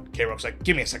then K-Rock's like,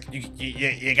 give me a second.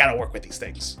 You gotta work with these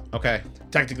things. Okay.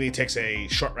 Technically, it takes a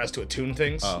short rest to attune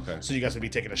things. Oh, okay. So you guys would be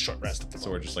taking a short rest. At the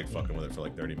So we're just like fucking with it for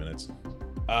like 30 minutes.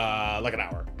 like an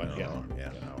hour, but yeah. Yeah,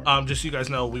 an hour. Just so you guys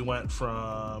know, we went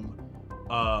from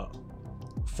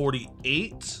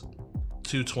 48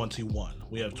 to 21.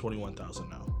 We have 21,000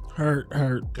 now. Hurt.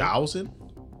 1,000?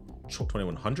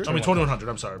 2,100? I mean 2,100.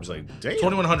 I'm sorry. I was like, damn.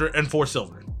 2,100 and 4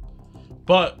 silver.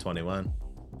 But 21.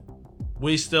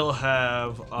 we still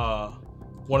have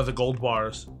one of the gold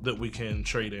bars that we can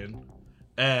trade in,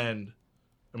 and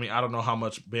I mean I don't know how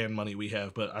much band money we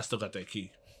have, but I still got that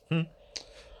key. We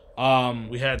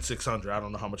had 600. I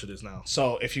don't know how much it is now.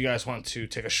 So if you guys want to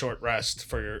take a short rest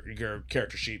for your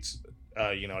character sheets,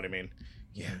 you know what I mean.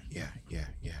 Yeah.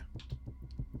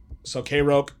 So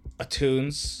K-Roke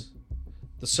attunes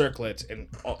the circlet and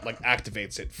like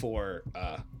activates it for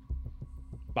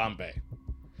Bombay.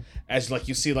 As like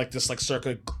you see like this like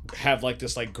circlet have like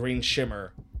this like green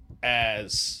shimmer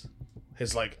as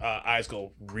his like eyes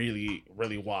go really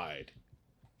really wide.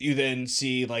 You then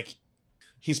see like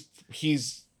he's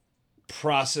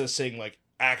processing, like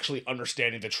actually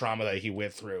understanding the trauma that he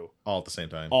went through All at the same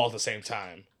time. all at the same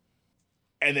time.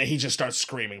 And then he just starts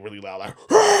screaming really loud, like,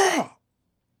 "Ah!"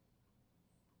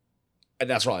 And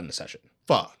that's all in the session.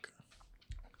 Fuck.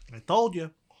 I told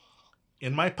you.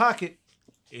 In my pocket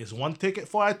is one ticket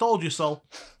for I told you so.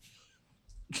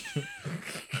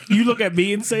 You look at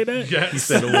me and say that? Yes. He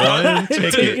said one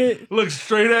ticket. Look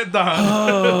straight at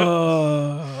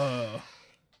Don.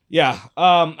 Yeah.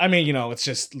 I mean, you know, it's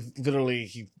just literally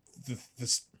he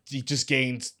just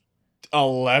gained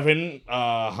 11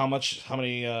 how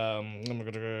many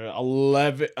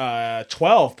 11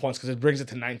 12 points, because it brings it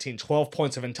to 19. 12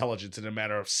 points of intelligence in a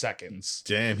matter of seconds.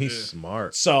 Damn, he's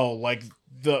smart. So like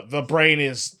the brain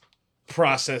is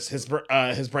his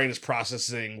brain is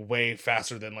processing way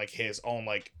faster than like his own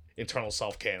like internal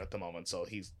self can at the moment, so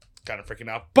he's kind of freaking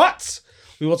out. But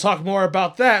we will talk more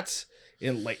about that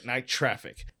in Late Night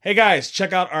Traffic. Hey guys,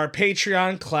 check out our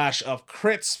Patreon, Clash of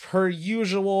Crits per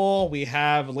usual. We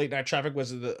have Late Night Traffic,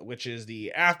 which is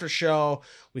the after show.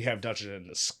 We have Dungeons and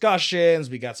Discussions.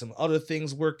 We got some other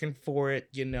things working for it,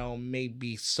 you know,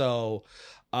 maybe so.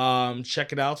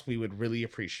 Check it out. We would really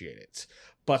appreciate it.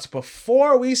 But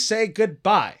before we say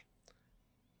goodbye,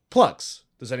 plugs.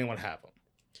 Does anyone have them?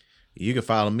 You can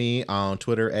follow me on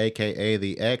Twitter, aka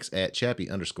the X, at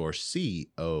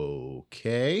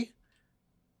Chappie_COK.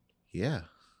 Yeah.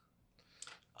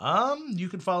 You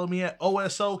can follow me at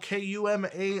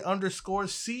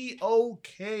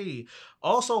OSOKUMA_COK.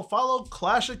 Also, follow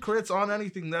Clash of Crits on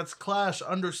anything. That's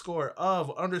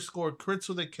Clash_of_crits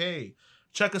with a K.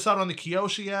 Check us out on the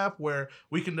Kyoshi app, where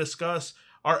we can discuss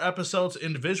our episodes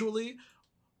individually.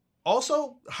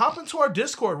 Also, hop into our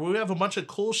Discord, where we have a bunch of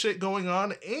cool shit going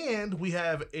on, and we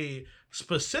have a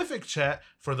specific chat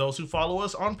for those who follow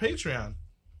us on Patreon.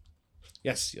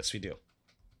 Yes, we do.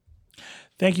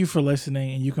 Thank you for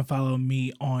listening, and you can follow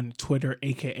me on Twitter,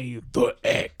 aka the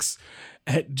X,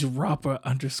 at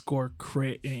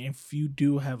dropper_crit. And if you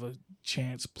do have a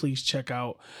chance, please check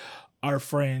out our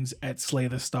friends at Slay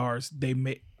the Stars. They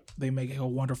make a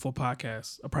wonderful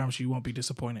podcast. I promise you won't be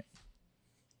disappointed.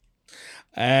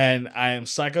 And I am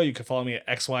Psycho. You can follow me at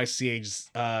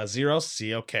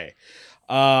XYCH0COK.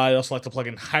 I also like to plug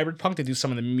in Hybrid Punk to do some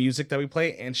of the music that we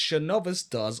play, and Shinovis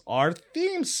does our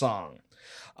theme song.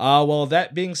 Well,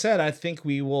 that being said, I think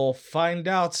we will find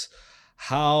out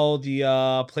how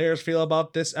the players feel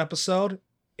about this episode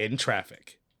in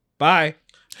traffic. Bye.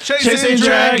 Chasing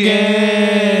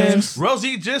dragons.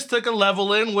 Rosie just took a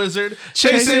level in Wizard.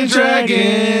 Chasing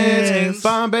dragons.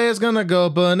 Bombay's gonna go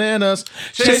bananas.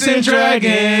 Chasing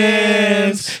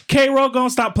dragons. K-Roll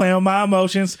gonna stop playing with my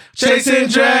emotions. Chasing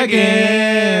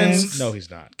dragons. No,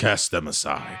 he's not. Cast them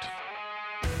aside.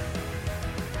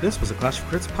 This was a Clash of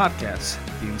Crits podcast.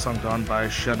 Theme song done by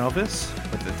Shinovis,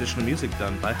 with additional music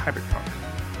done by Hybrid Punk.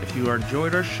 If you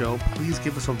enjoyed our show, please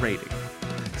give us a rating.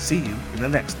 See you in the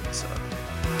next episode.